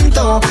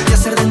laberinto y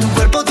hacer de tu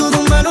cuerpo todo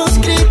un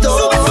manuscrito.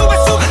 Sube, sube,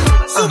 sube,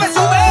 sube,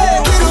 sube.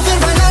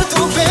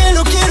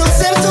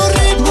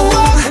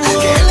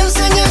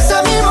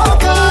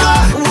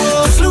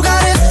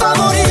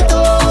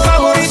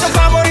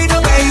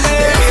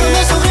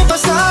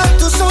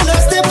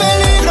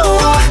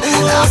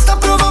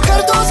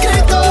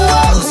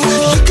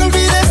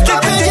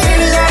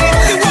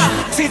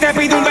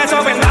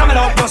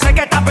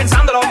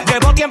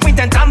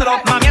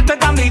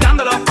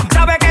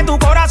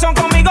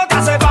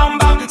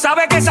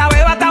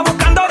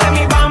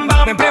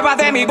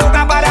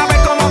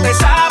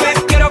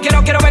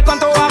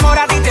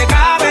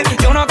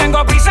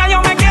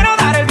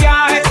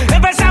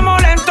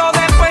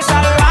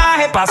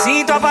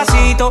 Pasito a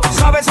pasito,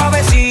 suave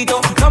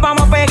suavecito, nos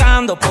vamos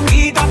pegando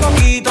poquito a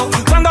poquito.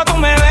 Cuando tú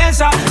me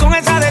besas con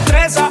esa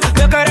destreza,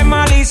 veo que eres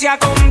malicia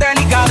con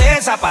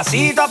delicadeza.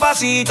 Pasito a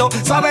pasito,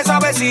 suave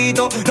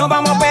suavecito, nos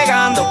vamos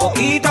pegando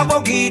poquito a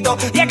poquito.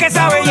 Y es que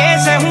esa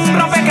belleza es un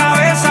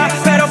rompecabezas,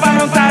 pero para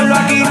montarlo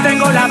aquí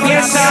tengo la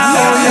pieza.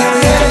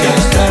 Que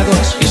los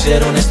tragos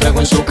hicieron estrago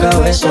en su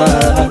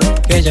cabeza,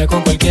 que ella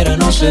con cualquiera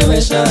no se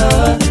besa.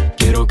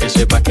 Quiero que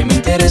sepa que me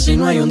interesa y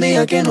no hay un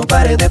día que no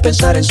pare de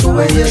pensar en su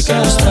belleza. Que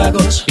los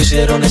tragos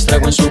hicieron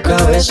estrago en su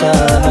cabeza,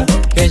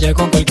 que ella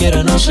con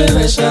cualquiera no se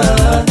besa.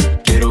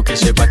 Quiero que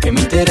sepa que me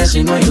interesa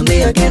y no hay un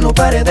día que no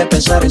pare de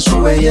pensar en su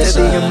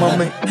belleza. Te dije,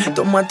 mami,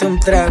 tómate un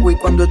trago y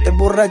cuando estés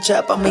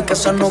borracha pa' mi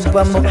casa nos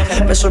vamos.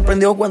 Me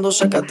sorprendió cuando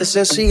sacaste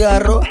ese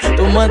cigarro.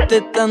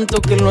 Tomaste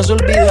tanto que lo has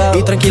olvidado.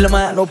 Y tranquila,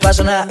 ma, no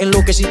pasa nada,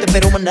 enloqueciste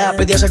pero maná.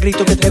 Pedías a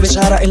grito que te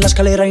besara en la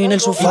escalera y en el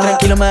sofá. Y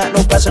tranquila, ma,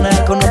 no pasa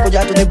nada, conozco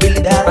ya tu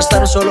debilidad.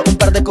 Bastaron solo un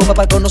par de copas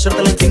para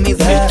conocerte la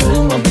intimidad. Y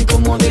tú, mami,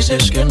 como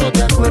dices que no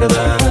te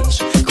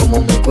acuerdas,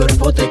 como mi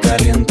cuerpo te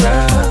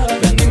calienta.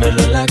 Ven,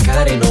 dímelo en la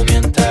cara y no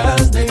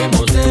mientas,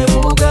 dejemos de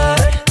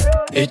jugar.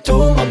 Y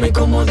tú, mami,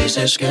 como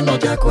dices que no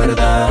te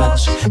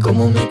acuerdas,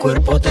 como mi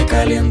cuerpo te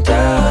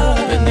calienta.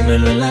 Ven,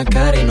 dímelo en la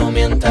cara y no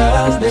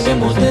mientas,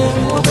 dejemos de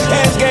jugar.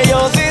 Es que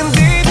yo sin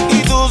ti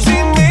y tú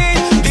sin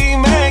mí,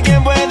 dime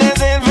quién puede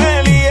ser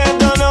feliz.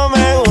 Esto no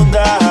me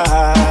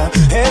gusta,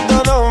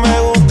 esto no me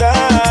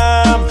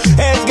gusta.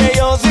 Es que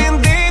yo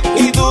sin ti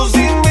y tú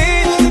sin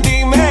mí,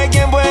 dime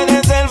quién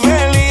puede ser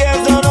feliz.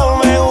 Esto no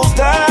me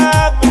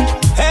gusta,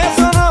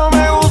 eso no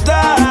me gusta.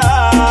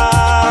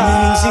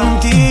 Ni sin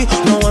ti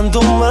no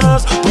aguanto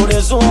más, por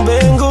eso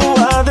vengo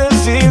a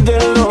decirte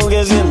lo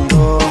que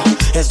siento.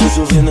 Estoy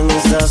sufriendo en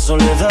esta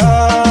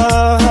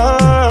soledad.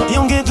 Y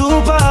aunque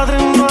tu padre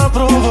no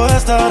aprobó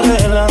esta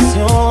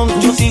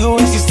relación, yo sigo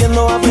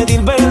insistiendo a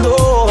pedir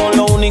perdón.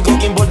 Lo único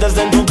que importa es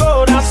en tu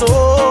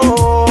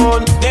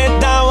corazón. Te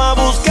estaba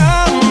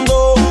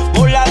buscando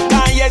por las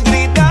calles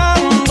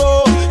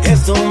gritando,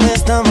 esto me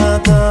está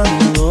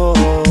matando.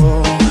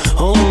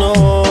 Oh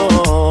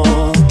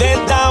no. Te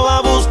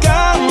estaba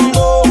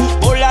buscando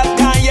por las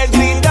calles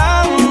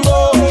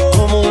gritando,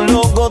 como un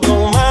loco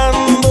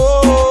tomando.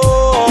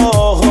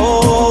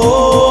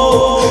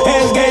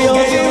 Es que yo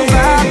sin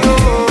rato,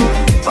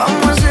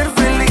 vamos a ser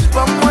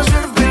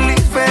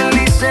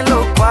felices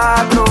los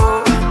cuatro.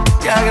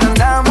 Ya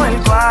agrandamos el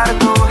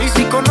cuarto y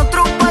si con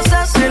otro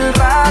pasas el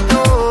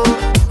rato,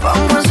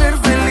 vamos a ser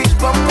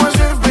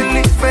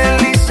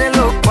felices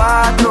los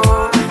cuatro.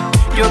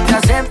 Yo te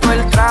acepto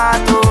el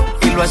trato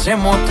y lo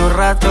hacemos todo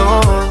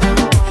rato,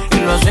 y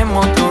lo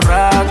hacemos todo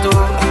rato,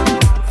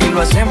 y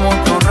lo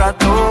hacemos todo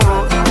rato,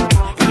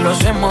 y lo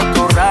hacemos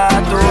todo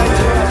rato.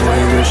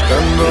 Voy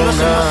buscando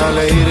una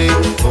lady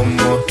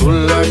como tú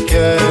la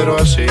quiero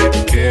así.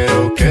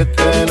 Quiero que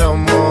te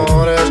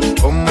enamores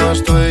como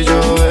estoy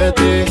yo de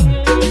ti.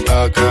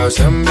 Acá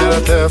se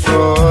enviarte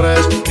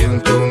flores y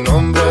en tu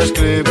nombre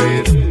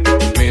escribir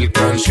 1000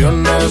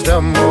 canciones de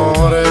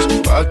amores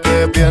pa'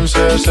 que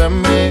pienses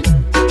en mí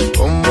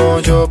como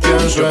yo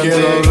pienso en ti.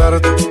 Quiero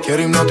hablarte,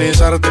 quiero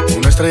hipnotizarte,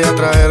 una estrella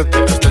traerte,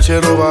 hasta el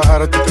cielo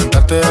bajarte,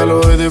 cantarte al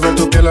oído y ver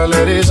tu piel al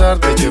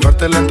erizarte, y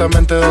llevarte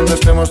lentamente donde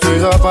estemos tú y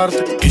yo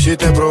aparte. Y si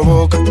te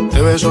provoca,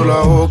 te beso la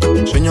boca,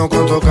 sueño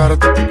con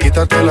tocarte,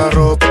 quitarte la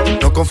ropa.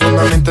 No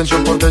confunda mi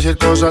intención por decir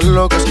cosas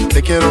locas.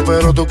 Te quiero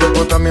pero tu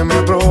cuerpo también me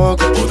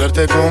provoca.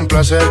 Poderte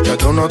complacer,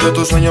 cada uno de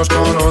tus sueños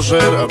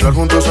conocer, hablar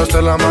juntos hasta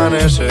el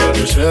amanecer.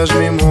 Que seas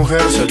mi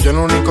mujer, ser yo el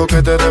único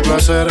que te dé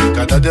placer.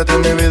 Cada día de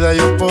mi vida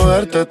yo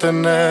poderte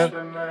tener.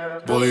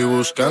 Voy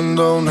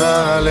buscando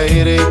una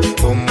lady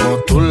como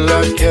tú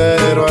la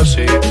quiero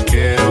así.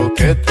 Quiero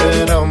que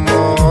te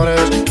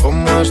enamores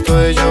como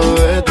estoy yo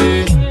de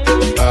ti.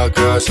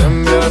 Acá se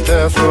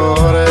enviarte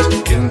flores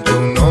y en tu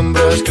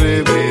nombre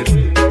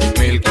escribir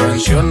 1000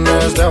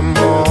 canciones de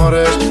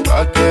amores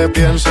pa' que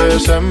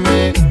pienses en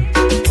mí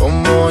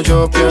como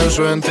yo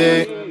pienso en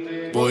ti.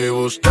 Voy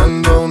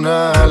buscando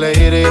una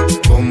lady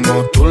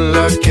como tú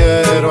la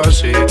quiero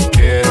así.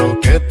 Quiero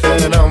que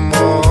te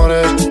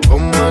enamores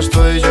como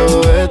estoy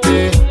yo de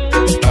ti.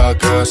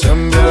 Acá se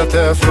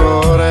enviarte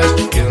flores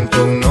y en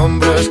tu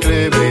nombre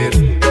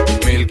escribir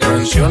 1000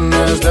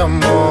 canciones de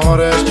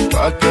amores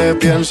pa' que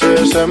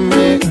pienses en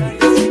mí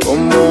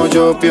como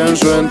yo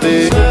pienso en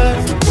ti.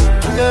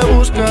 Que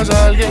buscas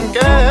a alguien que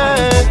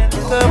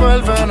te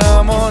vuelva a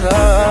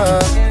enamorar,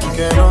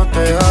 que no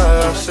te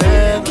haga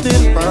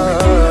sentir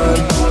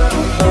mal.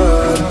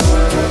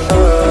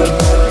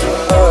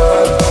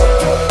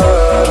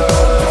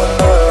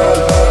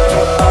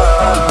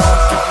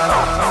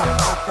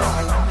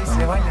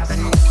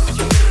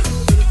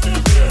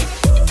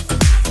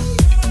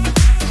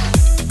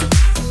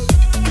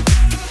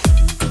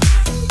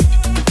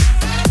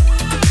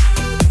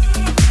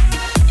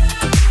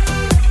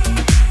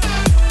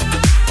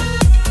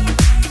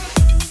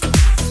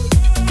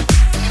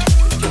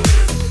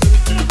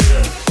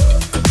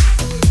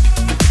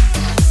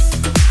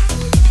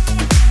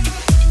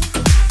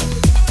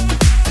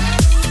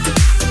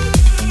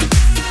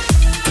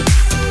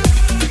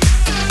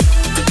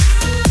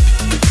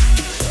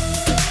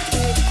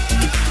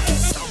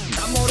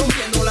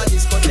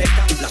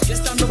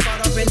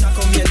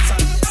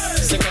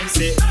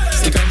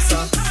 c'est comme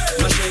ça,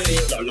 ma chérie.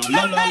 La la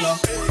la la la.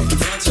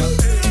 Francia,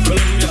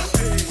 Colombia,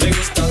 me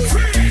gusta.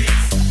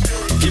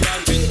 Y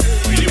Balvin,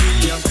 Willy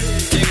William,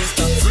 me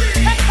gusta.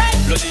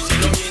 Los DJ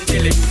no mienten,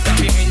 le gusta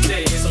mi gente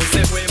y eso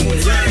se fue muy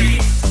bien.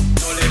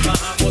 No le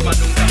bajamos, mas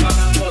nunca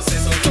bajamos,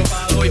 eso es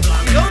topado y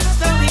blanco. ¿Dónde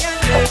está mi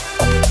gente?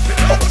 Me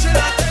escuché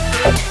la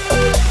gente.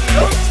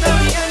 ¿Dónde está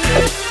mi gente?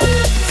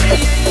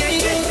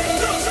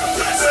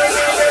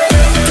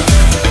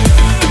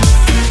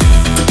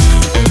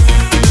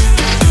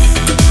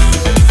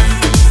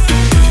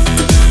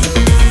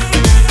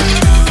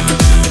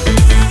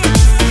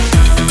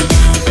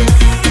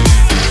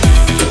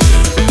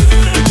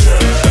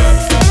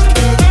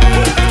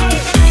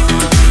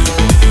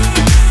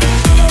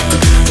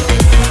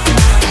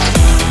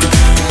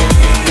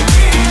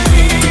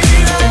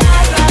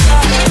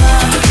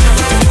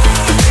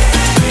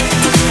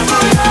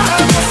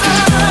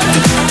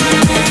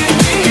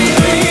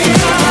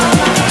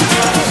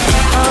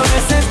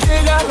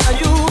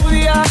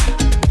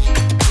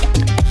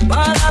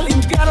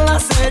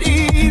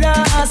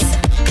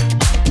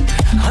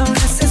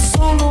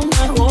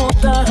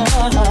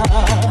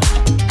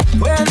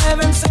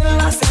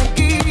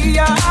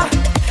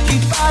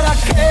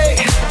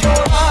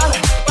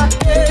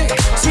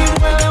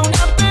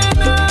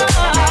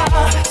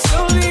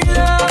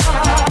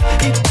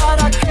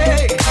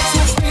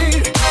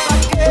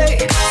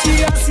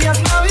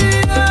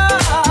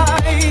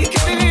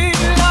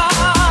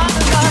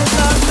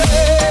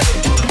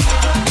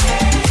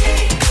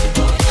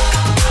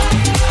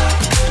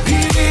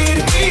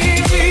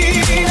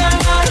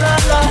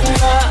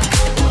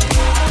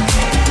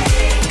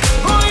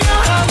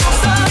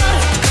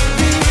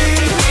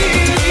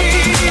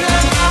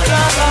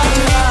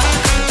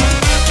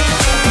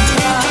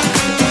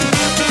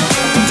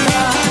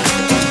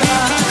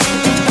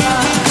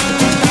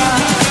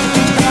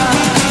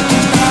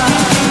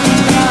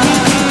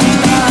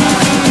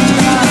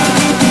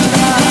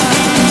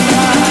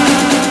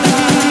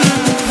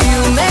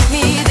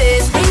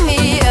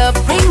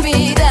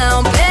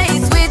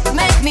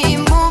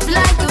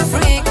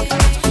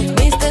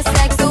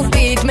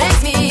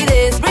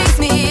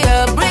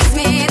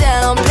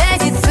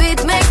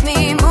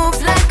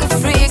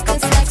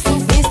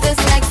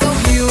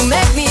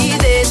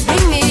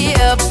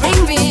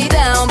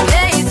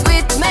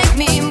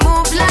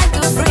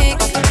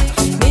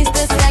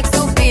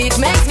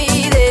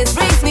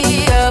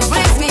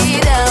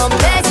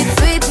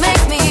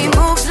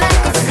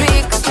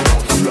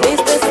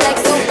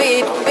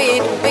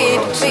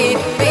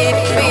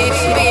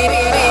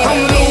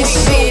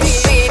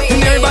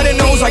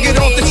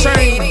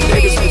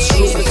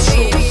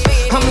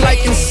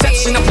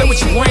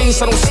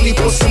 I don't sleep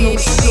or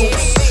snooze.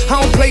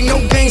 I don't play no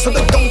games, so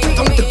don't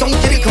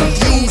get it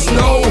confused,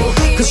 no.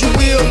 Cause you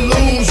will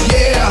lose,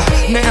 yeah.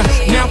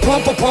 Now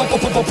pump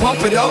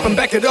it up and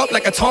back it up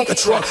like a Tonka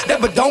truck.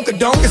 That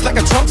badonka-donk is like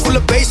a trunk full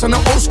of bass on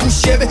an old school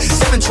Chevy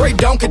 7-tray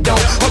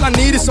Donkey-Donk. All I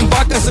need is some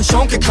vodka and some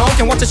chonky conk,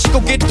 and watch a chico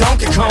get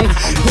Donkey Kong.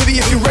 Baby,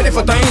 if you ready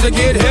for things to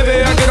get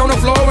heavy, I get on the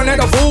floor and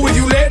act a fool if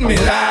you let me.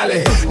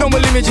 Lolly, don't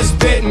believe me, just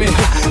bet me.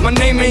 My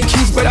name ain't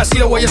Keith, but I see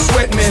the way you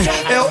sweat me.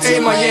 L.A.,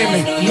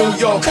 Miami, New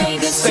York,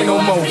 say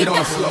no more, get on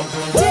the floor.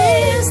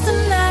 Dance the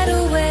night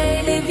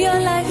away, live your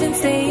life and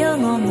stay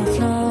young on the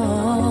floor.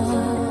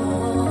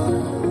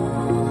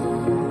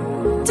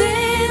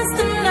 Dance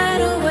the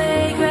night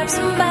away, grab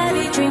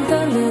somebody, drink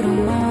a little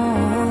more.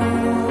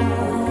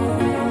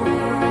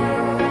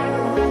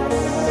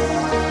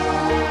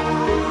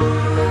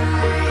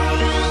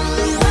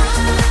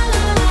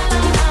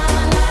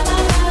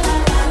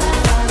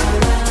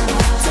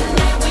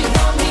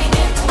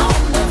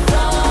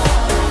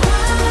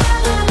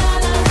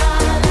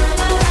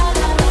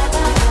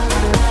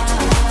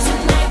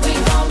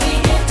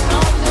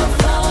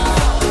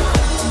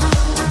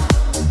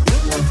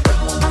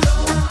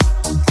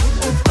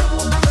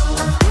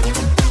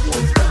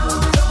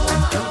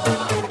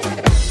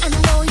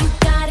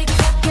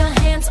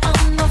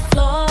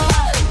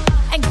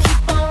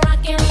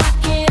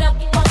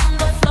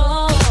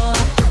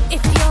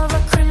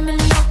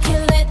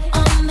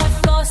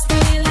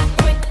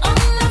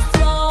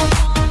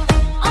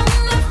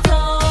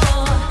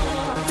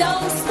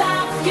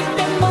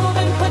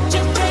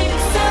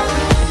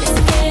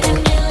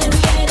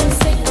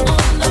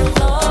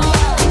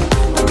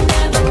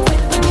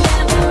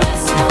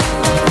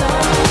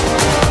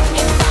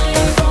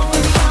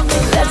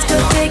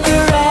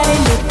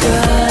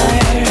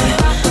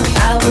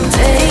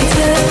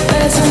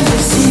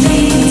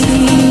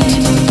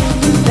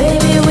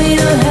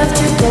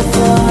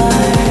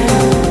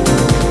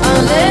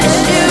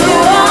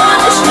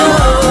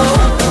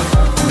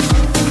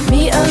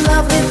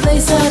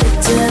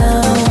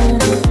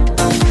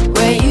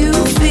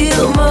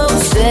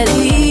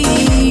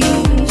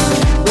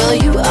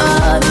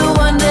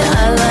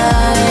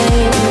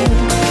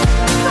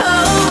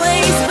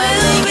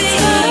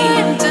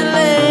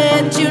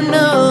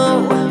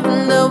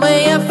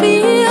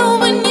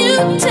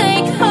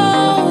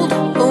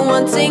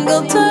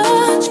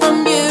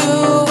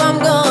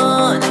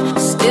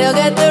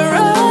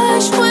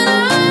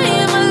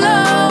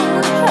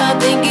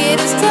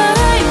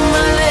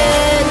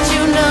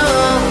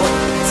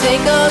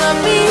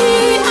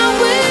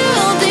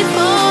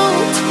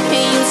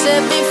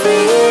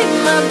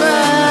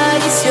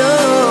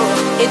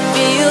 It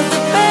feels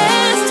the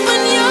best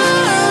when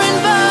you're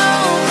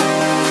involved.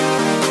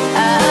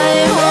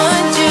 I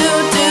want you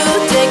to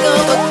take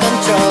over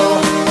control.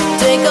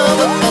 Take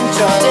over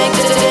control.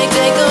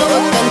 Take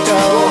over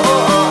control.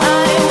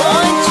 I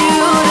want you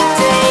to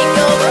take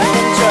over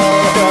control.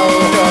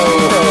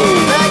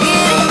 Plug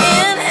it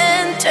in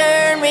and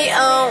turn me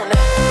on.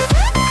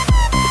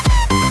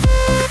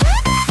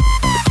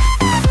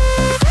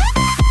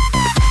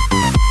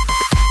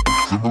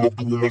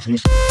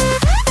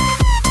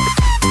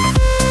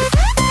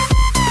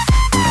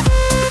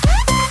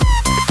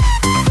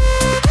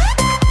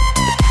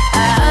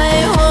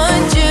 I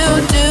want you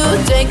to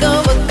take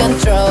over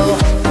control.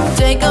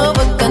 Take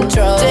over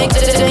control.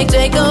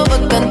 Take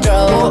over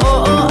control.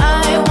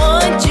 I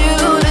want you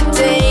to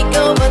take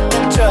over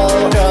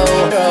control.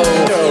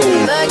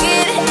 Plug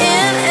it in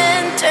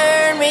and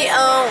turn me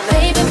on.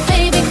 Baby,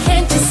 baby,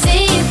 can't you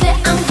see that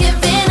I'm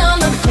giving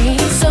all of me?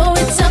 So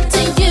it's up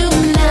to you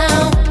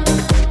now.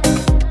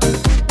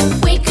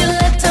 We could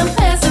let time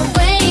pass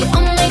away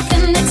or make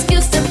an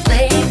excuse to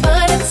play,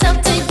 but it's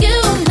up to you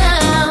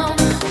now.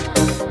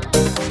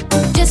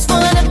 Just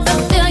wanna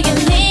fulfill your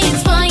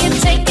needs while you're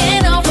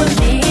taking over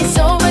me.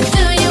 So what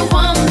do you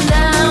want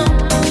now?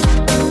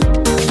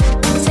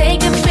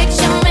 Take a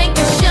picture, make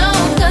a show,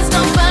 'cause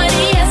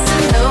nobody has to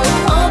know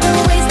all the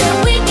ways that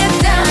we get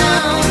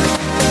down.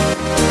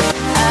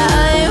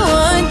 I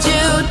want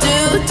you to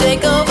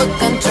take over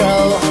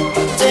control.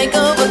 Take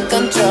over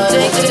control.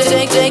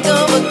 Take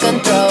over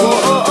control.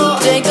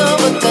 Take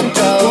over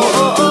control.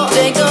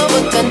 Take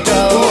over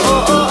control.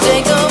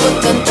 Take over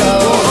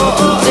control.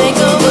 Take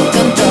over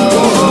control.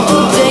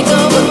 Take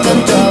over control.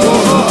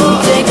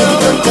 Take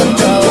over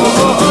control.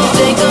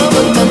 Take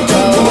over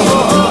control.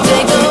 Take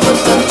over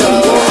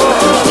control. Take over control.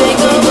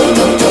 Take over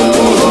control.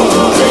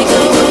 Take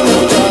over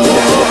control.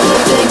 Take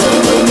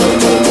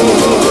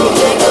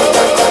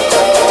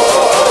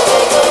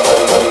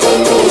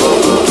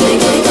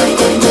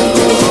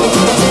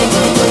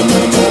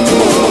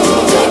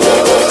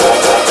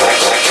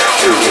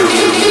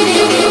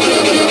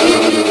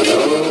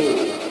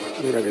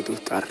Mira que tú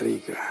estás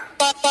rica.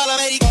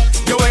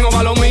 Yo vengo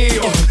pa' lo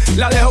mío,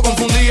 la dejo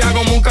confundida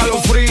como un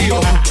calofrío.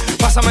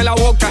 Pásame la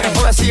boca,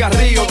 es de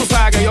cigarrillo. Tú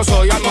sabes que yo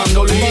soy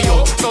Armando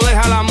Lío. So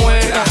deja la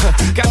muera,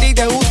 que a ti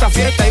te gusta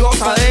fiesta y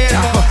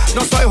gozadera.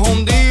 No soy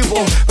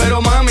hondipo,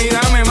 pero mami,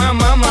 dame más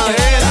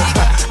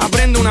madera.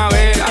 Aprende una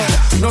vela,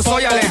 no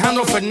soy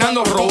Alejandro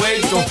Fernando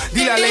Roberto.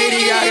 Dile a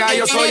Lady Gaga,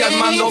 yo soy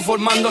Armando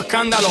formando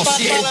escándalo,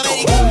 siento.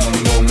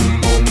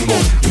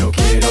 Yo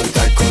quiero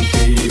estar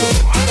contigo.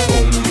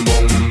 Boom,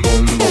 boom,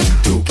 boom, boom.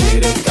 Tú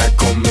quieres estar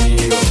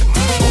conmigo.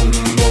 Boom,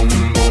 boom,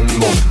 boom,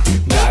 boom.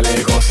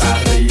 Dale cosa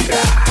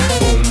rica.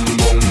 Boom,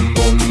 boom,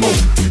 boom, boom.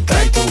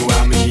 Trae tu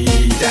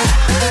amiguita.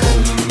 Boom,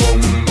 boom,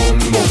 boom,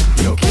 boom.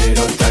 Yo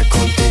quiero estar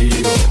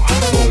contigo.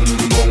 Boom,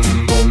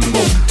 boom, boom,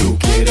 boom. Tú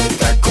quieres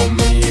estar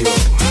conmigo.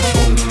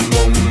 Boom,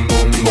 boom,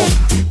 boom, boom.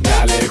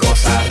 Dale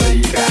cosa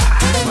rica.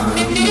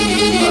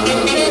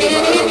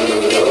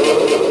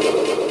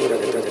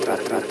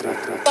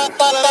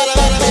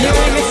 You're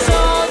a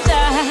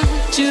soldier,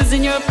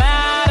 choosing your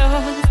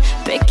battle.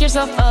 Pick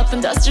yourself up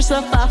and dust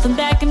yourself off and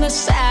back in the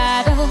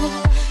saddle.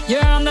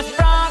 You're on the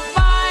front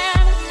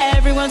line,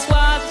 everyone's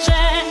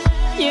watching.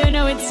 You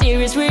know it's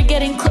serious, we're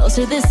getting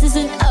closer, this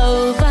isn't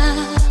over.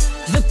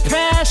 The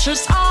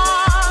pressure's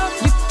on,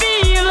 you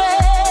feel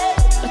it,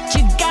 but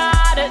you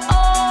got it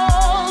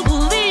all,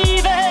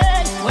 believe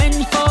it. When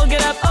you fall,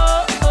 get up,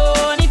 oh,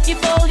 oh, and if you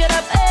fall, get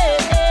up, eh,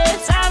 eh.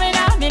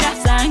 Samina, mina,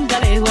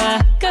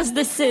 sangalewa, 'cause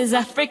this is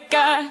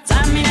Africa.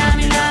 Samina,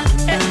 mina,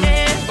 eh,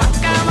 eh,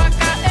 waka,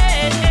 waka,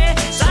 eh, eh.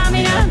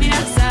 Samina,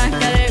 mina,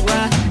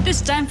 sangalewa,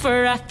 this time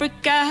for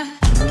Africa.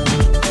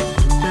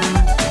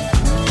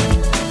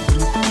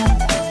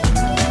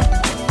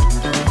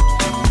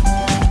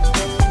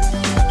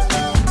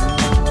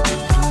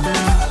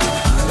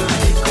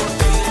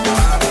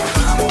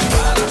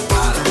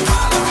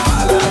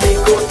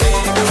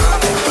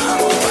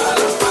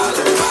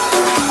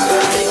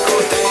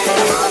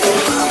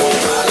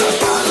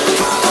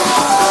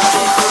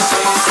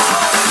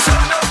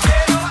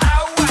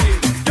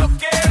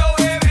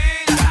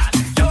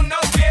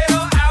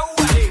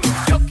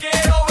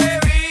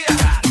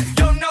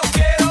 Yo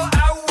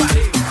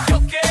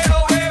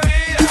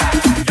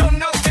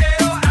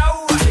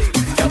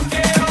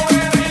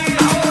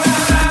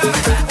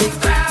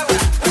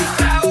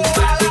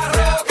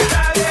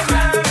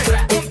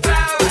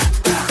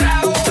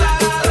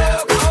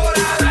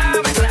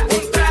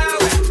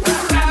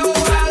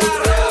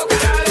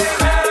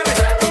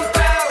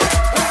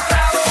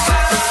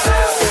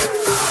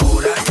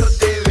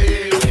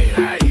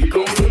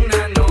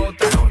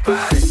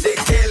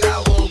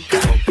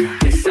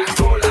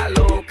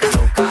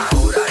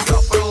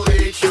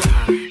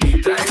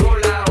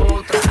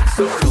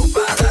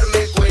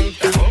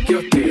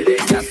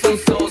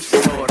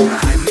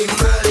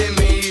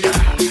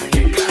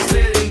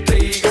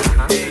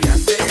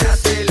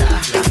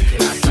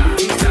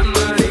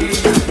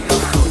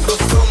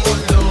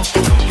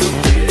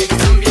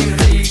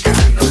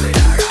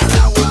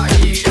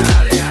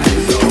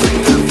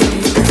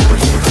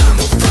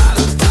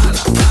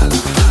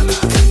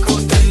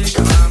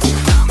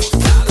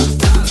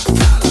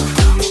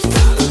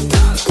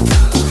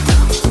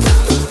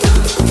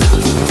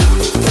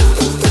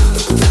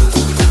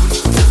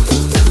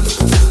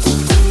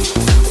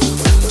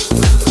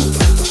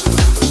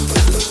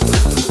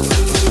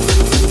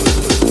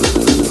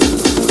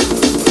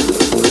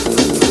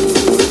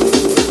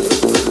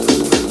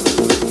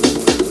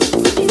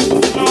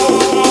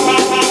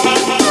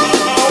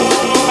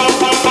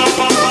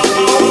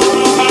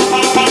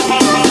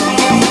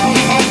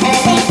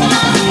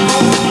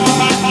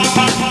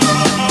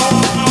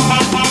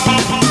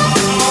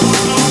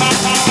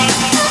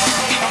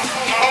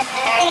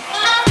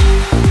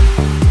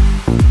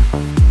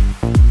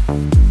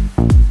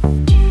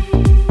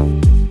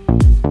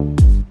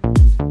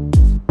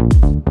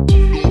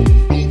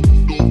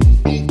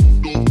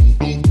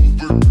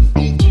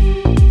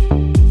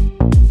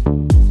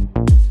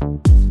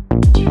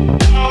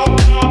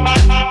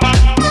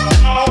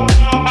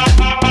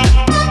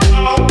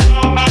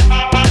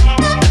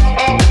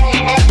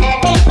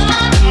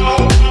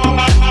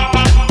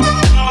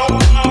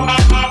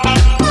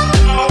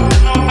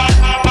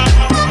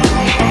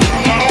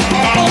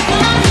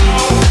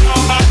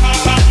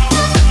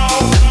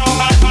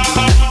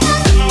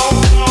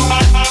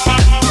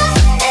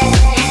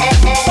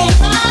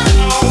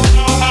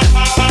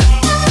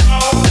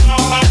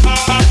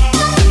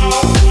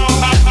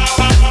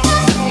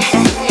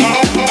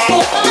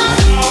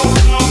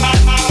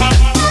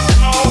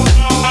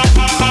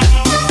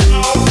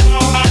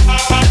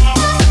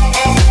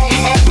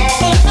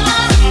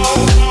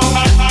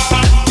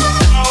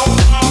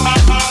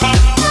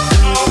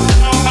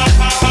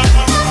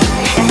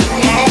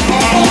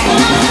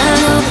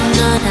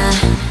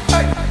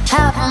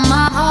Half of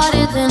my heart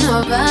is in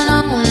Havana,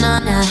 na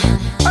na.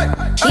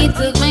 He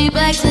took me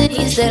back to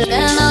East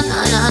Atlanta,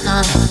 na na na.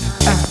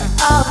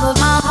 Half of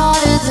my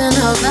heart is in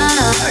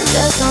Havana.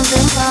 There's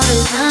something about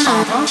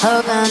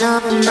Havana,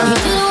 Havana.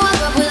 He didn't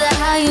walk up with a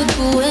how you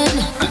doing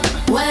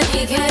when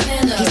he came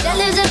in. He said,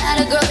 "Listen,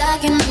 at a girl I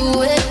can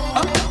do it,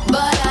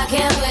 but I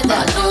can't wait.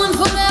 I'm doing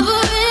forever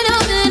in a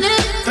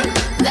minute.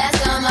 That's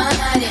how my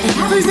night is."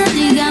 And he said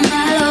he got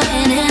malo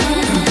in him.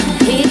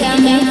 He got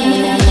me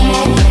in him.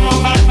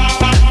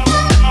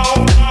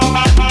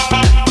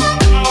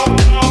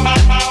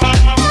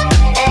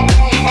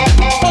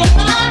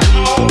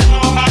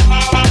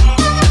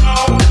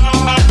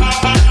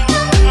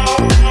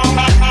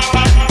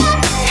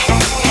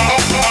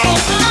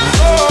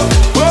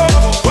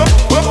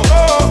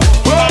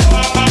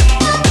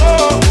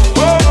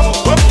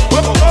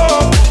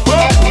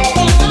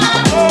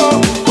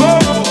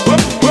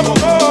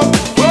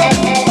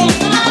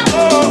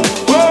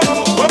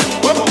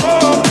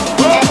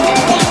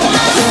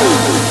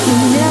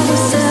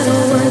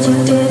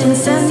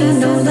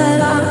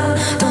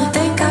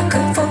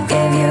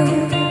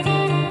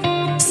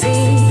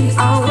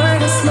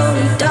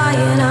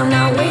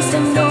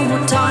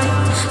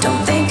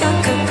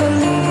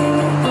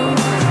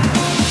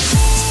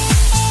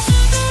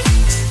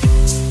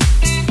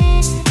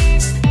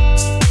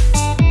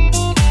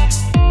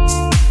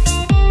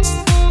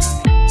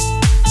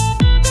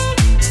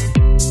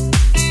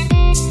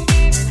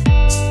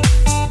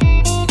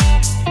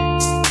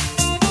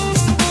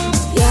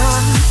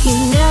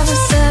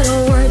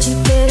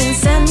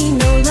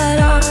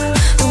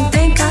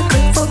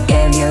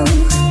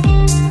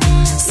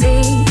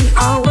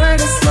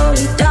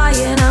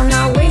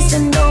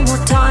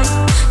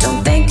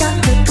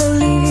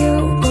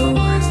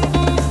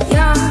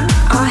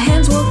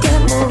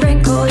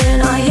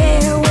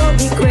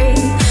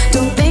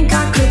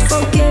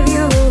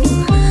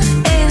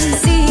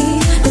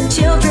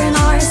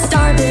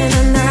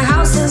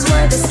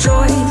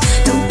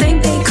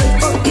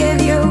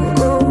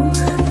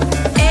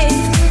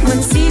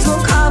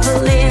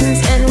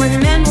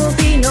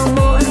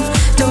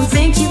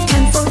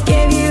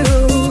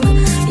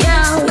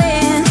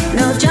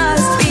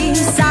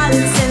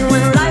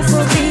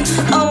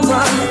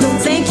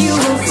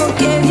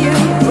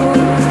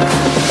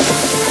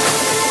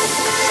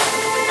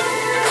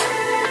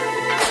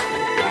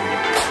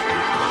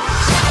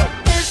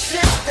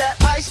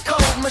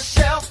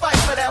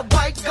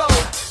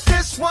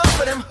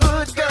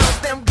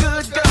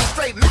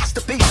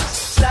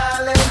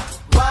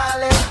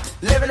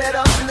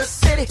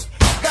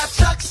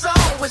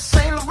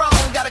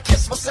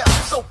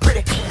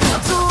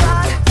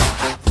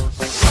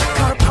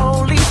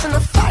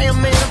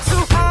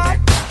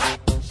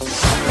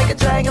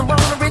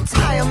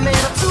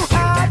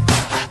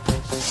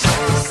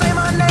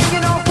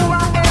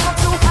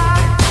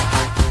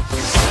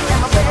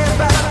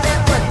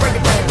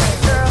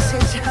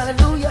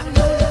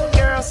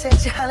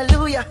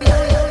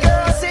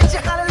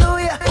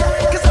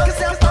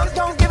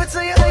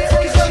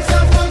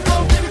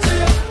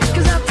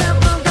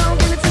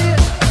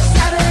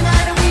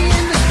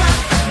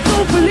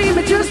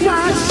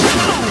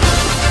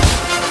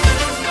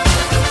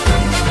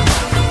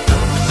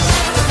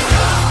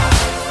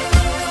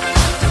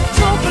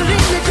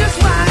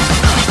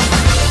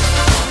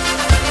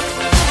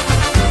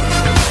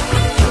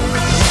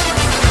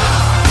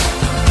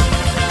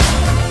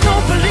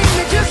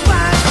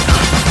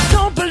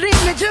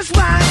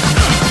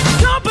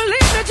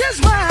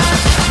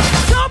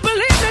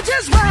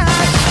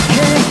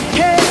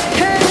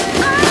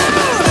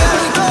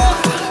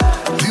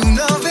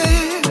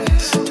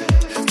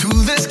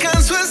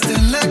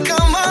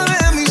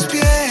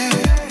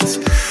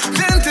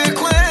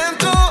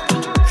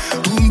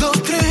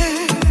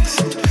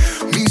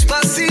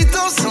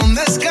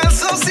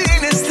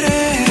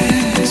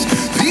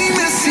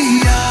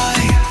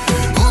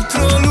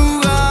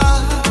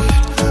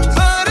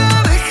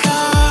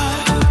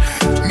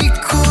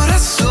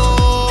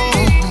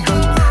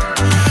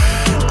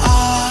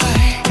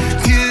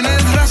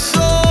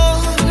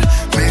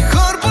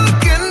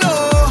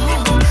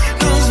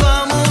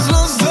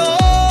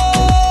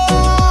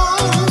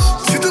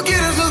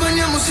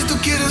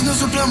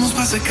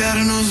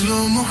 secarnos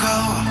lo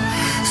mojado.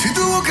 Si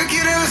tu boca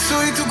quiere beso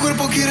y tu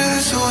cuerpo quiere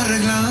eso,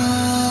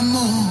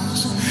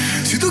 arreglamos.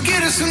 Si tú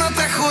quieres un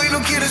atajo y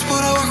lo quieres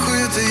por abajo,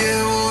 yo te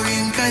llevo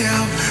bien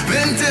callado.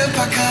 Vente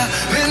pa' acá,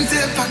 vente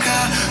pa' acá,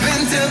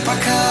 vente pa'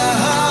 acá.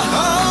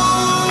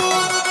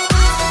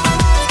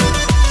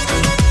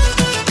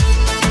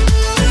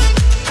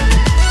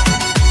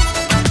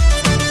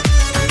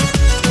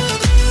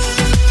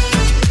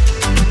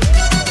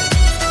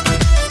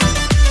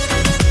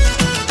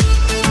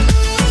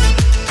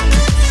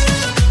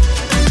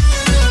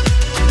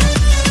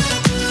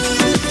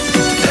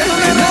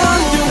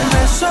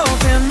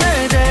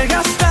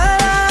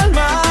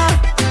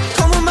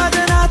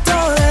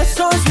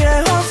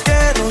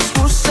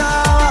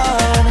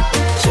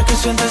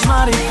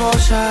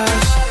 Mariposas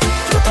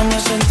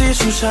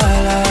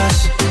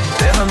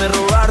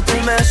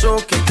beso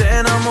que te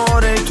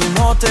enamore y tú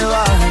no te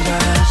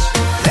vayas.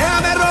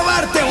 Déjame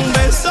robarte un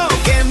beso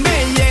que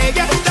me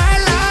llegue hasta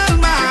el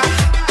alma,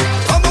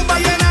 como un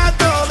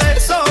vallenato de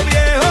esos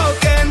viejos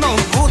que nos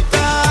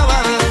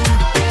gustaban.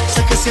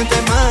 Sé que sientes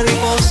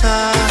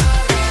mariposa,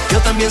 yo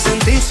también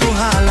sentí su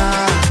jala.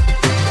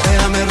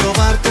 Déjame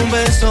robarte un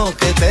beso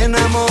que te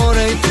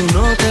enamore y tú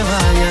no te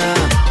vayas.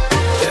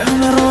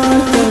 Déjame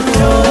robarte el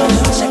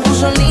corazón. Se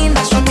puso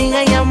linda, su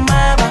amiga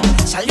llamaba.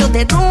 Salió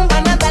de rumba,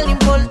 nada le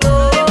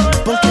importó,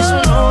 porque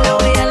su novio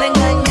ella le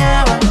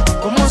engañaba,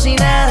 como si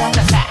nada.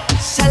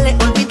 Sale,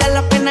 olvida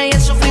la pena y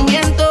el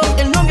sufrimiento.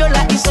 El novio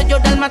la hizo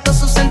llorar, mató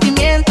sus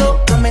sentimientos.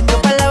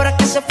 Prometió palabras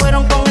que se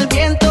fueron con el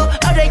viento.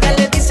 Ahora ella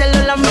le dice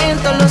lo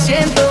lamento, lo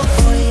siento.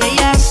 Hoy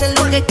ella hace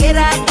lo que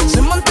quiera,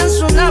 se monta en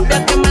su nave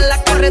a quemar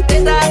la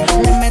carretera.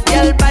 Le mete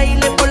al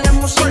baile por la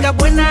música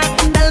buena.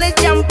 Dale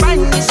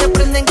champaña y se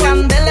prenden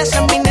candelas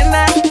en mi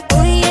nena.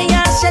 Hoy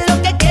ella hace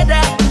lo que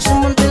quiera, se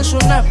monta en su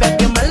nave a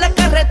quemar la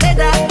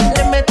carretera.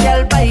 Le mete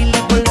al baile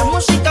por la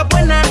música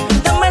buena.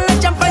 Dame la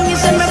champaña y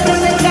se me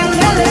prenden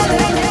candelas.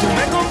 Tú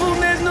me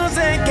confundes, no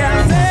sé qué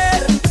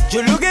hacer.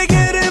 Yo lo que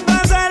quiero es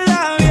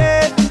pasarla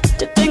bien.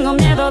 Yo tengo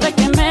miedo de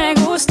que me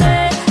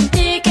guste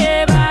y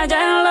que vaya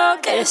a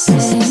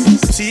enloquecer.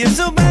 Si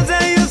eso pasa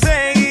yo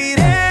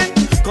seguiré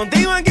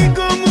contigo aquí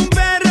como un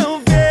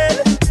perro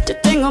fiel. Yo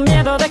tengo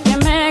miedo de que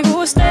me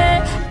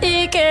guste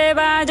y que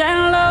vaya a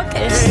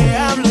enloquecer. Te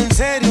hablo en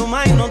serio,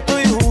 May, no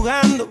estoy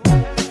jugando.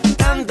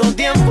 Tanto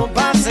tiempo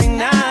pasa en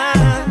nada.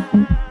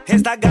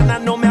 Estas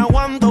ganas no me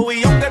aguanto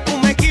y aunque tú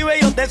me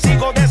esquives yo te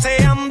sigo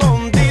deseando.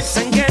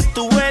 Dicen que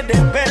tú eres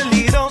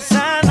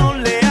peligrosa, no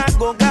le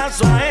hago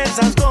caso a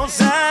esas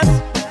cosas.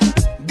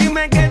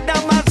 Dime qué está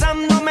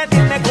pasando, me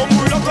tienes como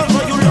un loco,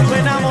 soy un loco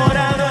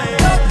enamorado.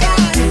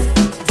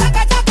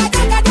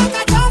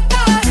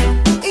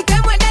 Y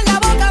te muerde la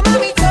boca,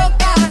 mami,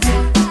 choca.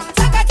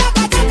 Saca,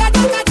 choca, choca,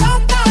 choca,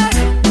 choca.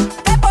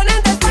 Te ponen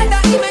de espalda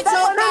y me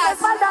chocas.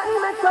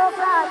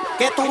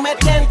 Que tú me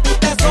tientes y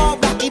te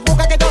sobras y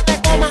busca que yo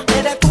te coma.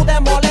 Eres tú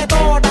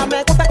demoledora,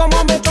 me gusta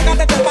como me chocas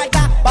desde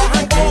falta.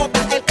 Bajan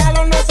gotas, el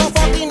calor no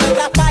sofoca y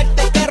nuestra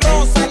parte que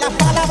rosa. Las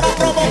palabras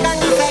provocan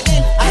a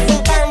seguir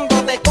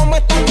azotándote. Como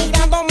estás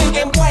mirándome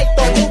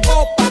envuelto en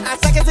copa.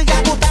 Hace que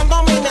siga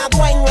gustándome y me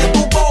adueño en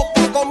tu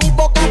boca. Con mi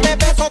boca te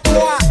beso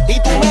toa y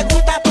tú me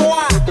gustas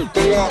toa.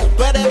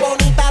 Tú eres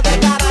bonita de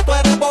cara, tú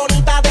eres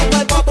bonita de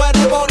cuerpo, tú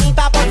eres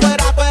bonita por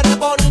fuera, tú eres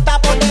bonita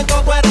por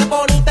dentro, tú eres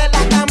bonita en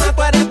la cama,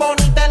 tú eres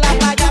bonita en la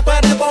playa, tú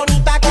eres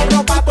bonita con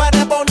ropa, tú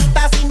eres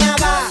bonita sin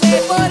nada. No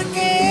sé por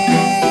qué,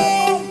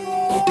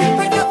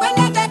 pero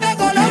cuando te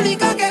pego lo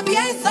único que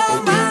pienso,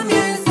 mami,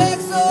 es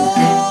sexo.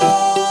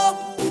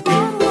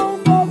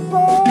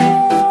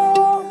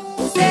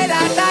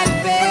 Será tal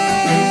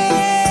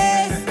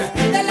vez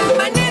de la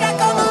manera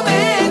como me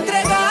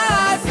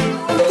entregas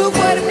tu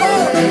cuerpo,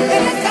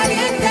 eres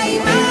caliente y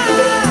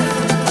más.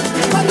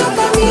 Cuando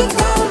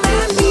conmigo,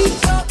 mami,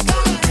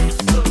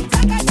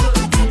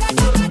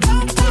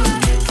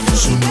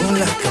 Sonó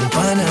las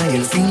campanas y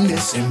el fin de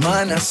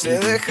semana se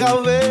deja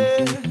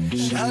ver.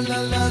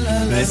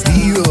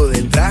 Vestido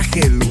de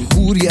traje,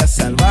 lujuria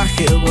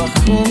salvaje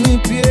bajo mi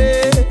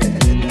piel.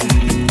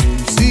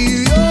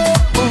 Si Dios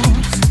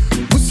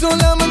puso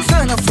la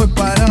manzana fue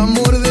para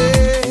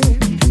morder.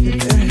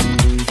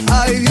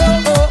 Ay Dios,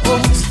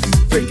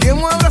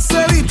 pequemos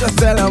abrazadito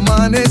hasta el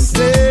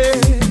amanecer.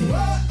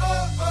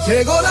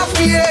 Llegó la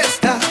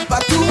fiesta pa'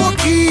 tu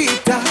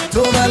boquita,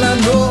 toda la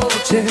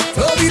noche,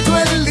 todito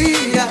el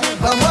día.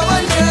 Vamos a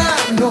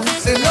bañarnos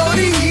en la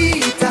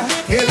orillita,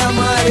 que la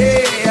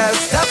marea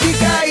está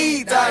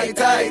picadita,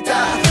 ita,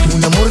 ita.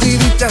 Una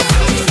mordidita,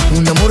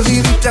 una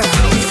mordidita,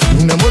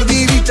 una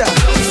mordidita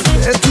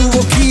de tu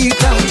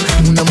boquita.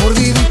 Una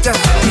mordidita,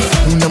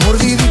 una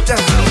mordidita,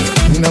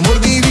 una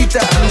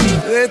mordidita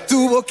de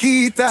tu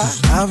boquita.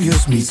 Tus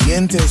labios, mis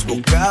dientes,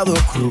 bocado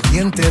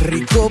crujiente,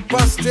 rico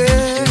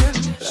pastel.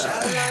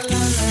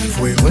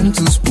 Fuego en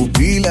tus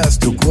pupilas,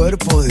 tu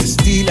cuerpo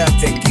destila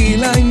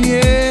tequila y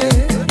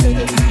miel.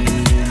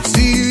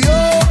 Si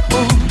Dios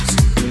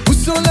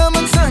puso la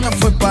manzana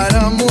fue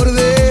para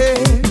morder.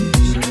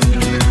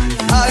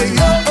 Ay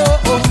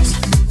Dios,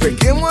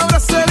 pequemos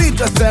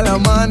abrazadito hasta el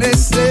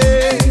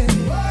amanecer.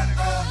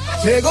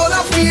 Llegó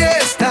la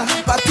fiesta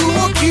pa' tu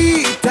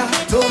boquita,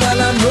 toda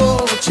la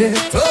noche,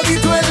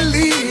 todito el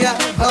día.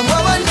 Vamos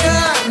a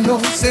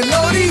bañarnos en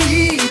la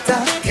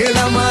orillita, que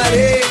la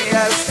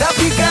marea está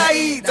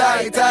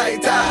picadita, ita,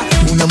 ita.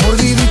 Una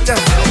mordidita,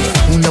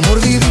 una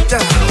mordidita,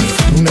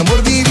 una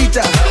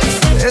mordidita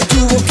de tu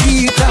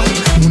boquita.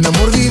 Una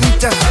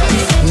mordidita,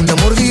 una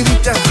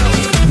mordidita,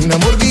 una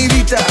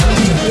mordidita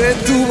de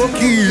tu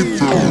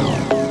boquita.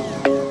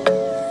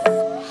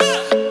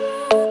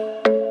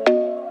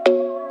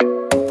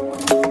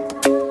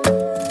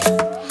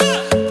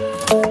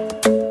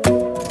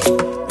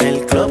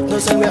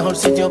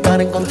 Sitio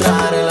para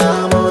encontrar el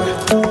amor.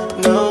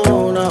 No,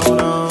 no,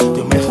 no.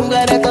 Yo me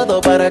jugaré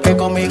todo para que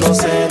conmigo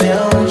se dé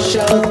un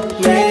shot.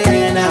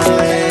 Nena,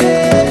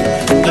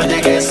 yo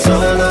llegué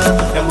solo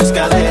en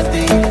busca de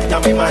ti. Ya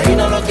me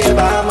imagino lo que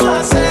vamos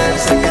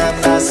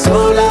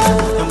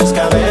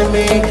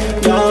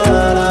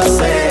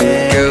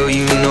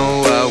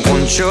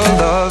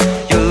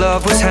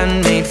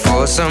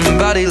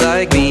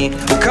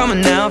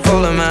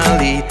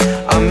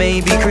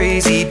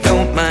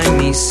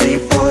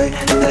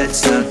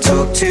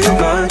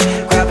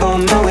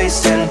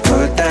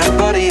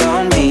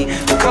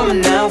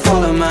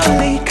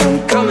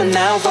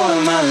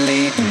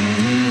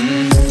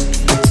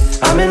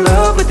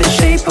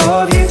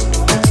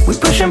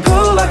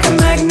like a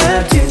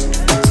magnet do.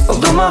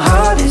 Although my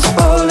heart is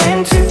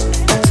falling too,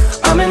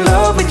 I'm in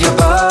love with your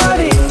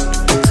body.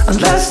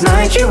 And last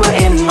night you were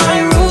in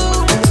my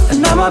room,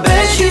 and now my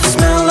bedsheets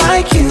smell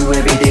like you.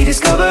 Every day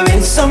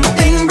discovering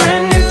something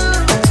brand new.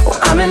 Oh,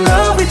 I'm in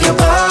love with your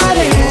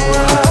body.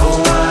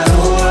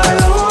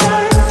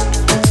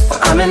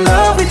 I'm in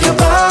love with your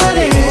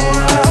body.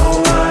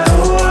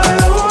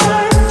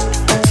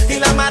 Y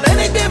la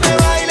manera en que me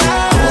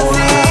bailas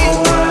así,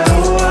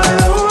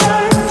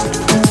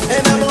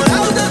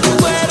 enamorado de tu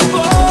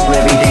cuerpo.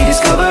 Every day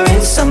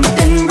discovering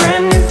something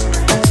brand new.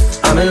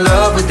 I'm in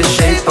love with the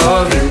shape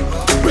of you.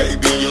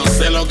 Baby, yo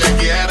sé lo que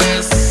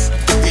quieres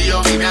y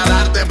yo vine a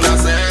darte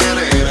placer.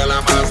 Eres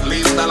la más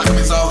linda, la que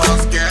mis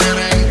ojos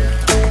quieren,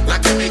 la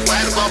que mi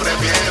cuerpo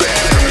prefiere.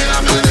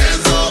 Dame de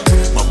eso,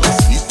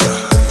 mamacita.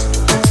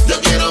 Yo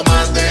quiero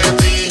más de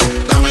ti.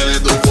 Dame de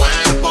tu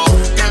cuerpo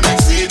que me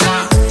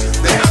excita.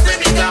 Déjate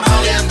mi cama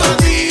oliendo a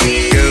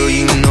ti. Girl,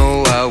 you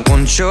know I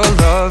want your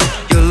love.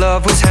 Your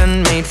love was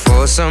handmade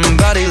for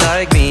somebody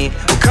like me.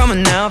 Come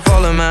on now,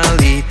 follow my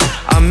lead.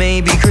 I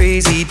may be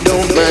crazy,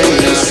 don't mind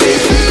me.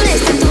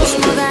 De tus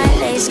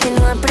modales que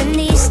no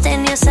aprendiste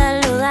ni a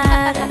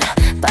saludar.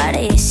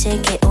 Parece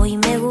que hoy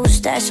me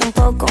gustas un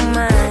poco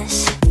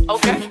más.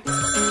 Okay.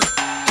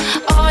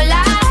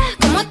 Hola,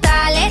 ¿cómo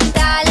tal?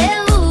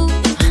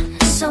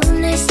 So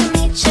nice to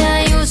meet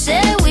you. You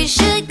said we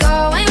should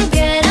go and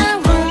get a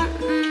room.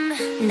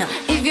 No.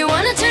 If you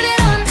wanna turn it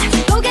on,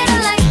 go get a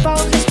light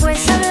bulb, después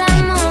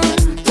hablamos.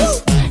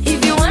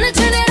 If you wanna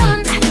turn it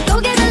on, go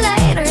get a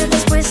lighter,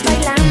 después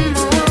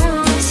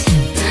bailamos.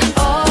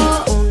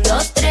 Oh, 1,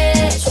 2,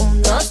 3,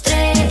 1, 2,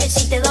 3.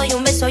 Si te doy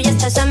un beso ya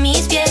estás a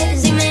mis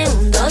pies. Dime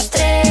 1, 2,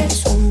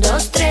 3, 1,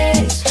 2,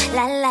 3.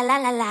 La la la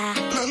la la.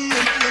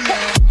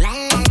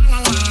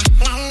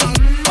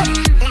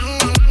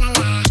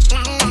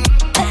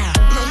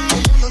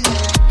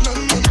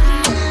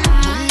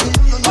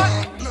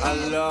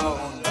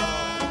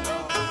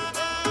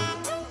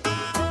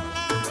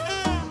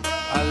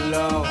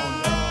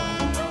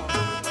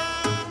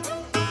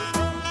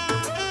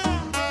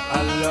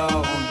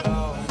 Alors,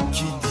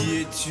 qui dit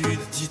études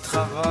dit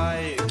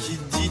travail, qui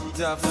dit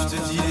taf te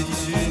dit les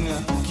thunes,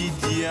 qui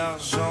dit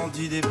argent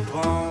dit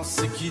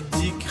dépenses, qui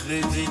dit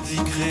crédit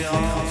dit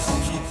créance,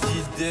 qui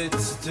dit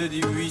dette te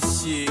dit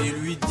huissier,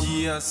 lui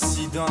dit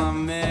assis dans la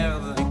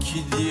merde,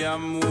 qui dit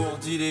amour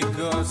dit les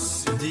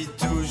gosses, dit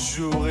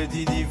toujours et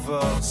dit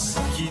divorce,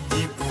 qui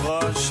dit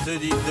proche te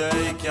dit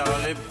deuil car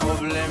les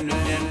problèmes ne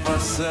viennent pas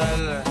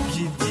seuls,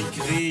 qui dit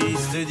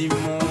crise te dit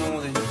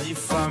monde, dit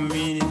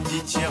famine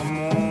dit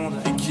tiers-monde,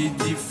 et qui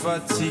dit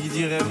fatigue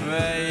dit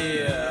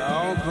réveil,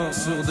 encore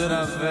sourd de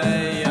la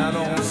veille,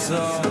 alors on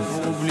sort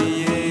pour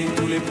oublier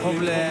tous les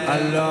problèmes,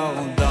 alors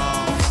on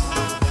danse,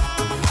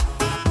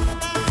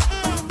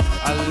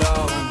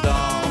 alors on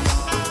danse,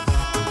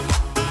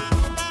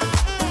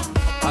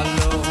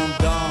 alors on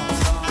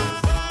danse,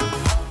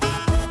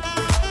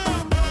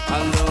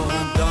 alors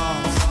on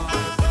danse,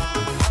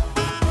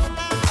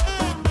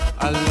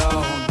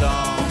 alors on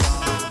danse,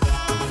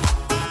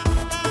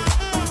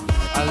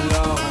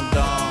 alors on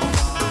danse,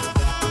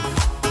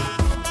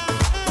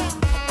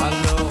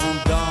 alors on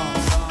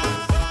danse,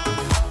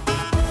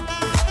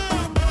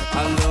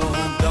 alors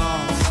on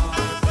danse,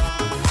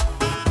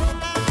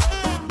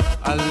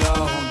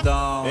 alors on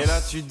danse. Et là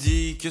tu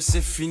dis que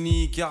c'est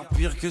fini car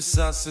pire que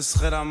ça ce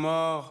serait la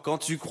mort. Quand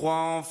tu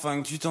crois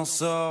enfin que tu t'en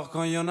sors,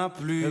 quand il y en a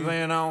plus, eh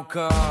ben y en a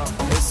encore.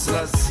 Est-ce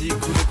la zik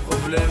ou les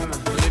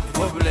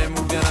problèmes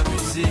ou bien la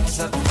musique,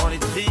 ça te prend les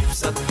tripes,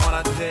 ça te prend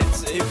la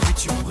tête, et puis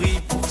tu pries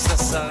pour que ça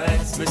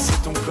s'arrête. Mais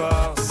c'est ton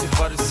corps, c'est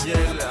pas le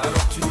ciel,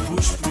 alors tu te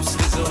bouges plus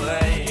les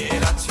oreilles, et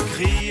là tu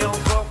cries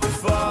encore plus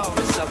fort,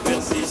 mais ça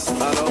persiste,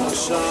 alors on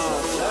chante.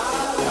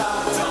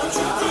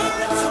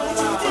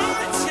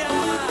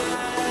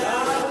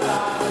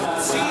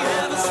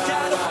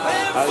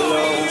 Alors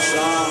on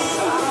chante,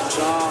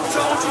 chante,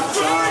 chante,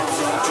 chante, chante.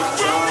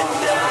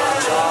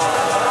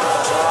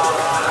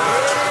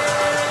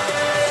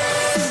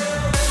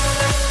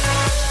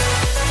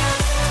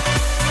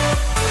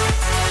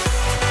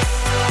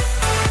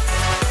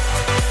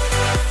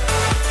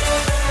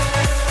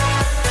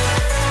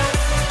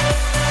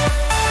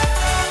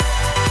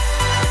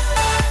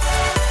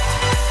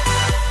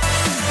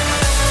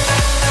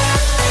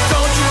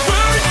 Don't you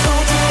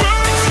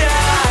worry,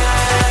 child.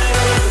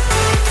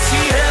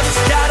 See, heaven's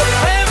got a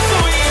plan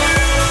for you.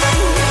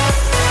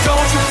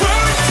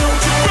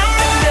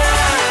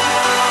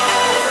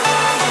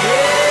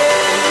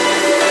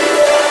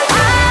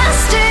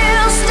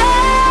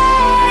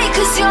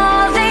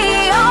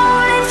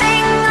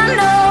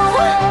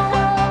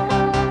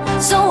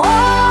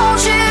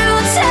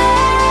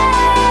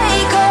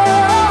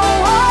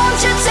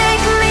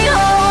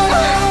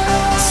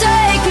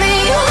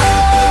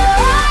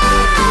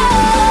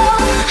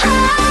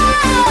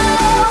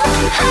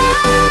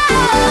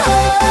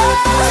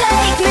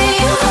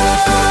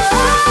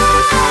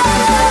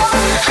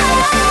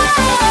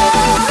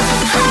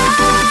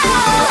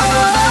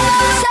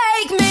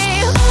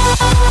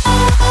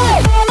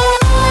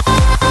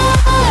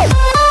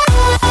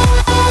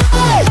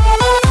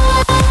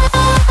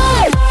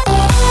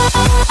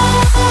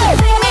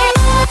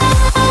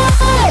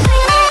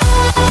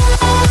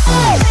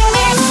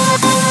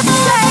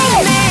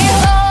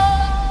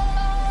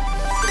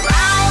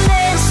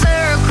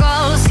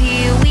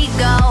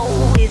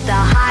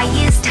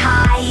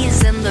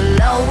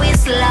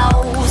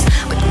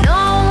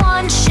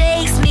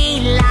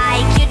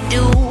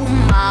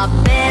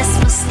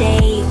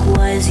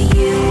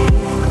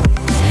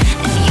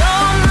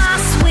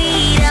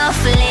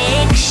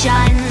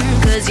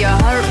 you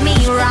hurt me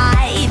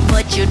right,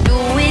 but you do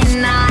it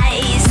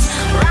nice.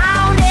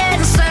 Round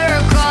in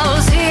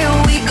circles, here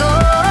we go.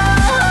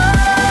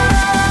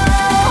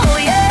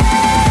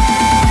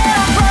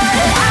 Yeah, but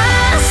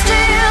I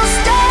still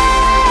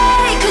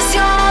stay, 'cause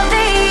you're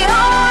the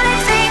only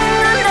thing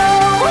I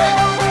know.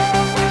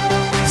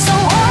 So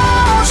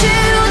won't you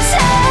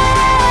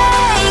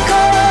take, oh,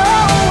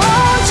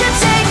 won't you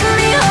take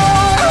me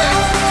home?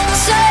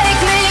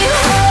 Take me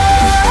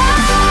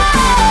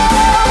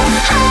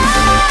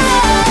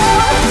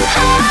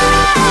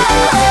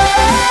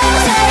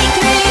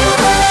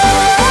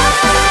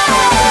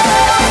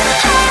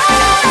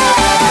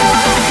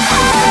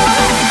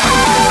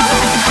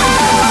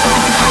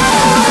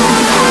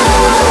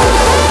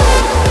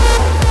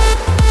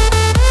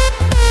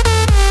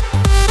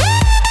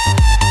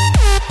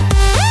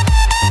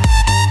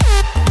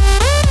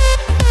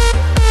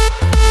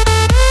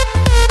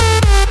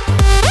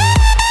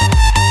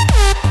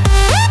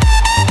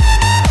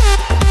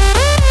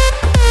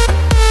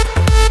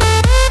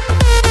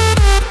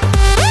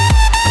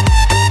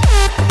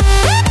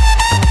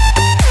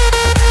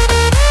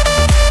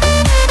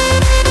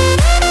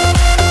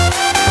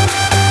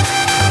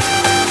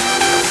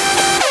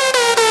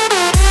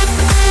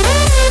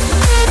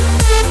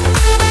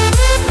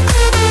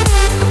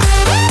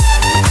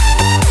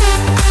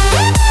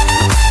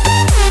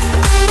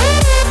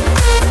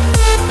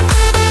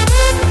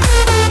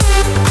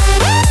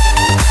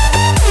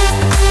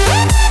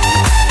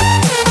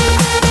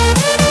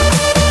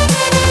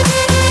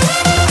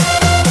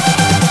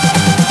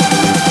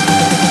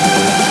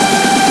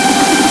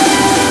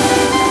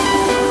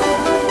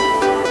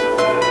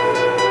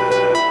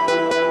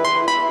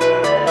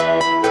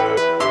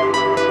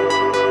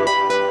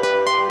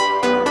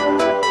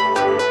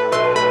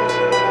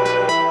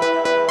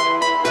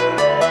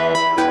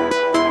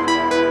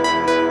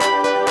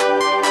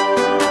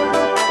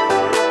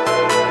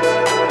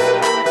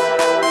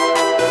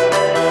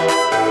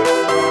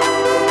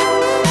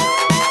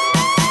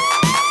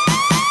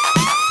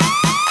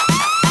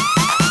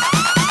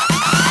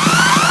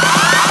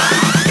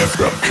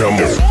Come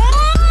on.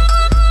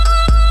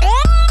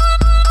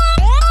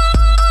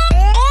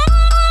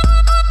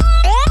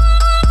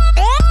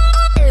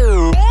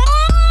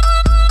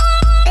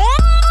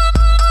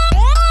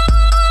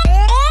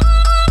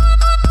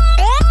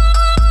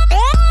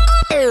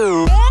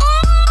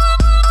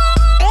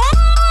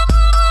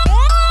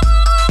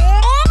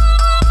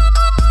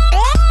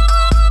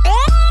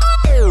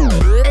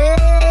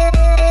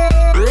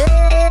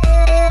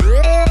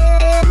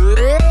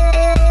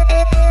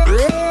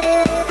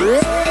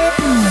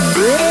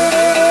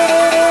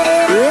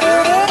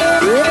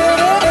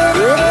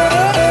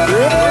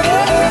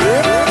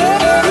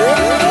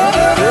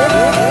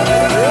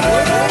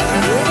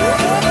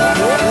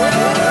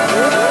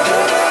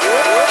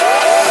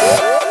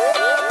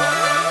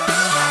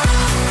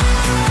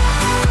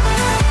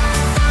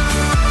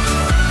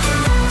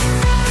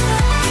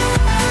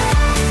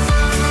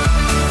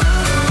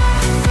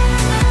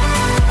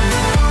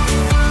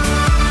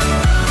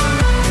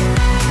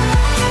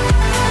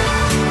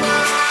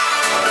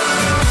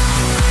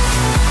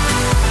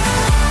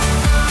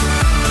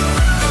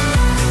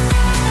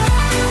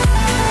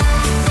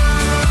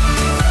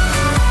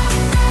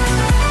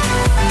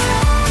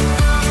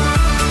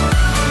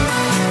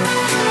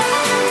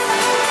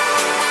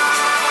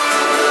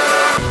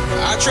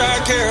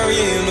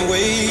 Carrying the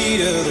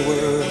weight of the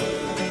world,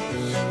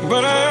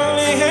 but I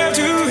only have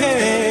two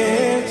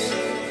hands.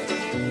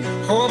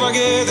 Hope I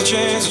get the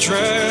chance to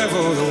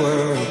travel the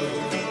world,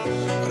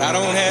 but I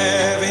don't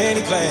have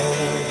any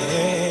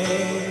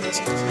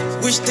plans.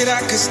 Wish that I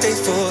could stay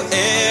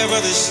forever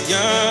this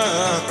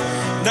young,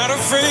 not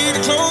afraid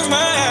to close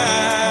my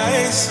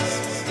eyes.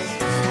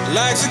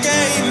 Life's a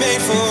game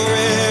made for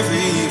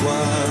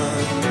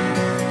everyone,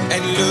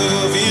 and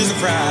love is the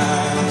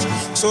prize.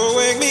 So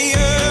wake me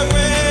up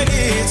when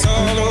it's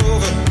all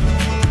over,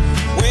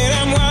 when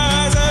I'm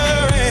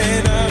wiser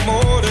and I'm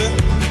older.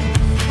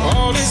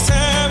 All this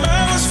time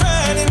I was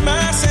finding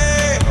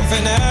myself,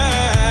 and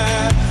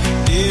I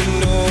didn't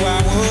know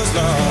I was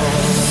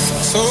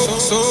lost. So.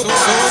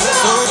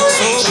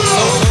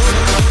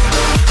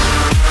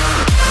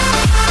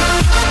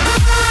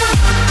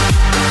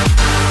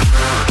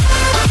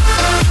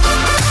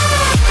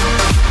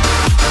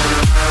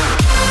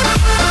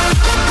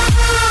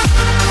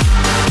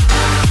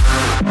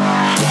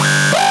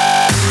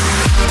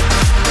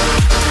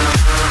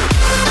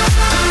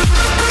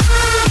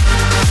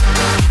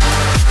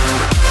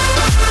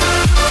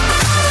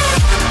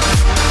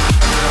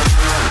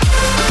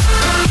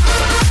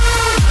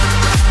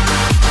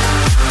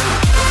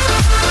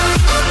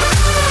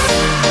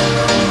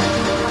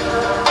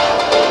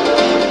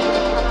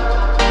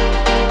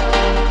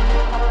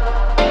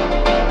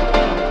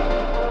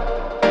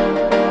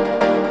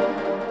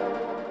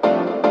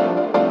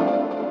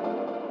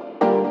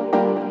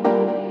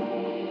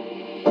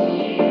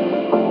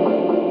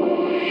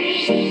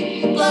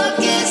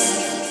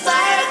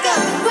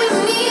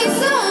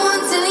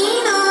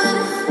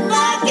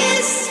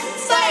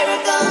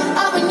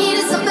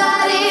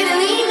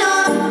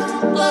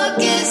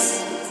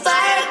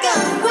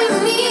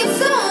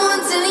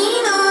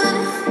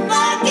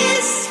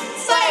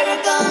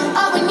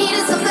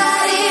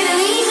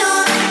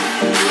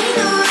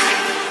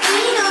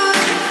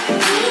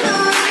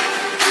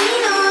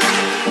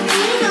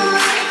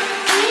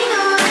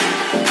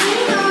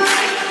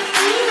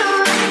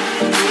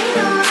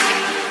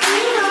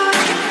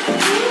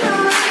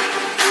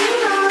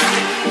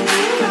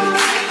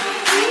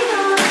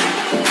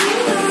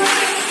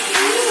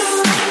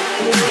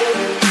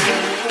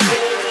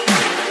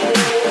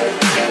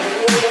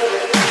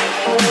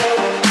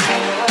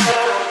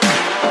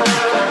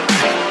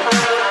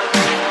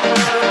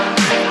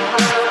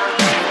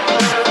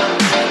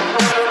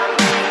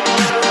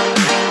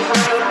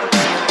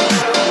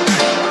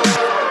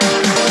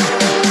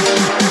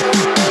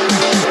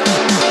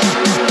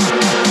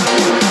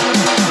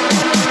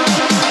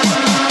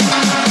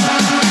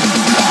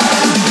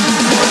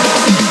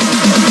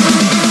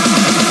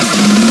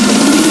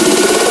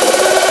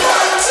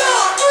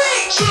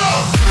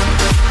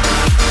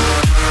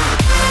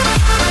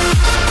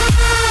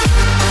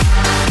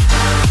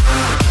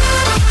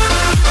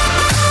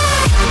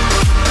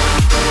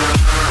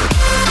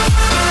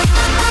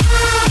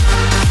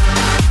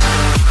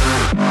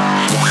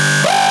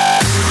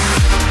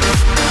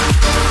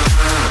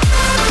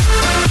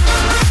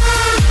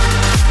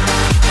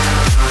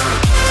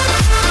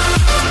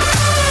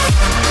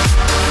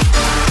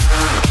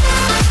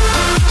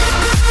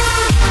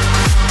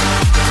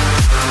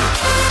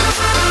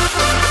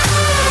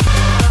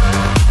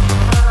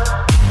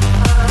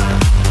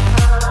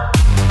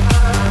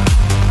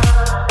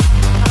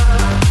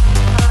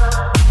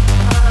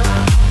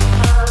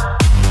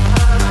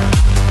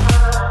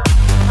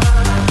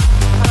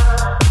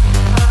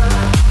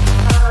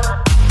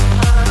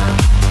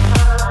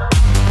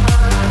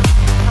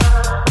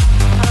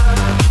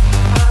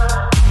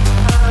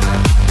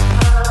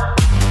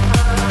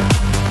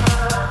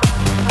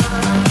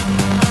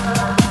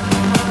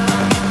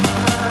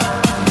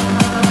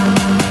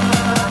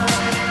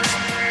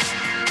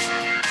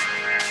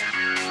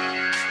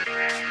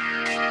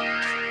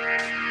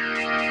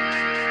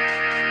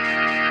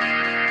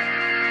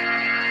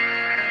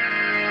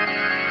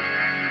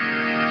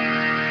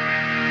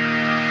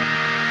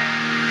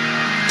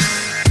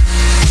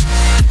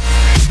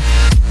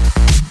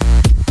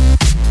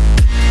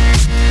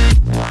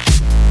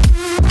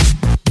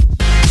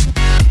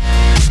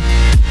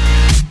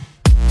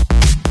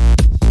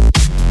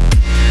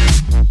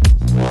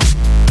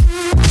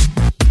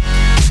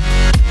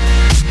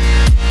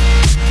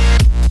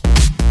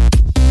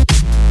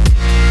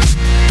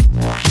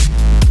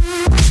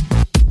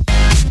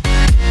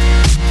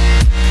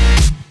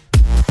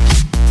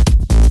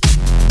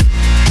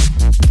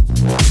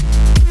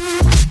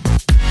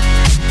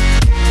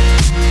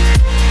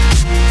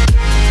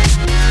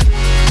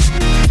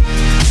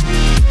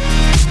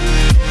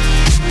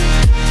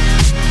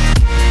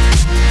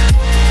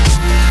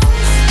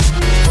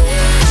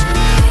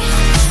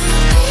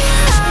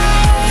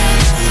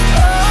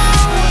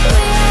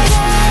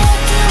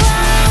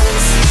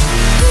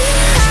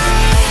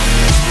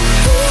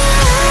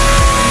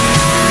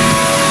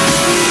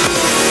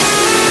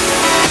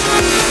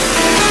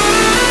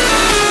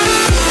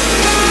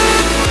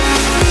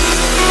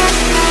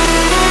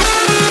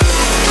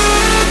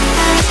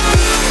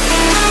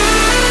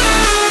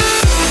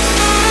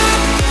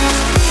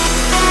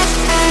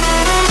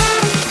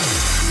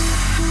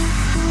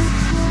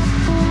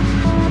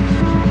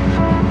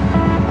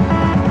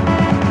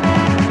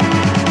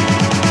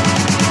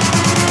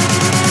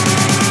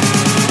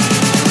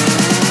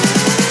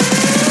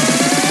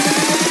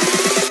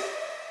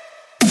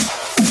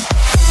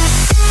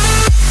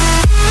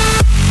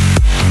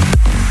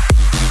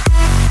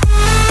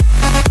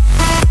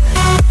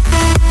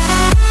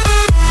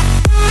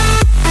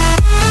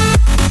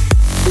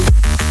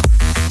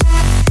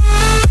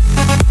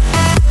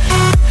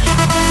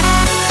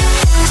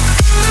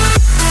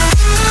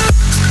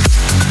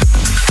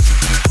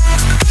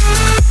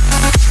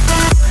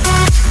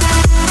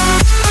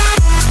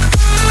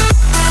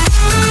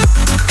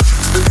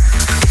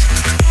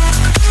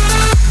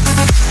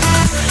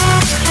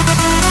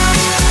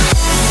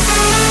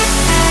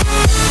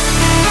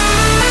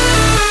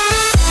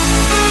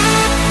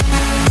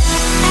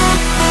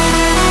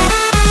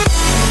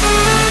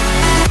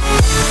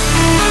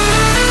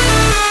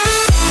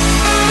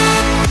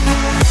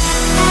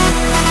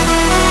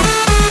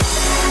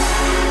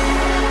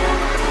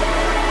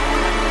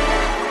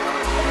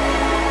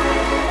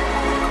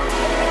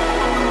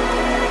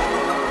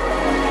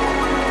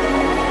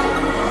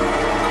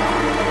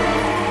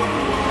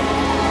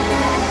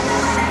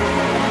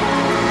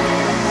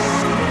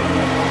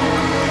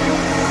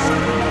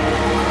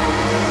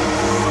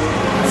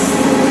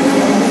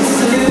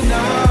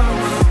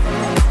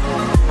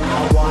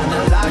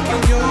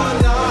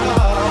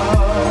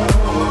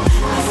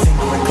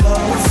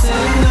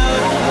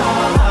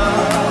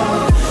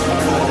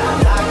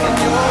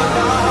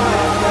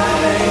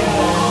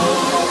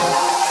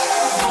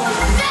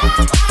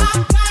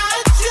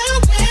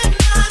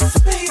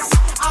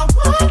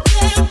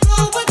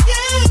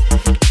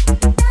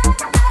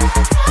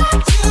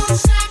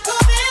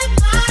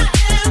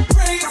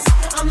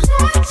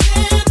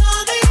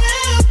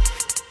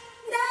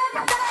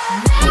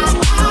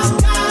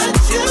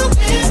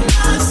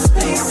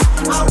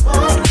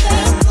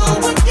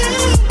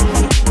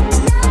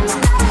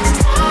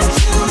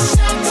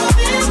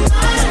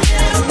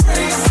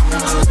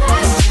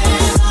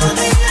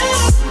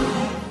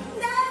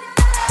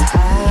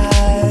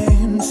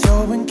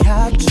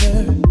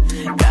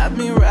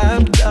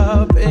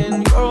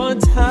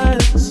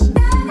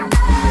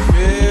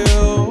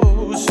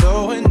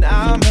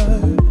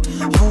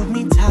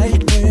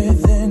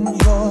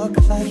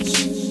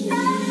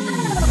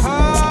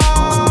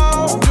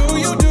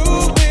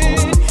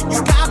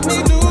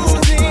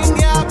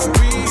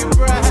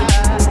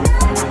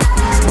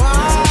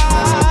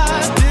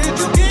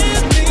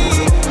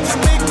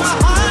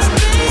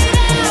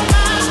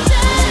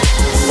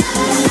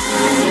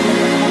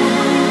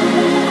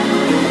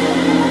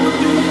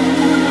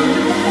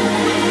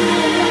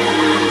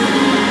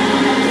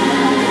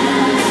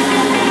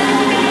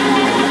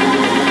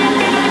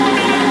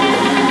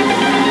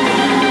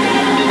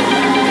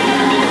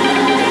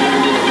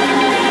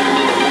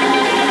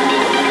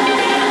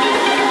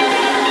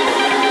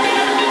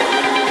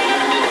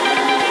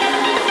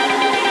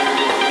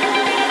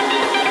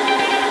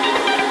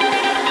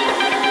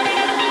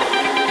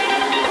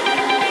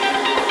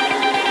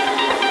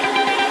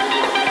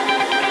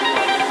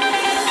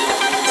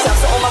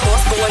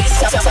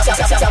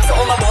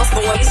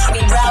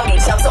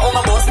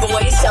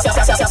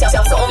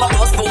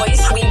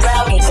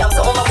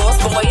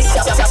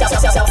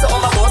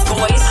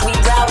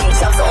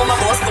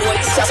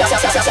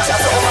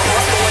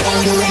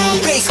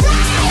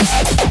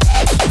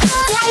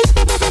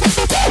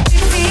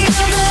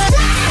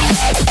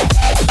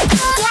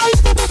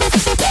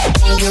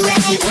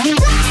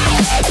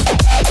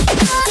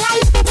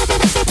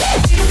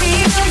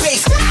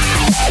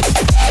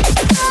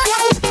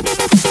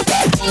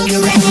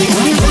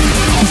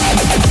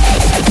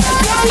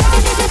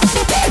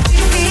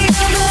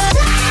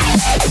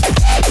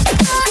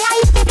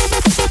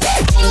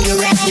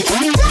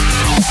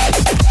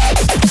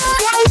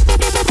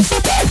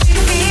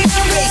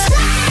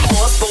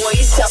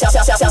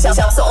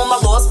 Shouts to all my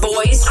lost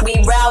boys, we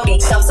rowdy.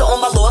 Shouts to all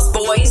my lost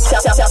boys.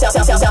 Shouts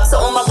to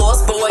all my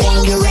lost boys.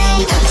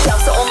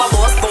 Shouts to all my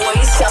lost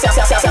boys. Shouts to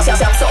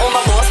all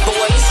my lost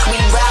boys, we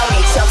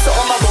rowdy. Shouts to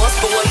all my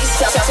lost boys.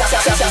 Shouts.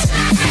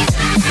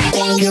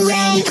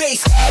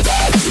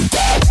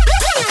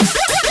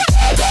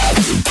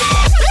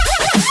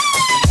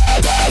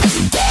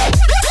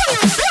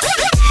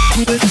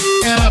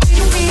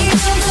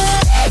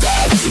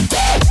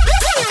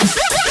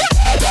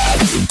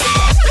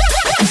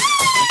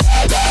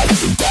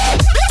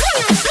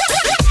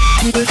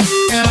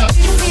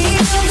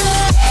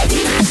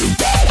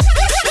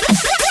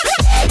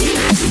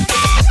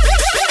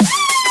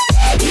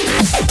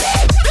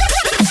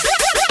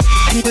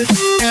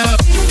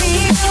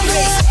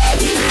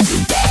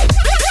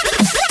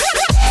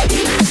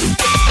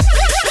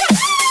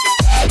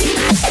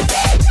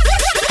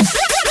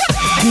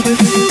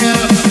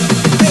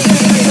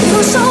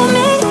 You show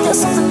me there's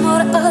something more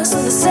to us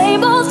than the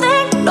same old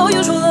thing, no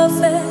usual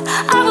affair.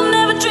 I will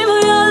never dream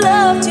of your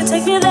love till you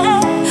take me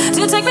there, till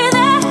you take me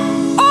there.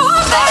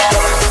 Oh, baby,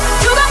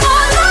 you got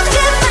more love to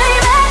give,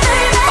 baby.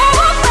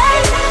 Oh,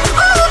 baby,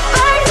 oh,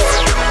 baby,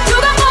 you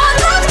got more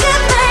love to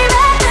give,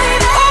 baby.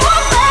 Oh,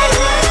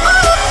 baby,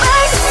 oh,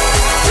 baby,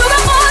 you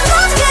got more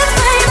love to give,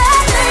 baby.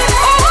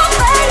 Oh,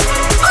 baby,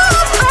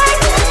 oh,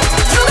 baby,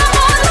 you got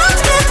more love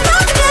to give,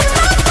 love to give,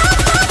 love,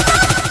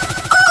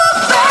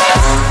 love, love, love.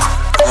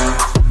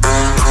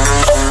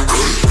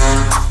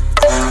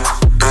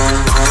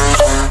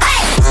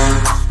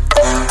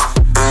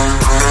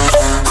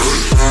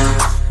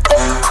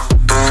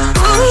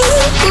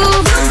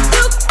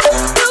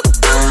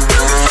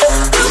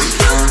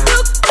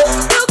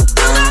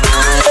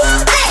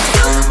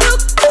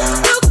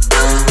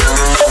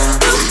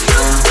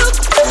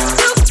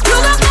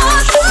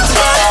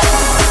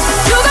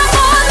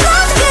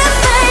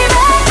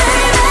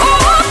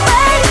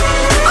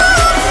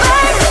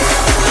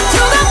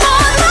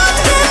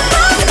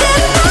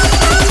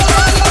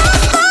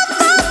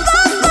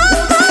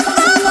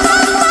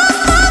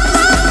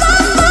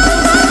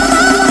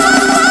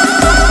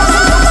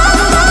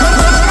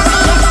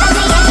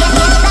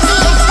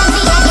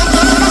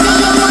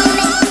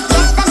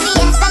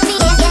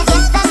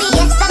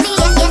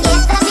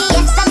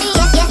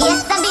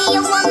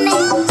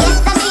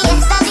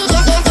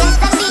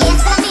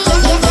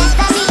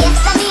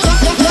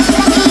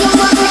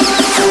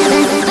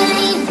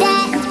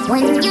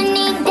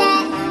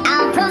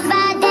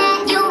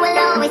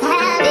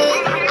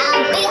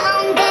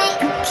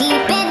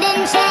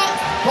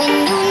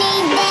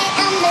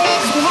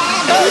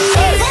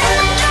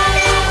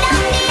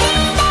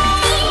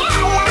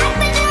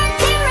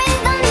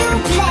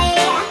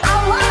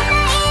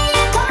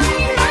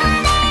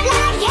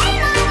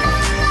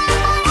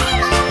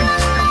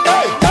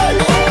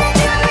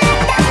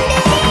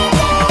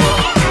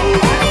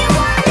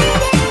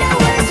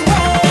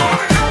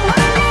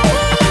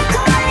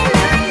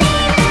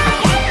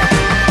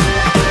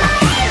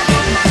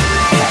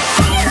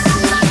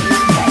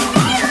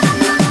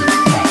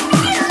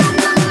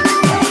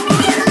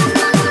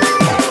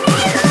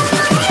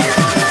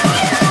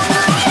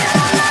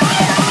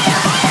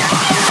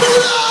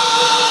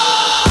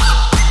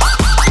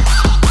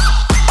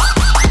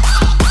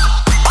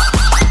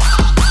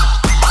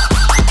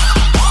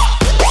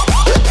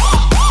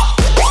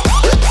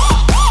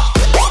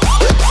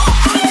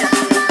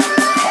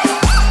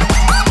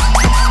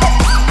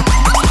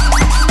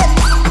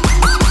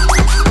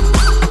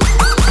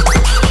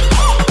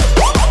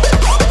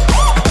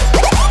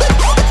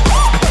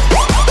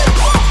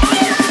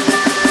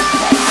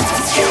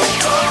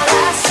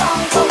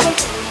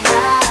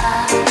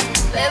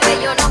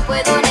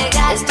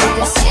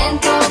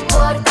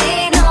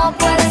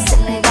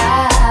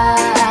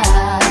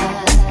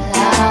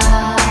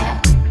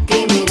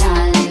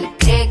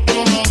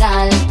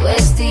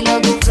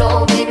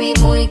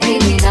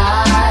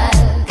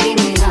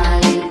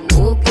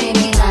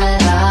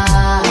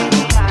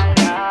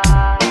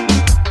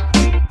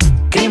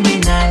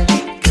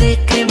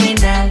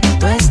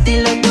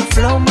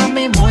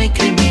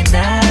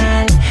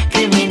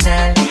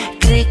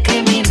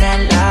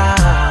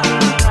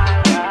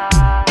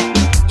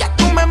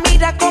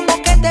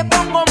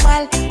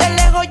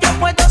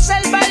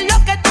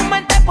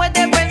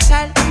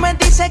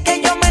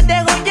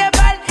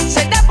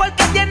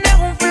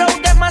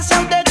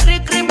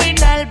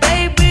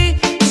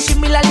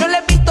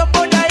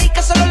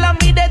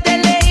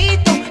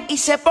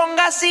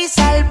 así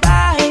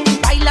salvaje.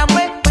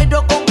 Báilame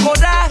pero con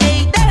coraje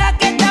y deja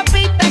que esta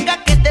pista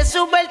haga que te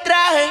sube el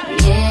traje.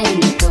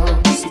 Miento,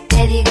 si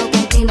te digo que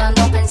en ti no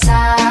ando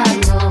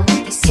pensando.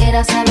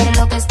 Quisiera saber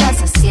lo que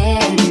estás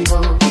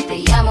haciendo. Te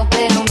llamo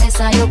pero me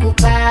sale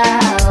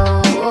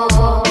ocupado.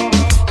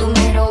 Tú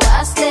me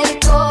robaste el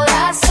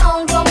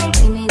corazón como un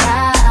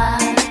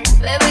criminal.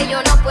 Bebé,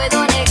 yo no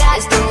puedo negar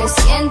esto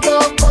que siento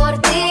por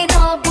ti,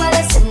 no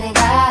puedes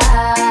negar.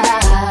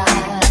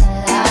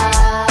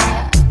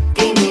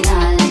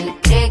 Criminal,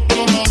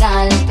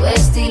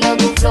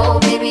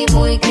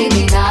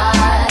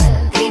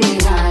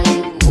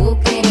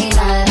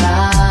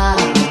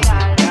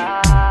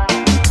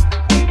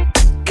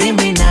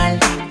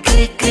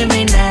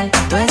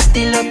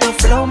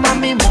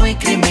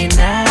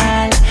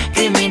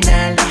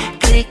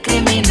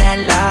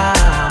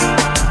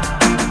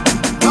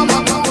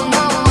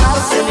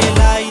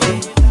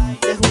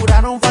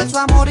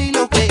 amor y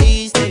lo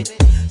creíste.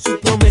 Sus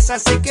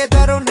promesas se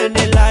quedaron en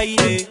el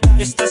aire.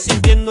 Estás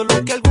sintiendo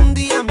lo que algún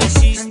día me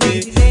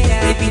hiciste.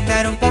 Te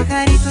pintaron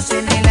pajaritos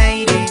en el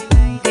aire.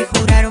 Te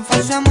juraron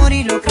falso amor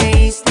y lo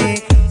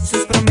creíste.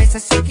 Sus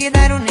promesas se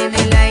quedaron en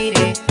el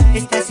aire.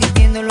 Estás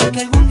sintiendo lo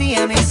que algún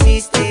día me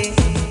hiciste.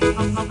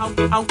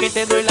 Aunque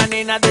te duela,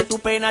 nena, de tu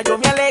pena yo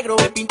me alegro.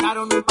 Me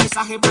pintaron un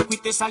paisaje blanco y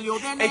te salió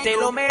de negro. Te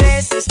lo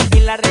mereces,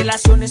 en las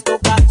relaciones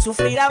toca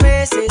sufrir a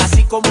veces.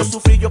 Así como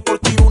sufrí yo por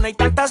ti una y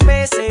tantas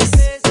veces.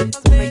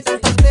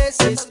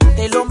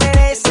 Te lo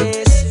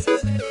mereces.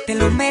 Te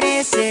lo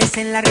mereces,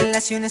 en las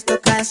relaciones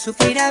toca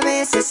sufrir a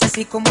veces.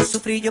 Así como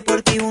sufrí yo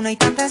por ti una y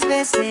tantas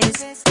veces.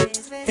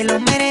 Te lo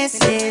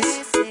mereces.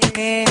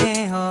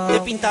 Te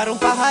pintaron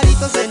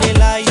pajaritos en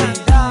el aire.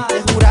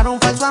 Te juraron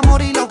falso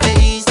amor y lo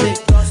creíste.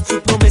 Sus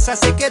promesas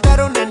se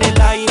quedaron en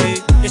el aire.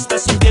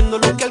 Estás sintiendo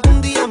lo que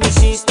algún día me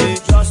hiciste.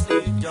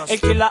 El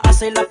que la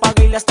hace la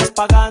paga y la estás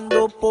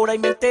pagando. Por ahí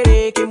me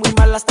enteré que muy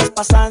mal la estás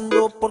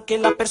pasando. Porque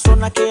la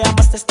persona que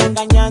amas te está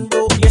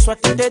engañando. Y eso a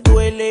ti te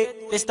duele,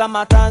 te está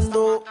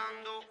matando.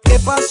 ¿Qué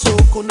pasó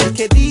con el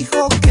que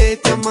dijo que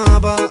te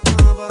amaba?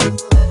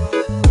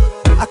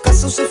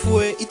 ¿Acaso se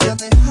fue y te ha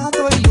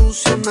dejado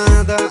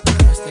ilusionada?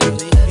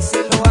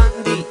 Díselo,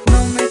 Andy.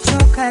 No me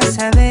choca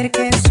saber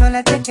que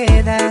sola te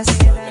quedas.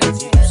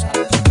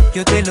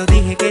 Yo te lo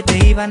dije que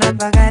te iban a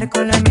pagar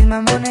con la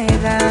misma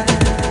moneda.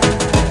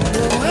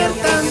 Mujer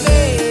tan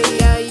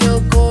bella,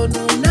 yo con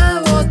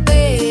una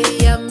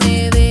botella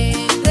me de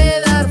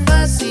enredar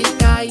fácil,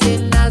 caí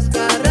en las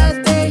garras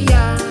de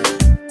ella.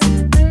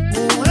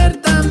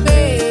 Mujer tan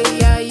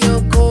bella,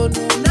 yo con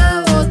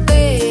una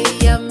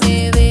botella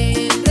me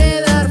de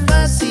enredar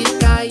fácil,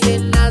 caí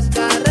en las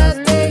garras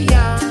de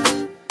ella.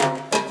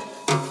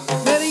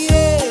 Me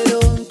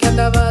dijeron que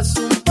andabas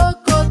un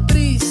poco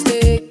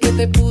triste, que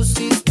te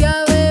pusiste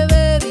a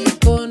beber y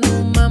con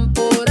un man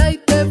por ahí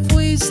te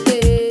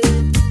fuiste.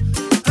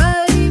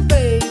 Ay,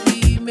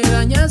 baby, me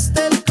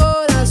dañaste el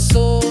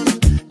corazón.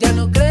 Ya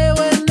no creo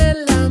en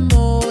el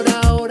amor,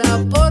 ahora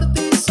por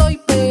ti soy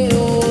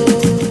peor.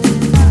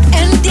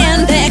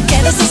 Entiende que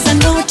desde esa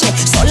noche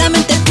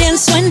solamente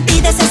pienso en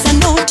ti. Desde esa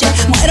noche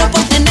muero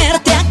por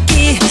tenerte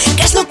aquí.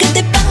 ¿Qué es lo que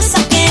te pasa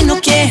que no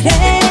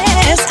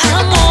quieres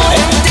amor?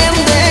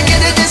 Entiende que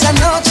desde esa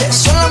noche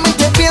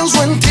solamente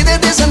pienso en ti.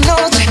 Desde esa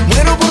noche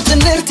muero por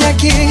tenerte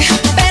aquí.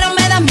 Pero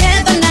me da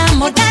miedo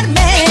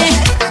enamorarme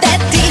de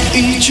ti.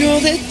 Y yo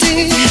de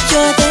ti,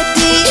 yo de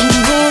ti, tú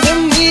no de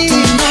mí, tú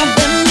no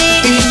de mí,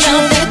 y yo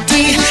de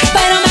ti.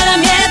 Pero me da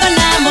miedo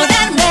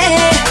enamorarme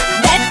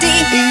de ti.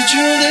 Y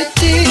yo de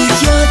ti,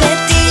 yo de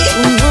ti,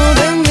 tú no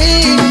de mí,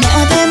 no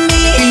de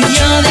mí, y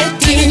yo de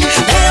ti.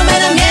 Pero me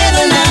da miedo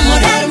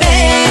enamorarme,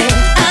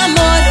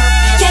 amor.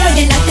 Quiero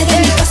llenarte de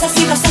mis cosas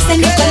y rosas de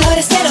mis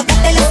colores. Quiero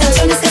darte las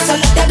canciones que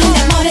solo te hablen de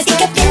amores y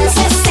que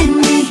pienses en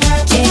mí.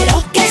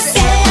 Quiero que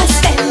seas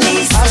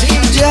feliz.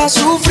 Ya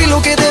sufrí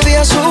lo que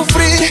debía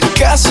sufrir.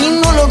 Casi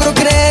no logro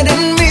creer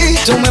en mí.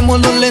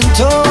 Tomémoslo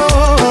lento,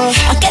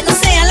 Aunque no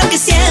sea lo que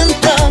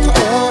siento.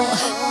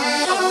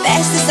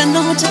 Desde esa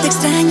noche te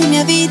extraño en mi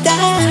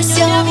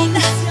habitación.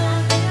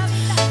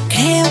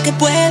 Creo que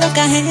puedo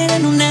caer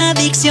en una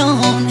adicción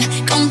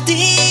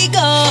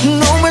contigo.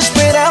 no me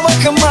esperaba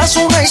jamás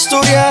una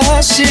historia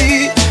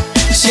así.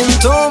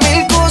 Siento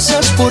mil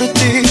cosas por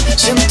ti,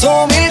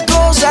 siento mil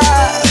cosas.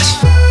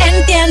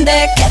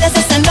 Entiende que desde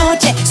esa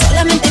noche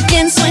solamente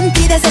pienso en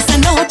ti. Desde esa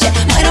noche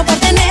muero por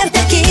tenerte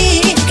aquí.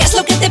 ¿Qué es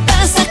lo que te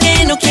pasa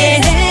que no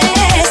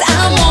quieres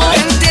amor?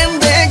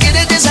 Entiende que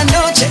desde esa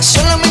noche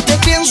solamente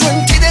pienso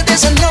en ti. Desde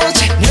esa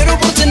noche muero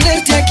por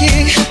tenerte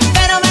aquí.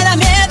 Pero me da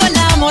miedo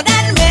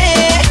enamorarme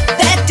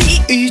de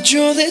ti. Y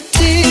yo de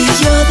ti,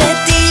 yo de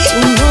ti,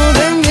 tú no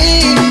de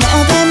mí, no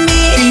de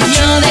mí, y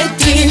yo de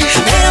ti.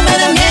 Pero me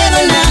da miedo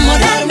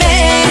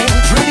enamorarme.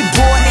 Pretty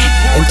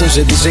boy.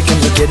 Entonces dice que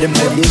me quiere,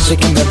 me dice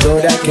que me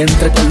adora. Que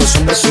entre todos los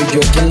hombres soy yo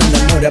quien la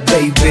enamora,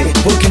 baby.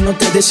 ¿Por qué no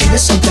te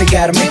decides a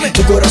entregarme?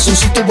 Tu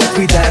corazoncito voy a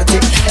cuidarte.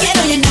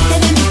 Quiero llenarte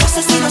de mis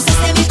cosas y rosas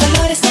de mis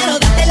colores. Quiero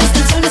darte las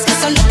canciones que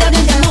solo te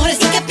hablen de amores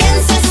y que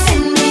pienses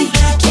en mí.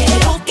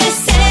 Quiero que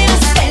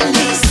seas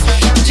feliz.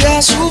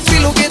 Ya sufrí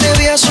lo que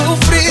debía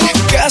sufrir.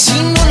 Casi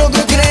no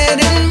logro creer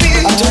en mí.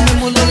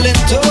 Tomémoslo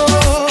lento,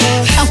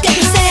 Aunque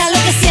no sea lo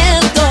que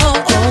siento.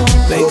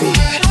 baby.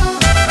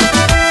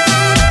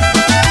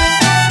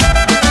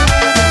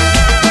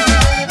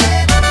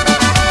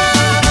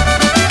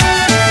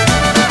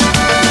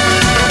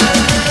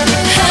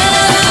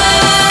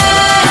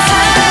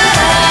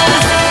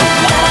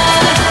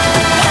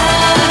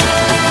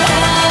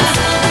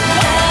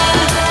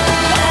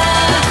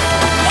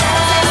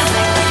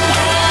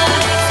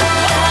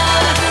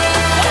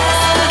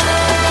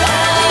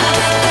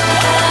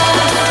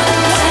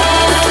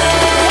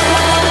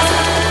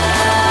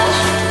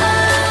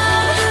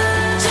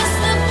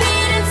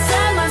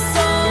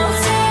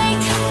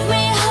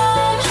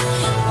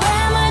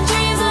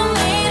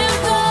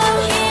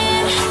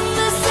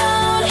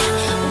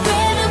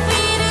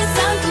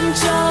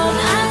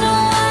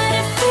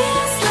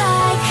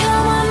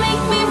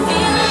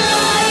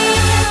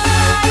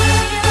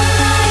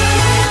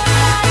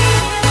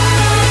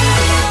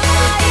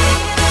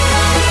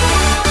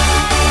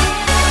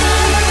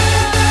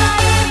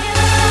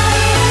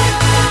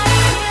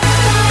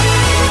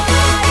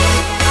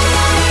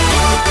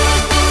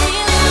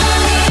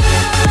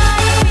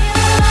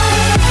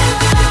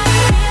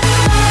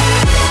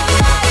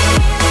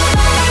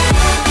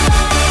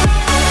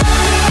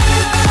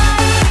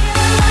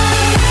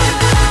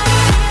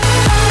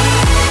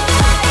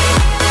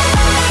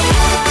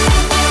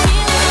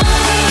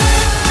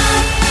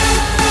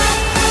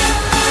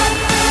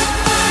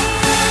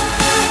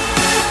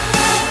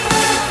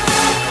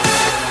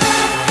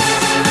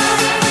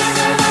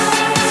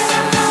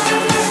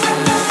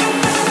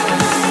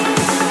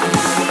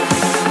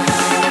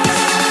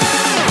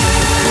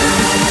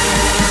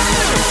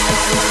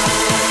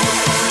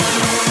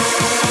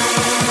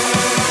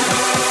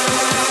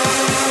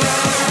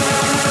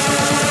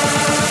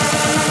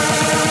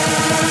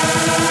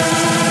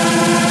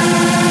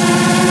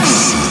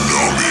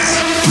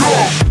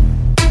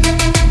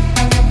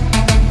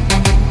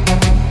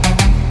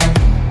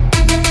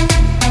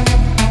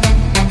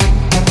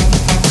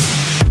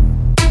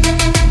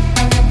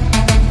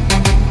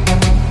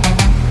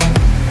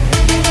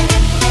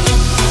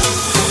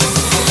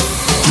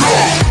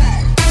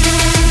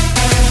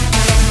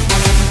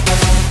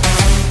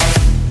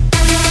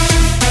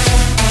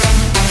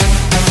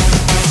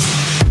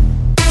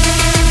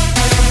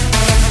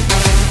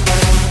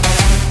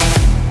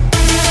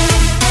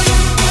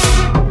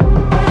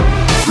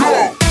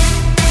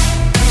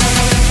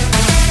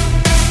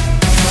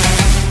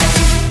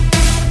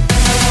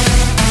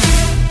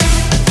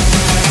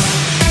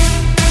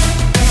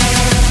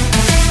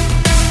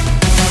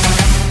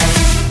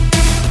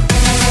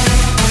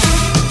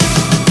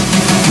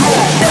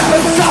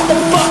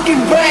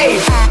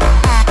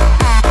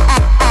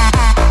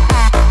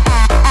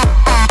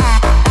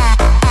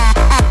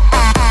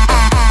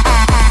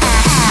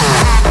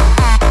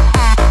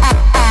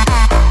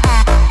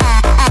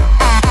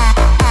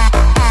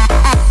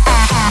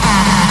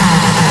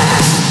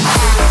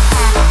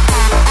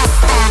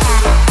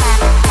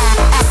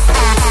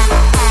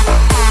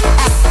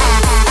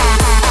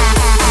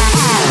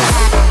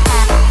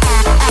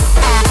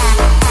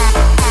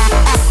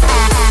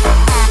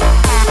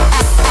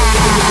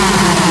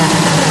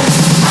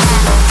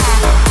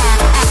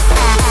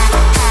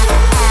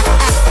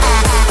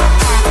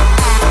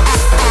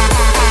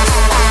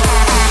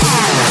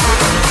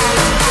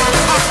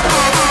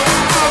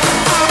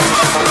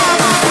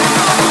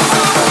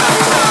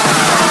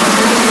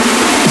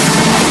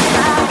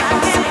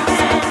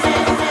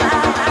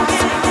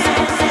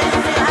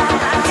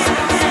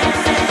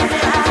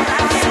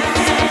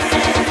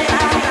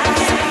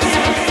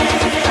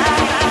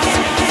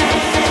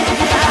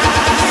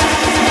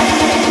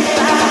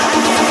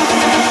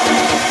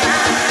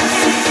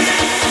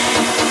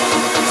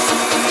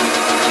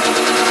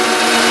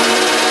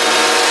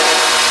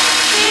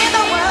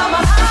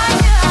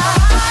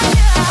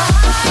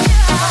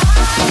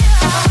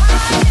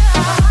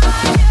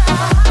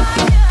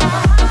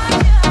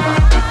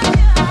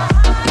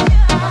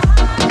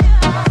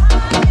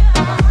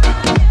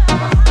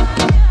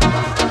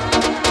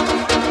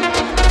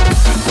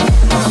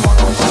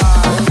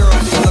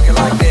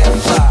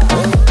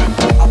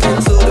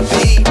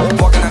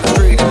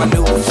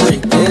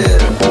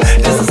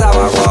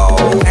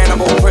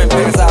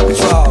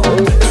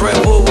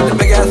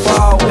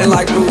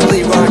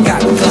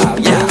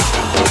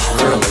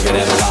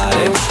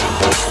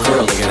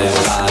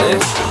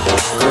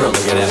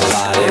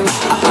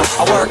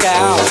 work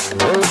out.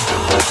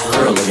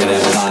 Girl, look at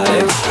that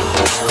body.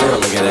 Girl,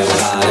 look at that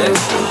body.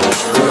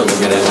 Girl,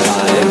 look at that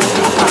body.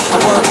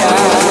 I work out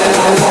when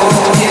I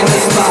walk in the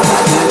spot.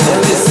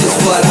 This is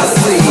what I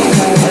see.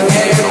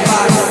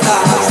 Everybody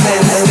stops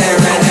and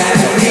staring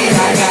at me.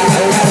 I got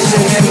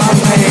passion in my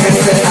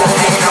pants and I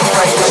ain't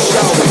afraid to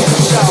show it,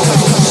 show it,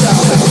 show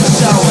it,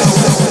 show it.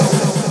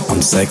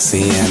 I'm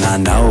sexy and I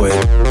know it.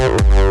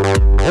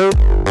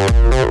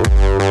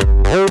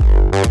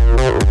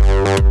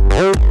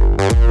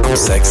 I'm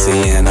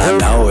sexy and I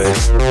know it.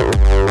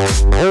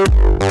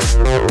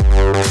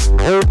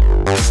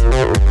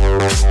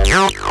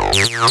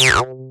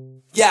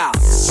 Yeah,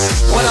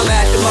 when I'm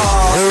at the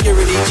mall,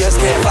 security just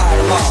can't fight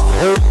them all.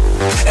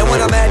 And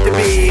when I'm at the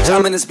beach,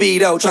 I'm in a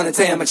Speedo trying to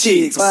tan my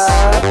cheeks.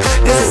 But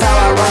this is how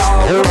I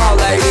roll. Come on,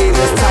 ladies,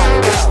 it's time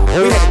to go.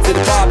 We headed to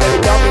the bar,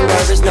 baby, don't be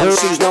nervous. No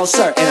shoes, no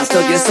shirt, and I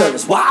still get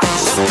service. Watch.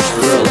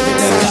 Girl, look at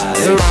that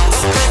body.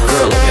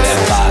 Girl, look at that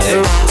body.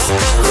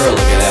 Girl,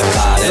 look at that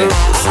body.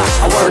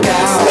 I work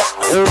out.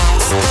 Girl,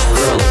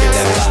 look at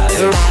that body.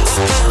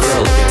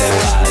 Girl, look at that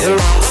body.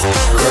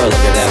 Girl,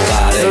 look at that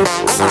body.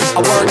 I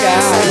work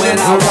out when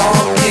I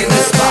walk in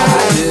the spot.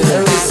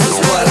 This is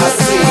what I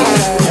see.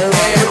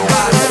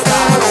 Everybody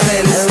stops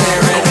and is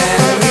staring at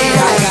me.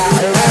 I got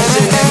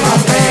passion in my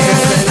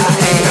pants and I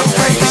ain't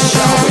afraid to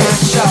show it,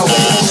 show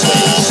it,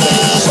 show it,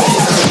 show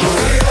it.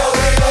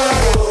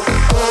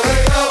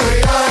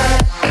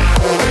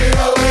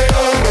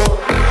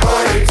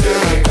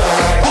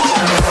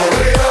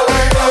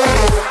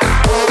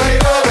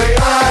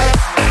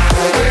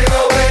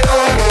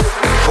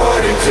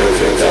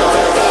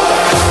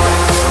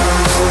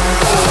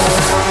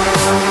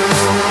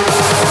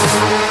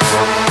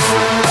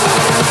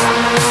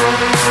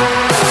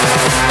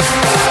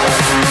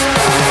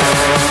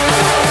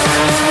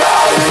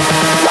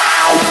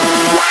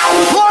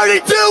 Party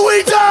till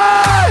we die!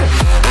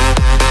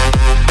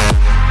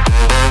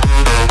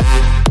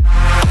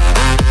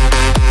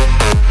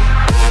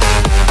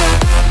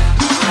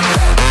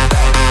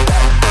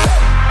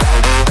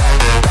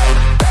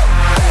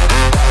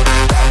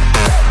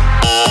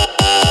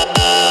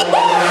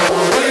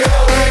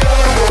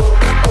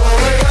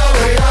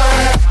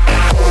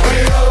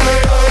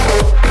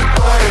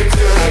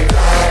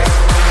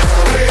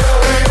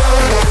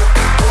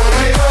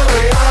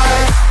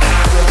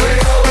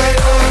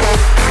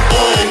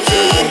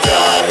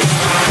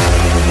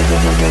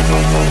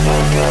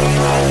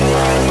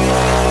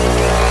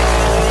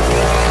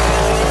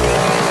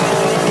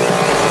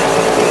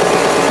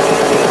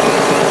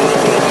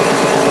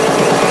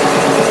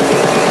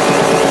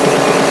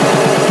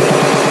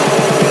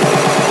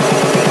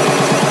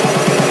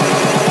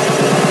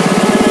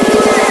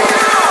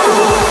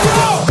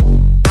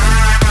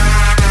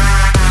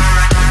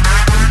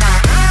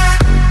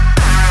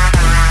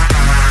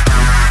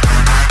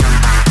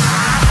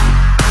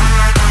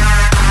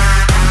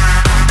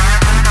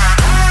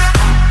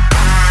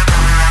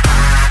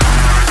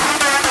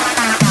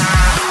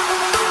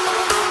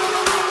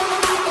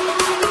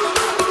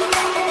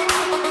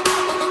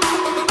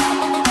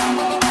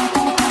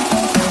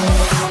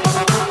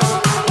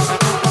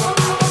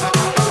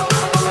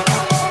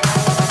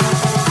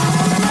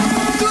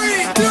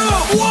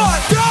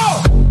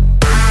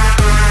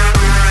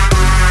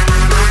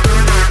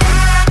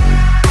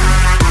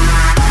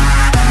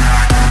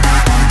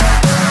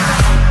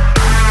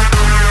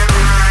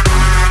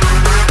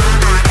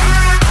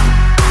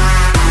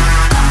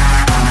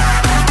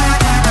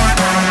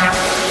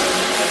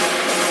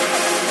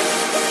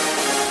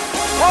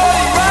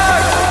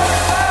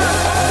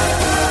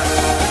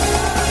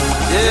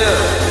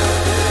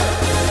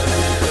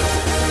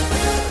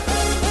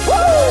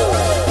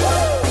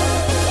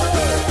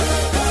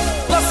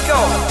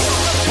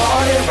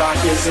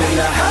 Rockers in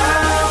the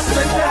house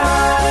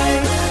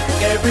tonight.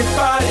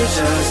 Everybody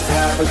just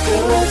have a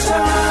good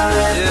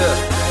time.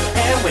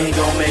 Yeah. And we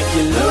gon' make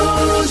you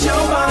lose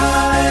your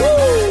mind.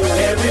 Woo.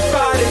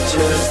 Everybody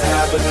just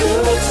have a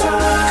good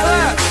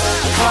time.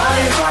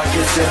 Party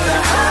rockers in the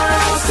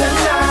house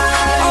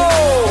tonight.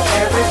 Oh.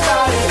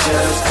 Everybody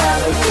just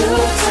have a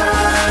good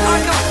time. I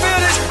can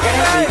feel it.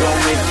 And we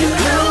gon' make you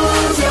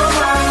lose your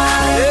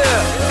mind.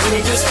 Yeah. We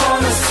just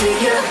wanna see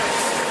you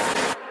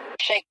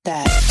shake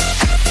that.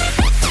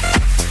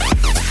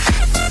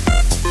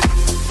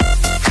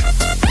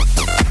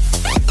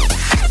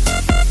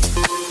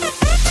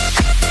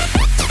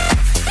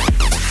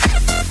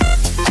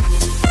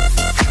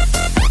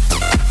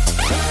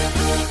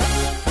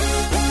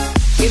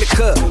 In the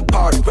club,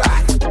 party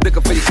rock.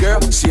 Looking for the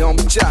girl, she on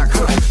the jock.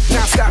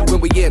 Now stop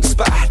when we in the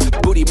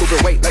spot. Booty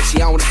moving weight like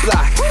she on the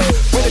block.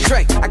 With a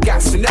drink, I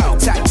got to know.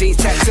 Tight jeans,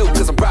 tattoo,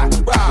 cause I'm rock,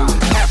 raw.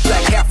 Half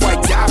black, half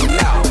white, diamond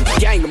now.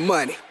 Gang of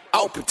money,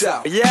 open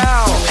up. Yo,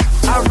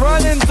 I'm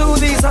running through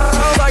these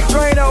halls like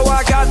Drano.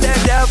 I got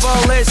that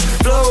devilish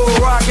flow,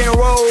 rock and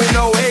roll,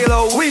 no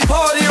halo. We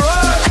party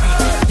rock.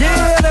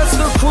 Yeah, that's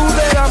the crew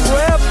that I'm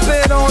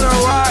reppin' on a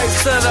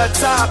rise to the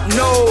top.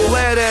 No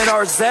lead in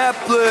our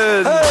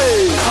Zeppelin.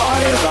 Hey,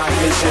 party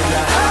rockers in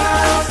the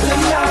house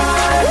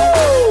tonight.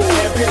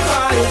 Woo.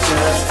 Everybody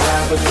just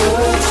have a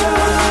good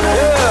time.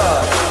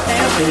 Yeah.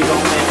 And we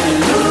gon' make you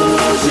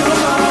lose your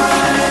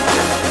mind.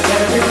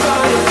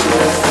 Everybody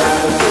just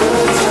have a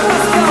good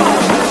time.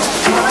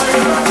 Party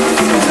rock is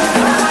in the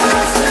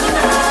house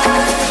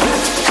tonight.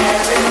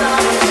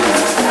 Everybody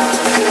just have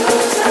a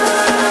good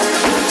time.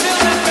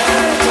 Feeling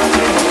bad, gon'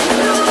 make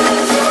you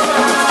lose your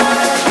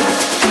mind.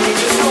 We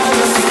just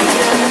wanna see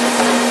it.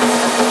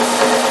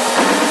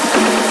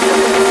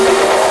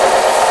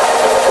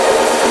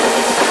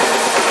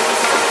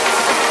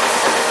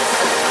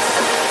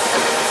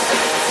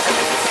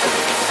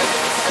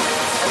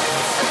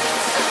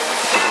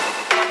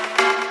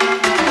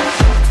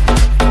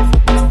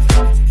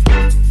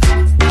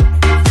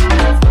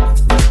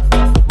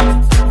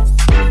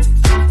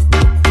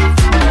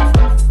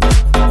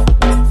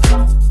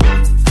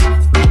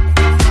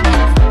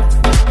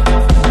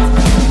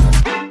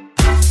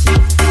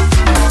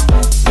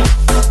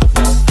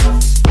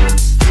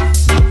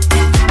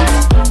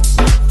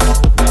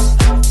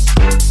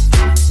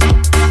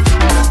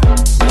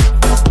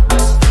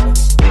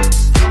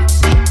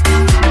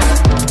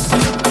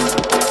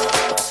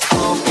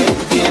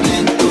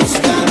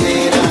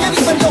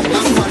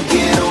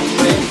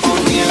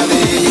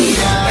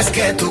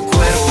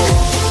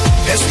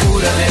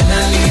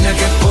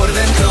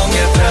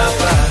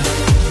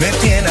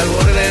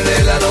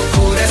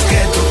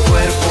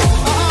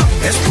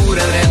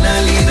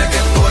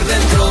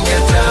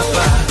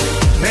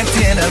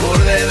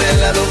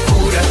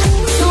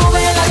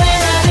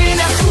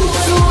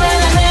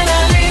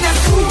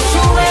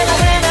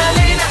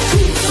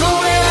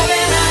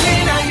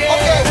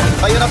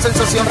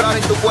 sensación rara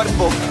en tu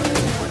cuerpo.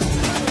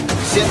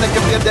 Sientes que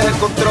pierdes el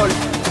control.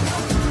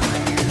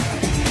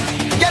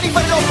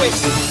 Jennifer López.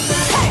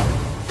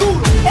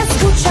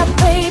 Escucha,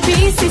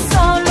 baby, si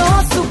solo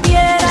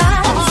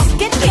supieras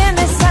que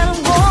tienes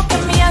algo que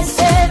me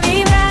hace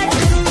vibrar.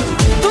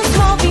 Tus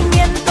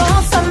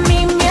movimientos a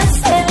mí me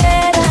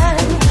aceleran.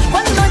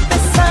 Cuando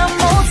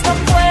empezamos no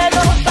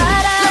puedo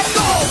parar.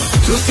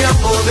 Tú te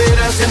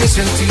apoderas de mis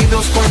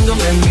sentidos cuando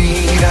me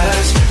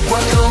miras.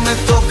 Cuando me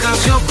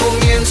tocas yo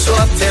comienzo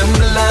a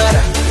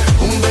temblar.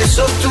 Un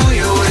beso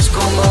tuyo es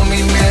como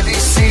mi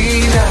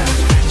medicina.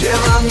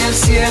 Llévame al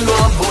cielo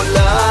a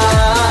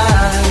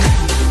volar.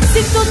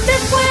 Si tú te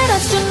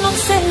fueras yo no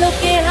sé lo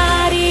que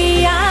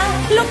haría.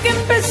 Lo que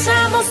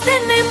empezamos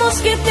tenemos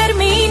que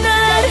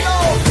terminar.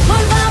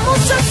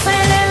 Volvamos a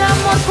hacer el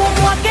amor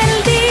como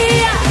aquel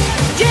día.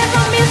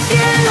 Llévame al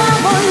cielo a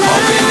volar.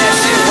 Open that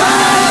shit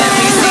wide, let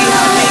me see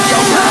how big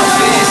your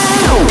mouth is.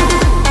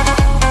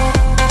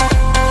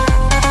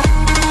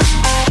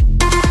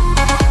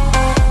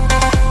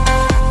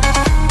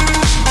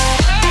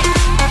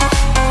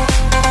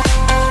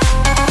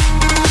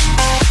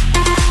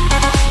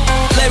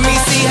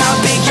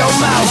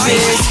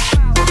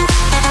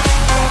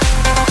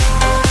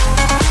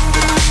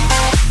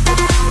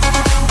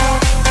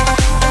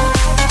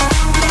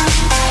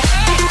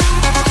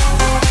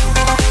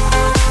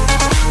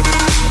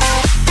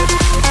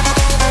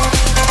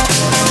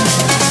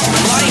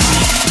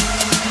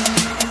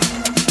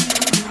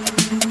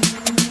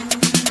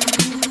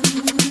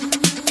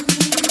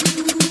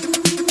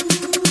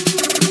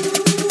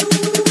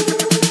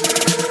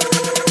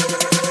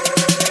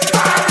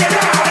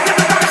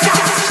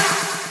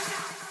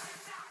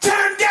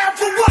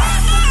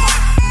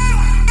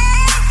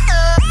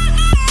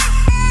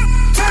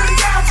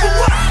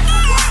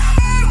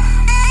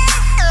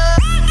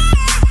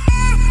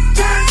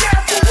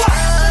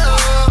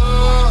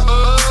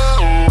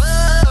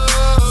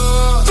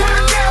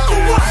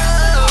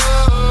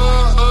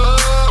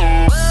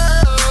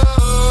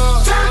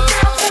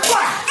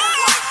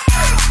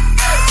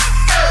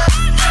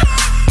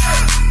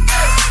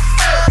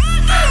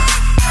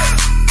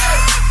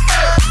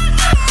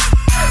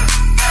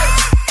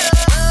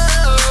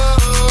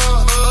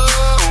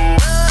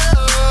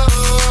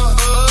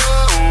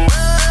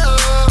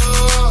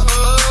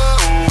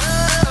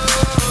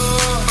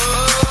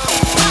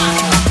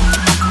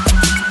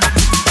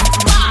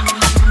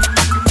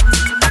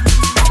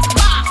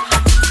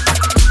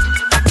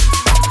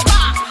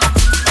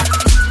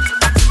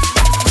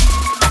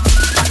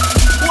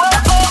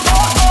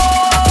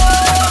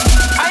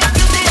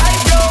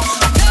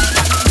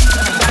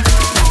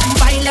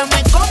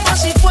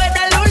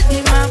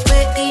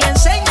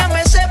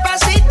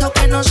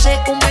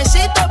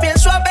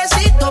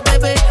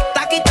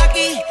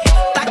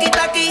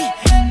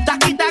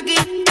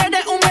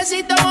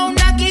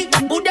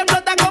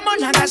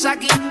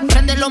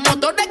 Prende los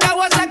motores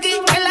Kawasaki.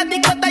 En la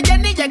discota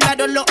Jenny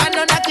llegaron los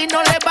Anunnaki.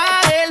 No le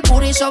baje, el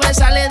booty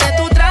sobresale de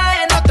tu traje.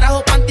 No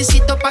trajo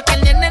panticito pa' que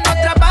el nene no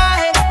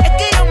trabaje. Es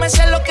que yo me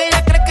sé lo que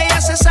ella cree que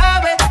ya se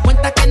sabe.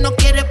 Cuenta que no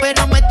quiere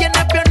pero me tiene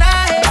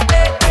espionaje.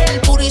 El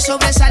booty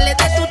sobresale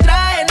de tu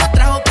traje. No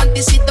trajo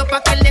panticito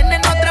pa' que el nene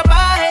no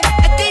trabaje.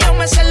 Es que yo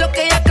me sé lo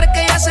que ella cree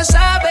que ya se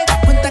sabe.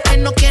 Cuenta que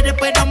no quiere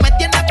pero me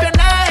tiene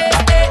espionaje.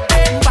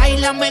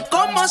 Báilame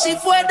como si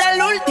fuera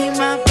la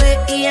última vez.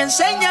 Y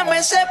enséñame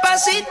ese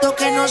pasito,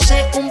 que no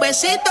sé, un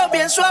besito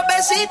bien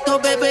suavecito,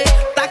 bebé.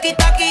 Taqui,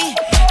 taqui,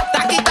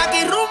 taqui,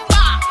 taqui, rumba.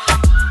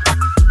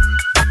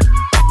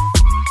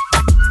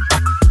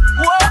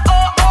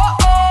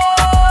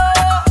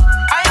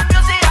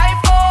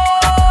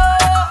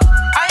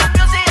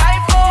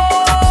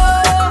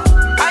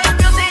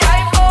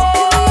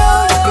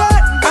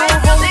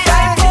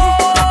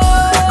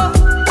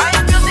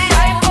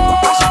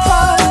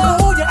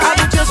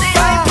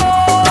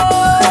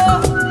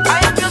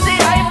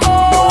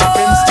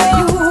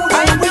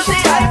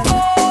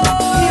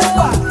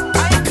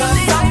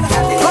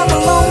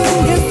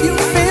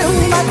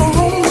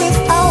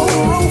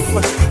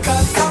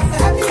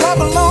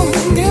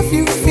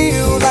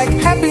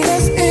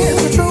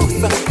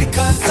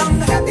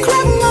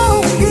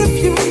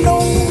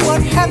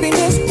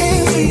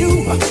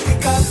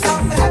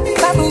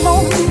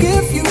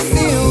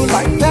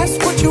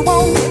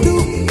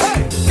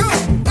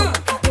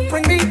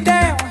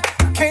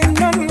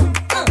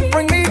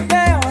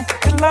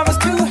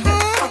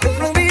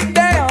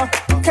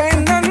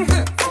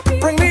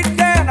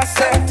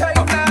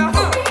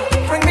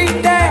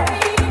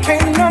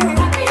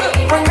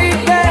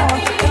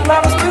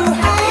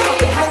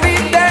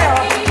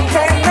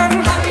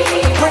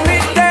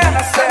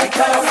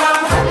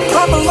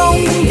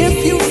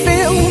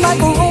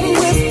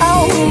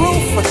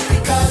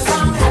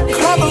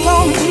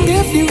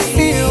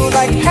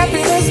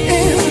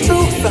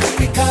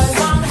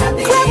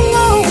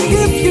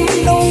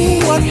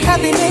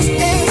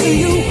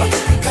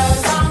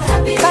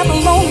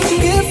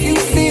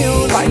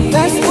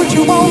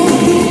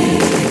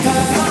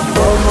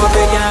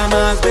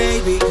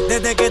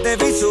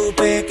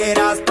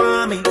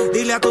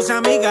 Dile a tus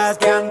amigas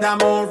que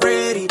andamos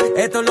ready.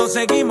 Esto lo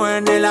seguimos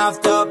en el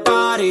after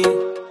party.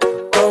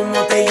 ¿Cómo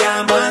te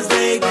llamas,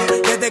 baby?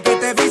 Desde que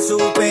te vi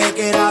supe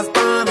que eras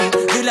pa' mí.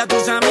 Dile a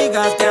tus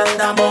amigas que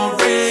andamos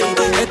ready.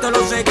 Esto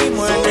lo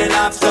seguimos en el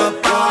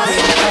after party.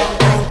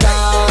 Con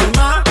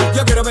calma,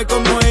 yo quiero ver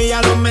cómo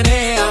ella lo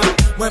menea.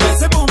 Mueve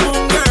ese boom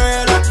boom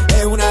girl.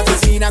 Es una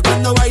asesina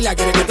cuando baila,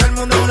 quiere que todo el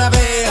mundo la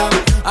vea.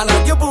 I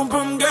like your boom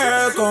boom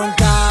girl. Con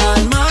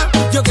calma,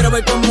 yo quiero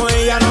ver cómo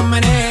ella lo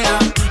menea.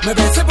 Me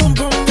ve ese pum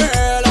pum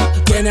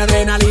girl. Tiene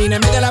adrenalina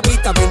en medio de la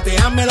pista.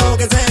 Venteame lo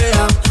que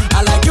sea.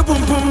 I like you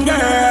pum pum girl.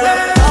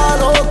 A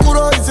lo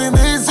oscuro y sin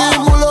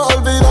disimulo,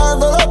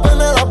 olvidando la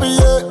pena la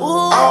pillé.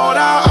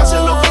 Ahora haces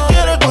lo que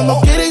quieres,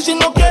 cuando quieres y si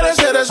no quieres,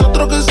 eres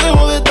otro que se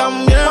jode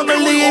también. Cuando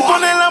el DJ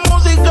pone la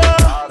música,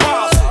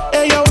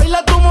 ella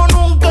baila como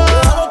nunca.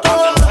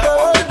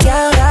 Y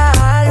ahora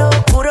a lo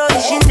oscuro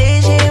y sin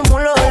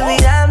disimulo,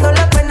 olvidando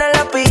la pena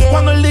la pillé.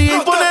 Cuando el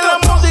DJ pone la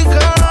música,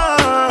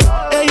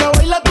 ella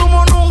baila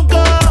como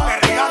nunca.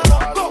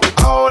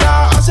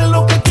 Ahora haces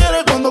lo que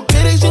quieres, cuando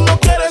quieres y si no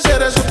quieres,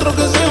 eres otro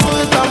que se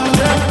jode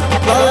también.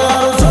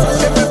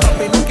 Siempre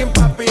papi, nunca en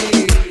papi.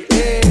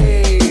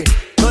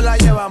 No la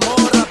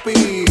llevamos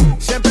rapi.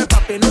 Siempre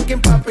papi, nunca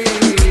en papi.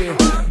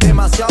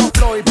 Demasiado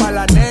flow y pa'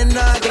 la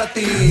nena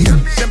gratis.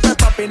 Siempre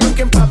papi,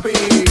 nunca en papi.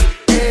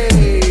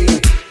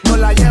 No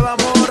la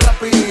llevamos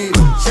rapi.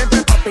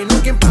 Siempre papi,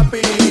 nunca en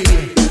papi.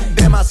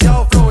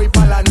 Demasiado flow y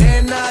pa' la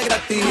nena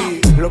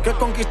gratis. Lo que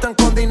conquistan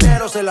con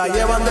dinero se la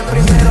llevan de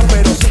primero,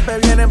 pero siempre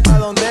vienen pa'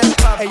 donde es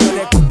papi. Ellos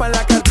le ocupan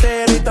la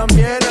cartera y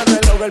también el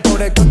reloj. El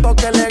pobre costo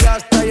que le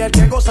gasta y el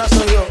que goza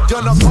soy yo.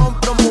 Yo no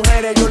compro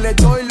mujeres, yo les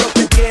doy lo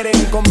que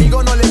quieren.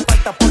 Conmigo no les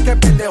falta porque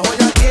pendejo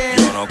ya tiene.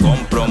 Yo no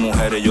compro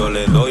mujeres, yo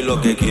les doy lo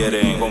que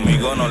quieren.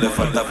 Conmigo no les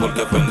falta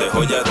porque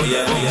pendejo ya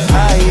tiene.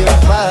 Hay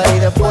un party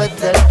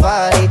después del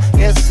party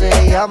que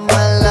se llama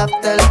el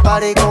after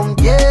party. ¿Con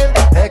quién?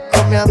 Es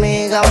con mi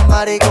amiga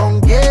Mari.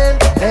 ¿Con quién?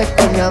 Es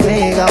con mi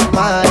amiga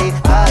Mari.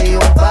 Hay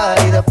un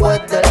party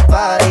después del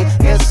party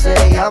que se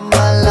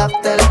llama el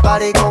after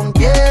party. ¿Con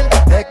quién?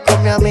 Es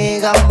con mi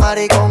amiga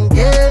Mari. ¿Con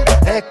quién?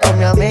 Es con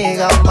mi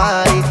amiga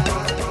Mari.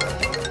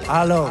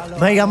 Aló,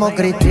 me llamo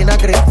Cristina,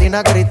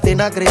 Cristina,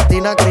 Cristina,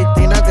 Cristina,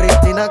 Cristina,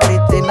 Cristina,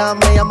 Cristina.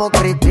 Me llamo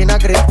Cristina,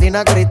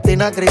 Cristina,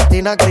 Cristina,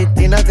 Cristina,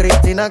 Cristina,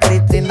 Cristina,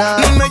 Cristina.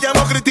 Me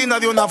llamo Cristina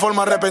de una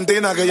forma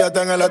repentina, que ya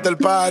está en el after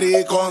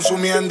party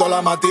consumiendo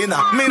la matina.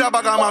 Mira pa'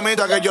 acá,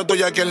 mamita, que yo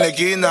estoy aquí en la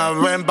esquina.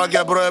 Ven pa' que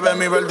apruebe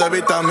mi verde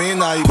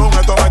vitamina. Y con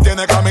esto me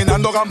tiene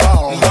caminando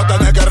gambao. No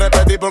tenés que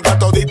repetir porque a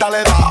todita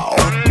le he dado.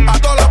 A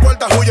todas las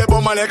puertas huye,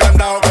 póngale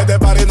candado. Que este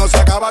party no se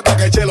acaba hasta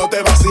que el chelo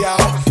te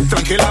vaciado.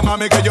 Tranquila,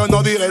 mami, que yo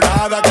no diré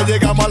nada, que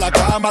llegamos a la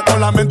cama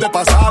con la mente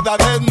pasada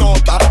de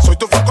nota. Soy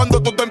tu fan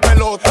cuando tú te en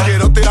pelota.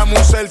 Quiero tirarme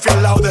un selfie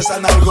al lado de esa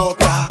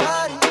nalgota.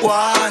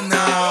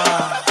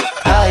 Juana.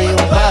 Hay un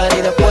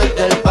party después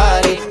del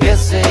party que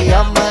se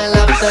llama el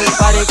after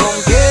party.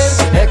 ¿Con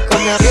quién? Es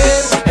con mi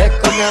amiga, es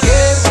con mi amiga,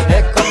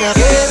 es con mi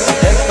amiga,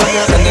 es con mi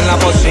amiga. Prenden la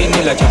bocina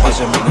y la chapa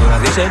se menea.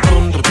 Dice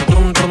trum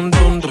trum trum trum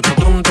trum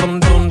trum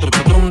trum trum trum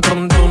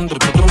trum trum trum trum trum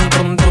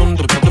trum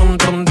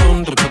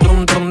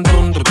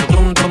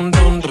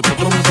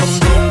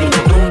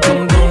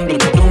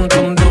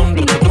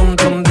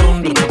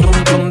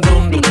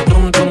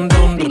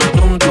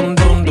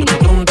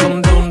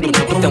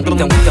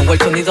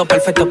sonido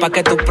perfecto pa'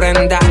 que tú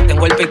prendas.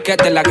 Tengo el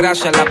piquete, la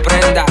gracia, la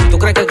prenda. ¿Tú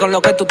crees que con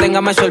lo que tú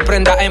tengas me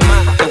sorprenda? Es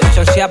más, te voy a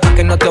chancear pa'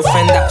 que no te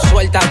ofenda.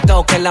 Suelta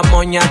todo que la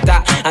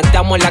moñata.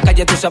 Andamos en la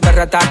calle, tú sabes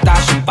ratata.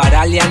 Sin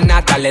pararle a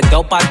nada, le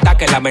doy pata.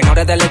 Que las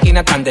menores de la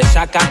esquina tan de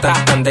sacata,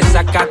 tan de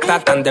sacata,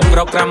 tan de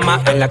programa.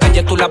 En la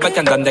calle tú la ves que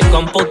andan de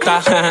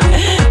computa.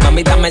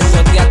 Mami, dame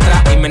eso de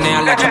atrás y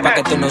menea la chapa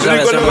que tú no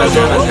sabes hacer.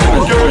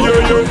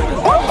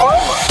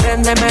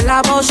 Préndeme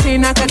la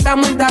bocina que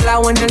estamos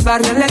instalados en el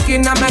barrio en la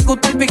esquina. Me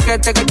gusta el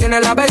piquete que tiene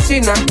la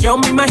vecina. Yo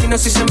me imagino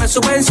si se me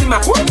sube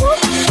encima.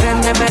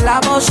 Préndeme la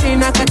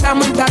bocina que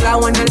estamos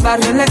instalados en el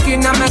barrio en la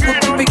esquina. Me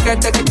gusta el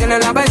piquete que tiene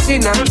la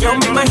vecina. Yo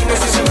me imagino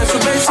si se me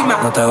sube encima.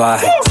 No te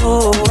bajes,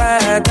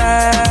 súbete.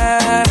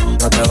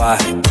 No te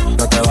bajes,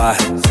 no te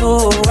bajes,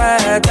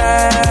 súbete.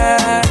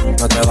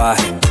 No te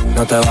bajes,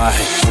 no te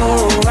bajes,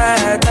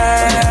 súbete.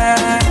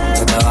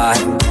 No te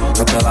bajes,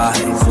 no te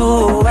bajes,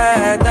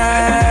 súbete.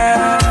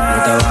 No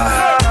te bajes,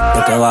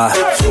 no te bajes,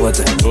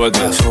 súbete,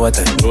 súbete,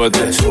 súbete,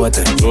 súbete,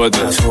 súbete,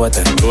 súbete,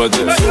 súbete,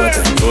 súbete,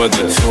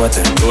 súbete,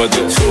 súbete, súbete,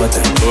 súbete,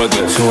 súbete,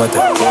 súbete,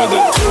 súbete,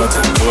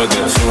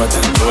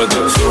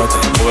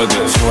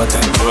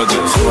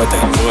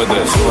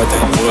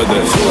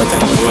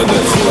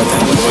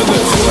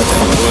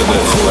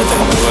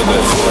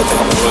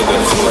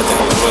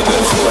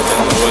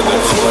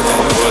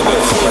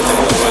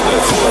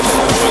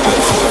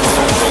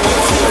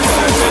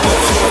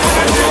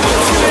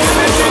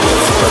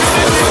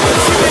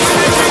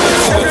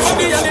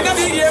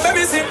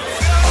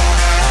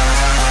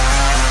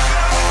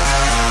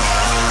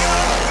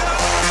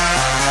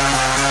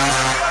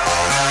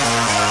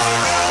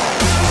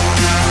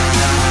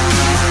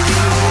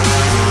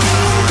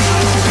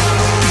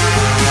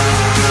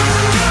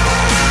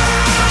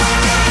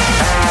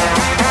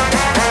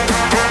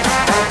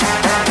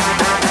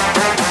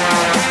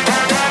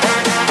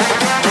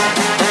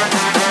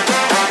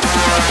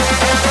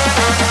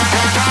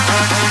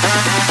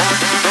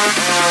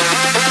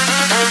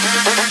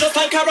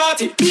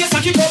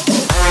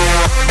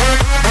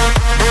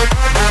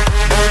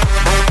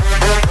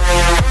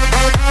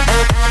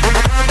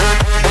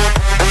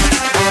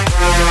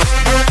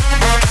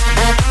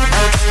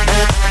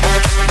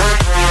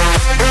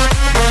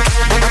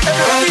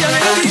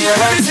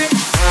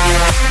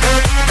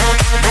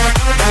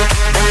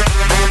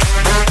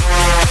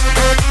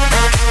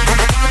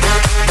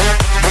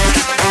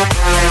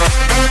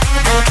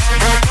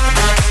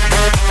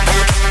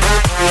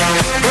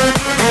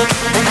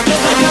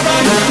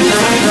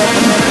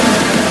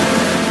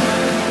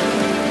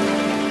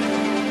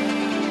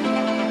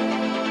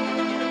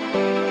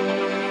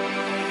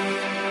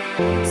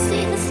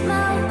 See the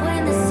smoke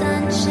when the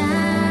sun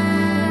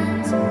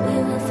shines. We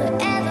will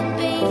forever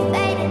be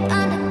faded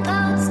under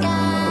cold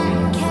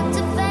sky,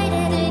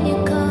 captivated in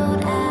your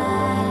cold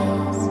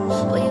eyes.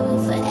 We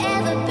will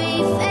forever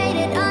be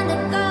faded under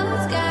cold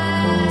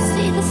sky.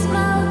 See the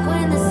smoke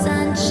when the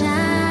sun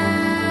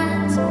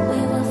shines. We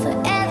will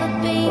forever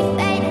be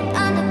faded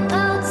under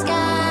cold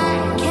sky,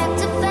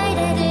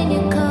 captivated in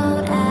your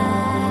cold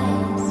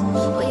eyes.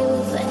 We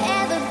will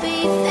forever be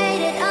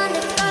faded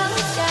under cold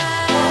sky.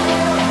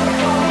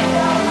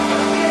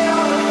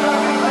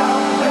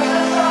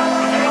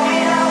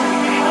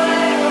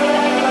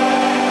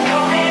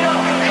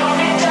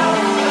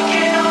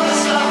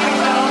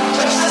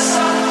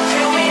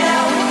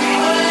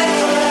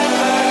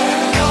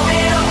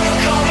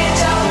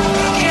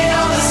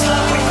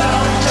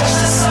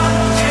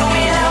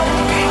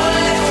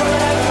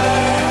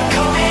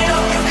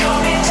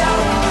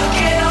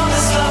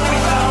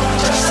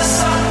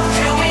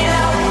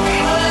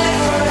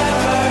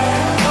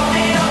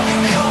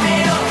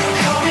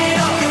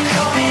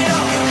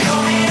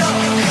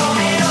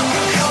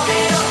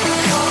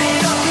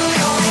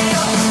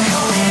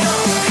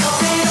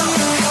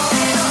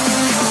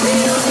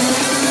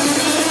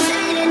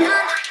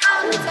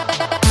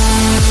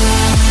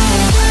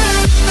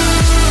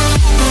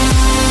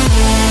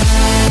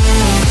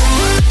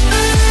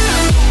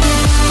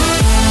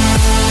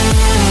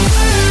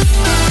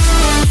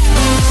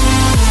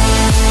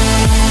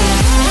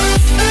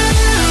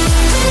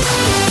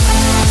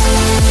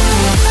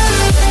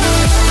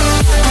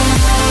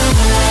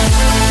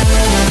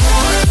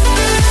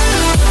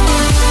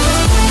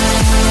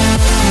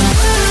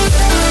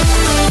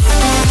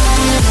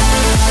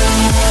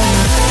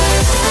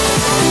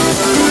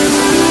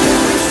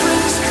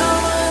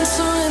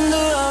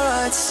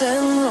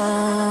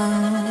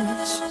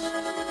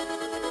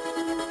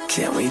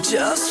 Can we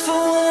just for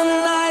one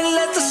night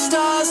let the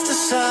stars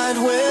decide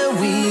where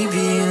we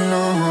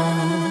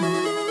belong?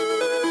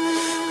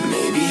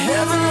 Maybe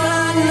heaven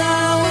right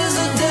now is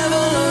a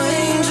devil or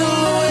angel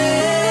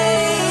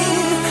away.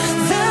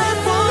 That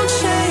won't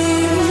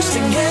change.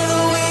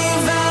 Together we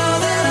vow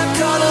that our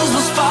colors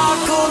will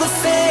sparkle the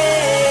fame.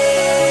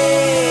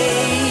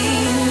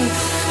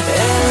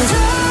 And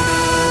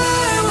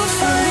I will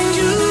find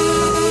you.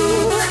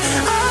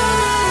 I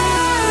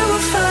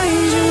will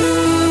find you.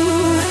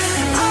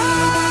 I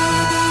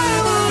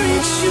will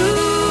reach you.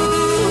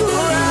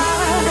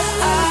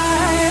 I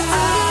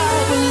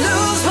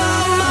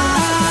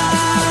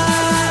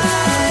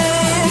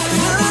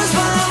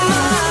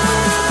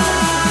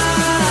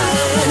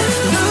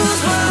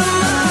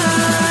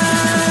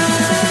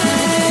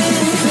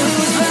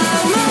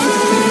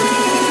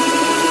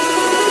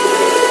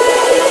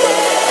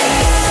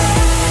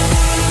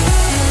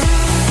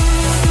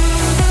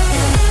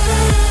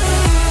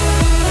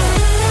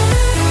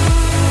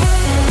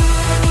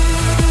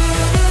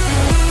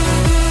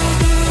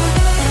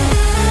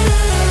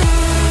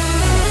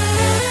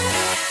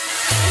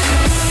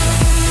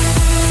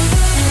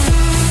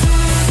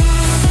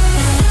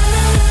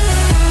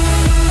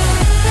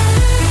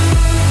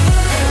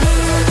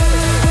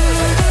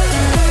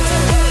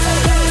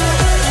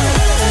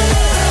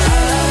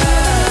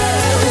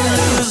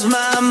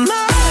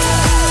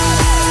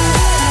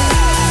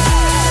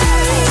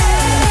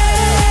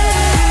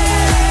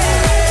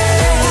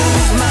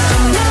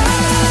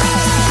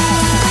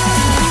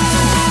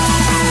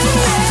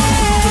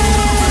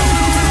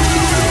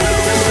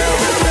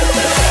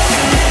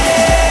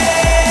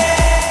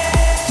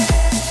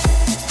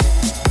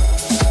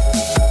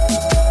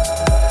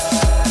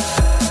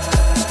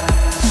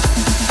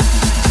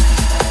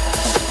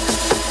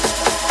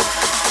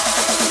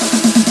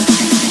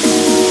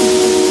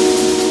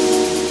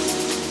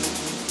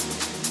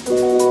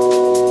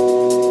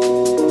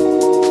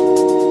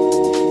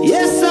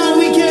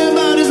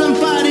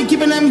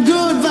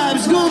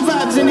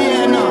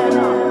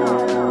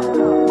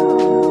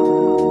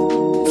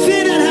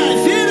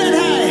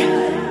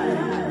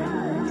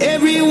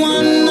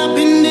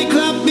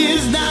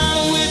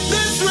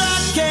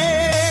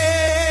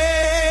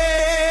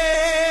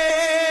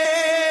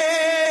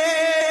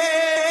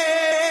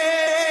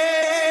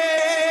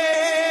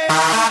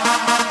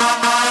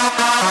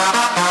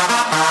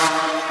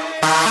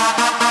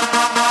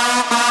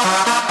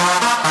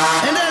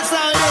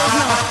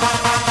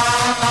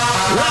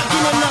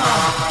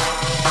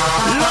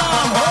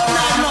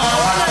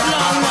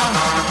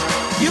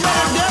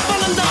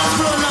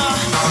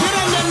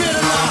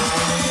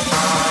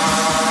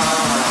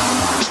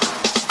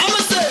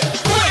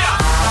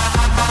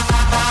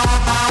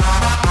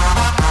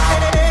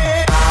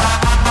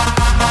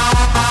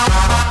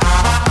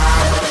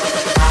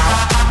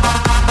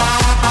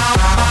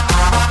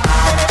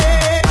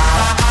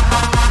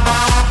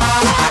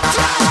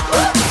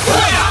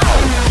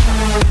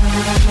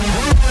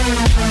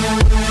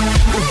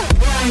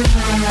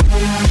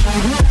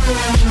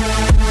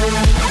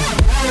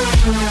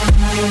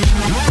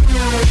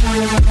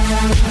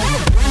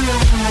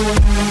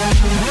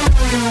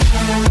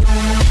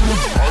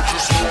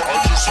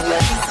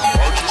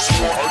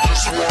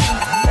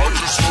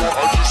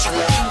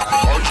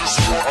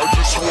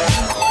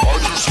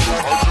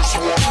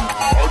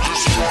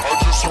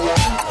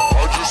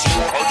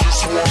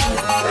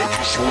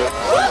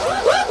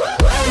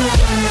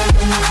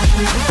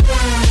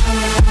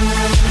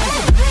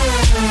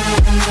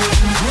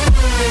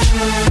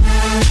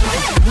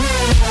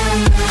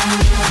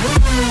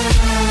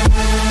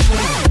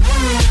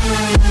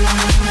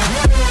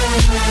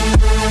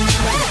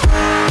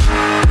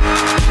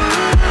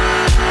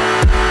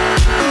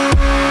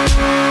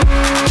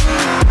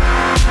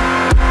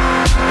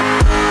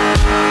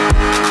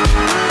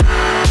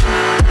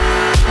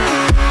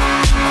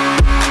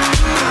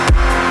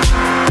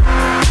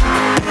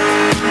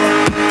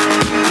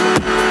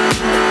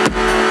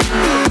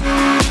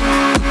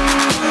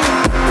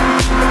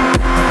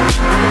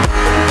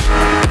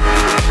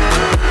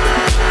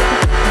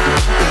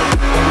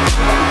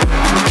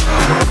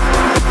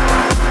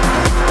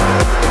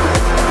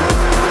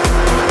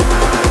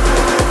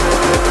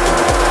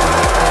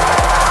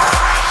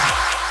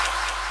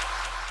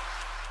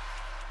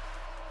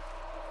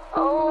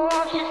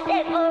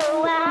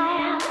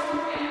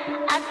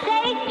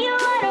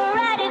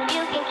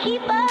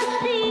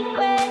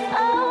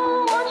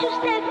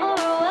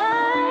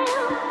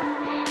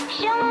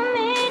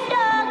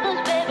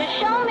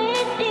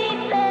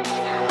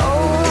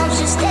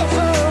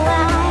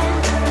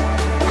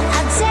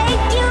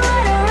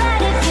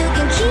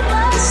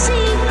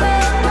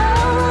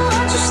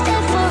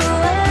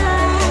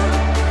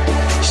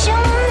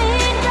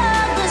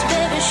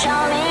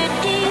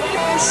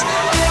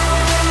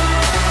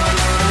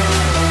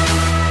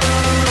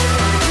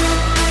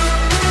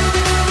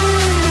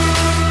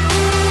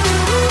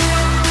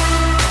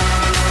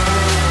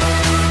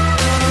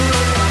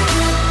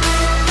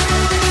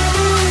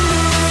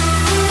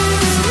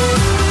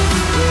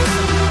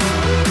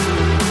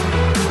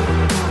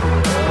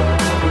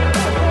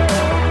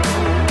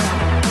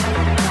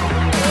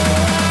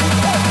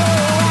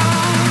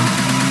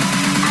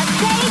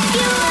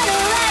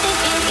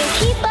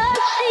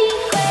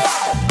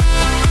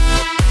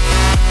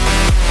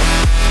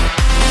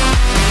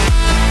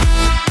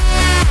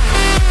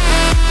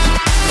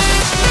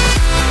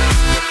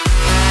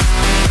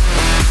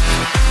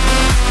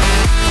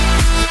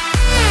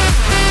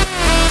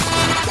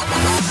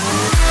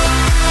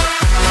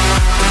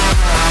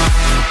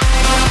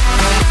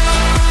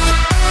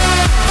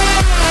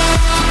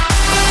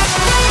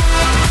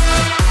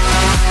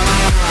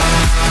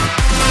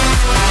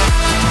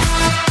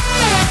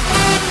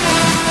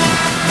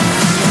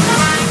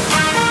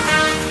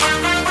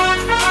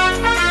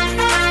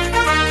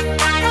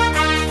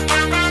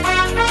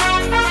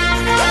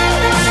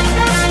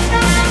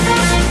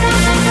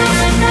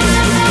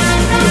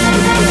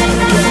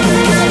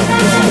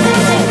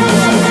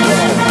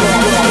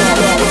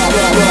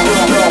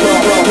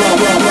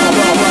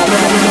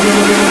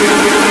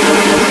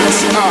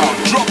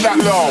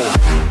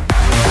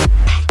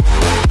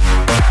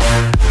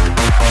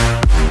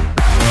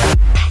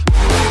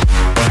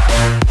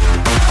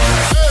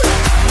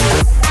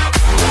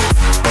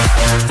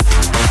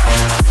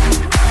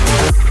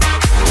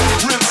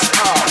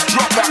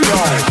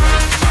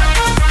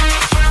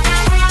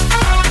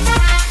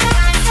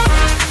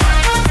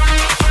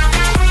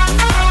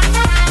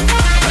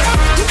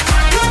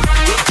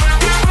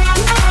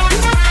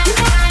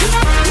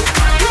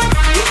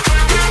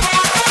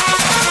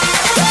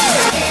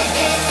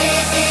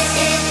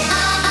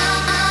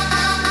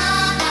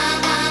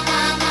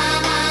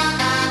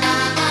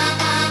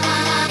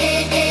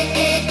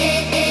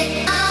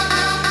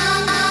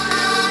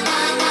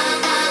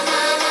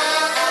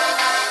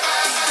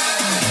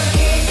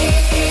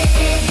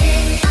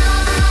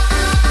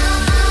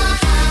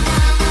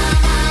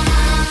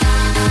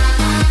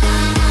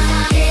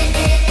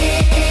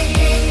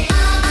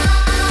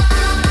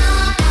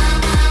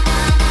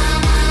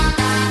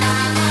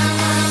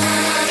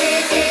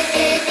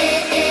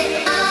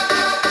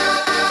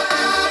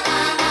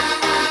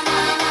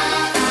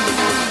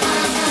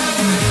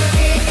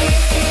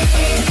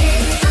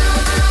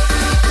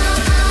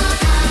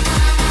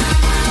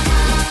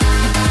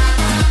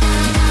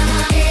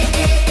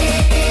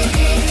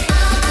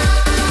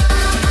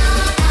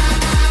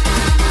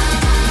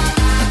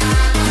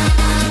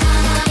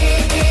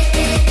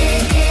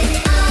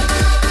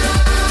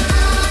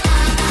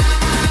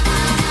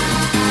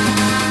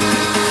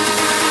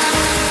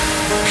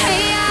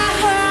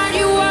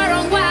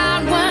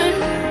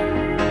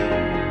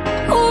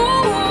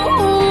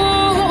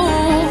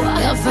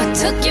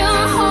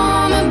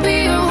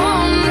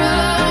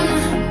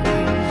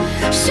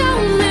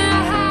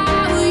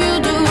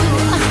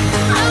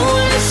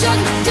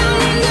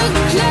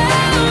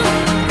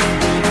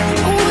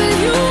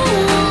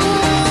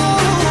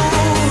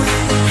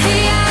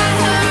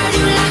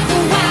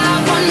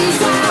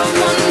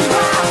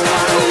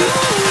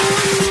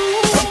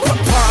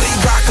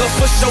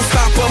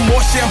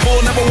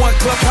number one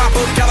club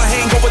hopper. Got a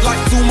hangover like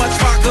too much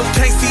vodka.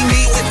 Can't see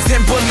me with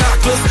 10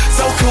 binoculars.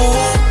 So cool,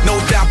 no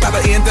doubt by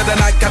the end of the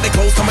night. Got the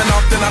clothes coming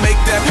off, then I make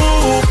that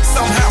move.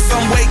 Somehow,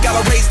 some way,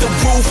 gotta raise the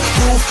roof.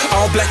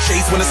 All black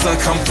shades when the sun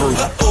come through.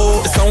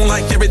 It's on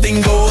like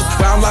everything goes.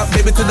 Round up,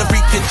 baby, to the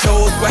freak it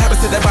shows. What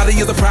happens to that body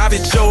is a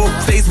private show.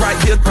 Stays right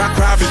here,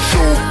 private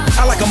show.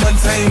 I like a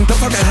mundane, don't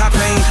talk that high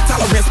pain.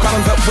 Tolerance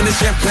bottoms up when it's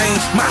champagne.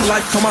 My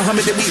life, come on,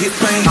 Muhammad, then we hit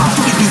Spain.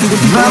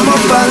 Vamos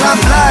pa' la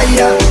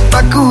playa,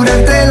 pa'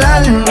 curarte el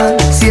alma.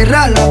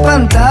 Cierra la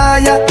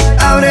pantalla,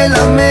 abre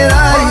la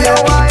medalla.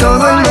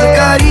 Todo en el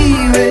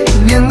Caribe,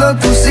 viendo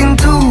tu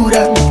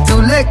cintura.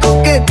 Tú le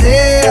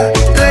coqueteas,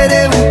 tú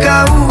eres un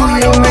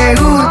cabullo. Me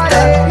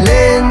gusta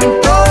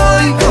lento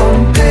y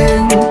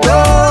contento.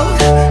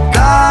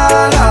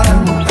 Cara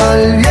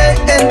al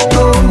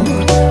viento,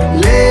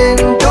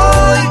 lento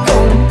y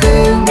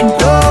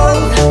contento.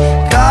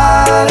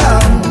 Cara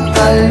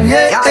al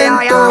viento.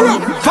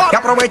 Y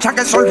aprovecha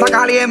que el sol está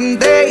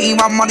caliente y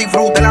vamos a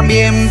disfrutar el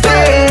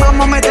ambiente.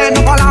 Vamos a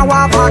meternos al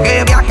agua pa'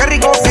 que veas que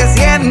rico se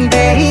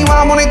siente. Y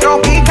vamos a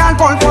tropical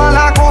por toda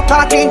la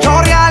costa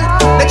chinchorreal.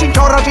 De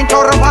chinchorro a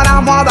chinchorro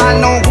paramos a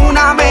darnos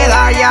una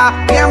medalla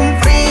bien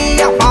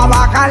fría pa'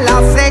 bajar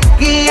la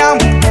sequía.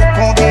 Un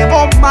poco de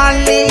Bob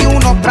Marley y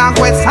unos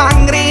tragos de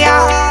sangría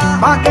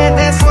pa' que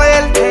te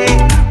suelte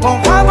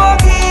poco a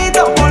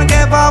poquito,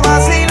 porque pa'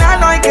 vacilar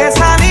no hay que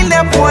salir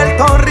de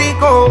Puerto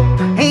Rico.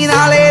 Y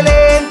dale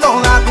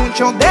lento, date un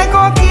shot de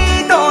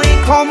coquito. Y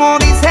como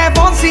dice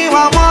Fonsi,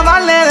 vamos a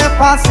darle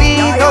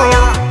despacito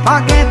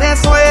pa' que te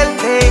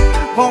suelte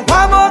poco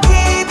a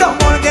poquito,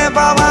 porque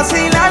pa'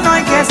 vacilar no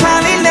hay que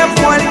salir de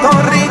Puerto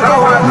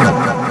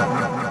Rico.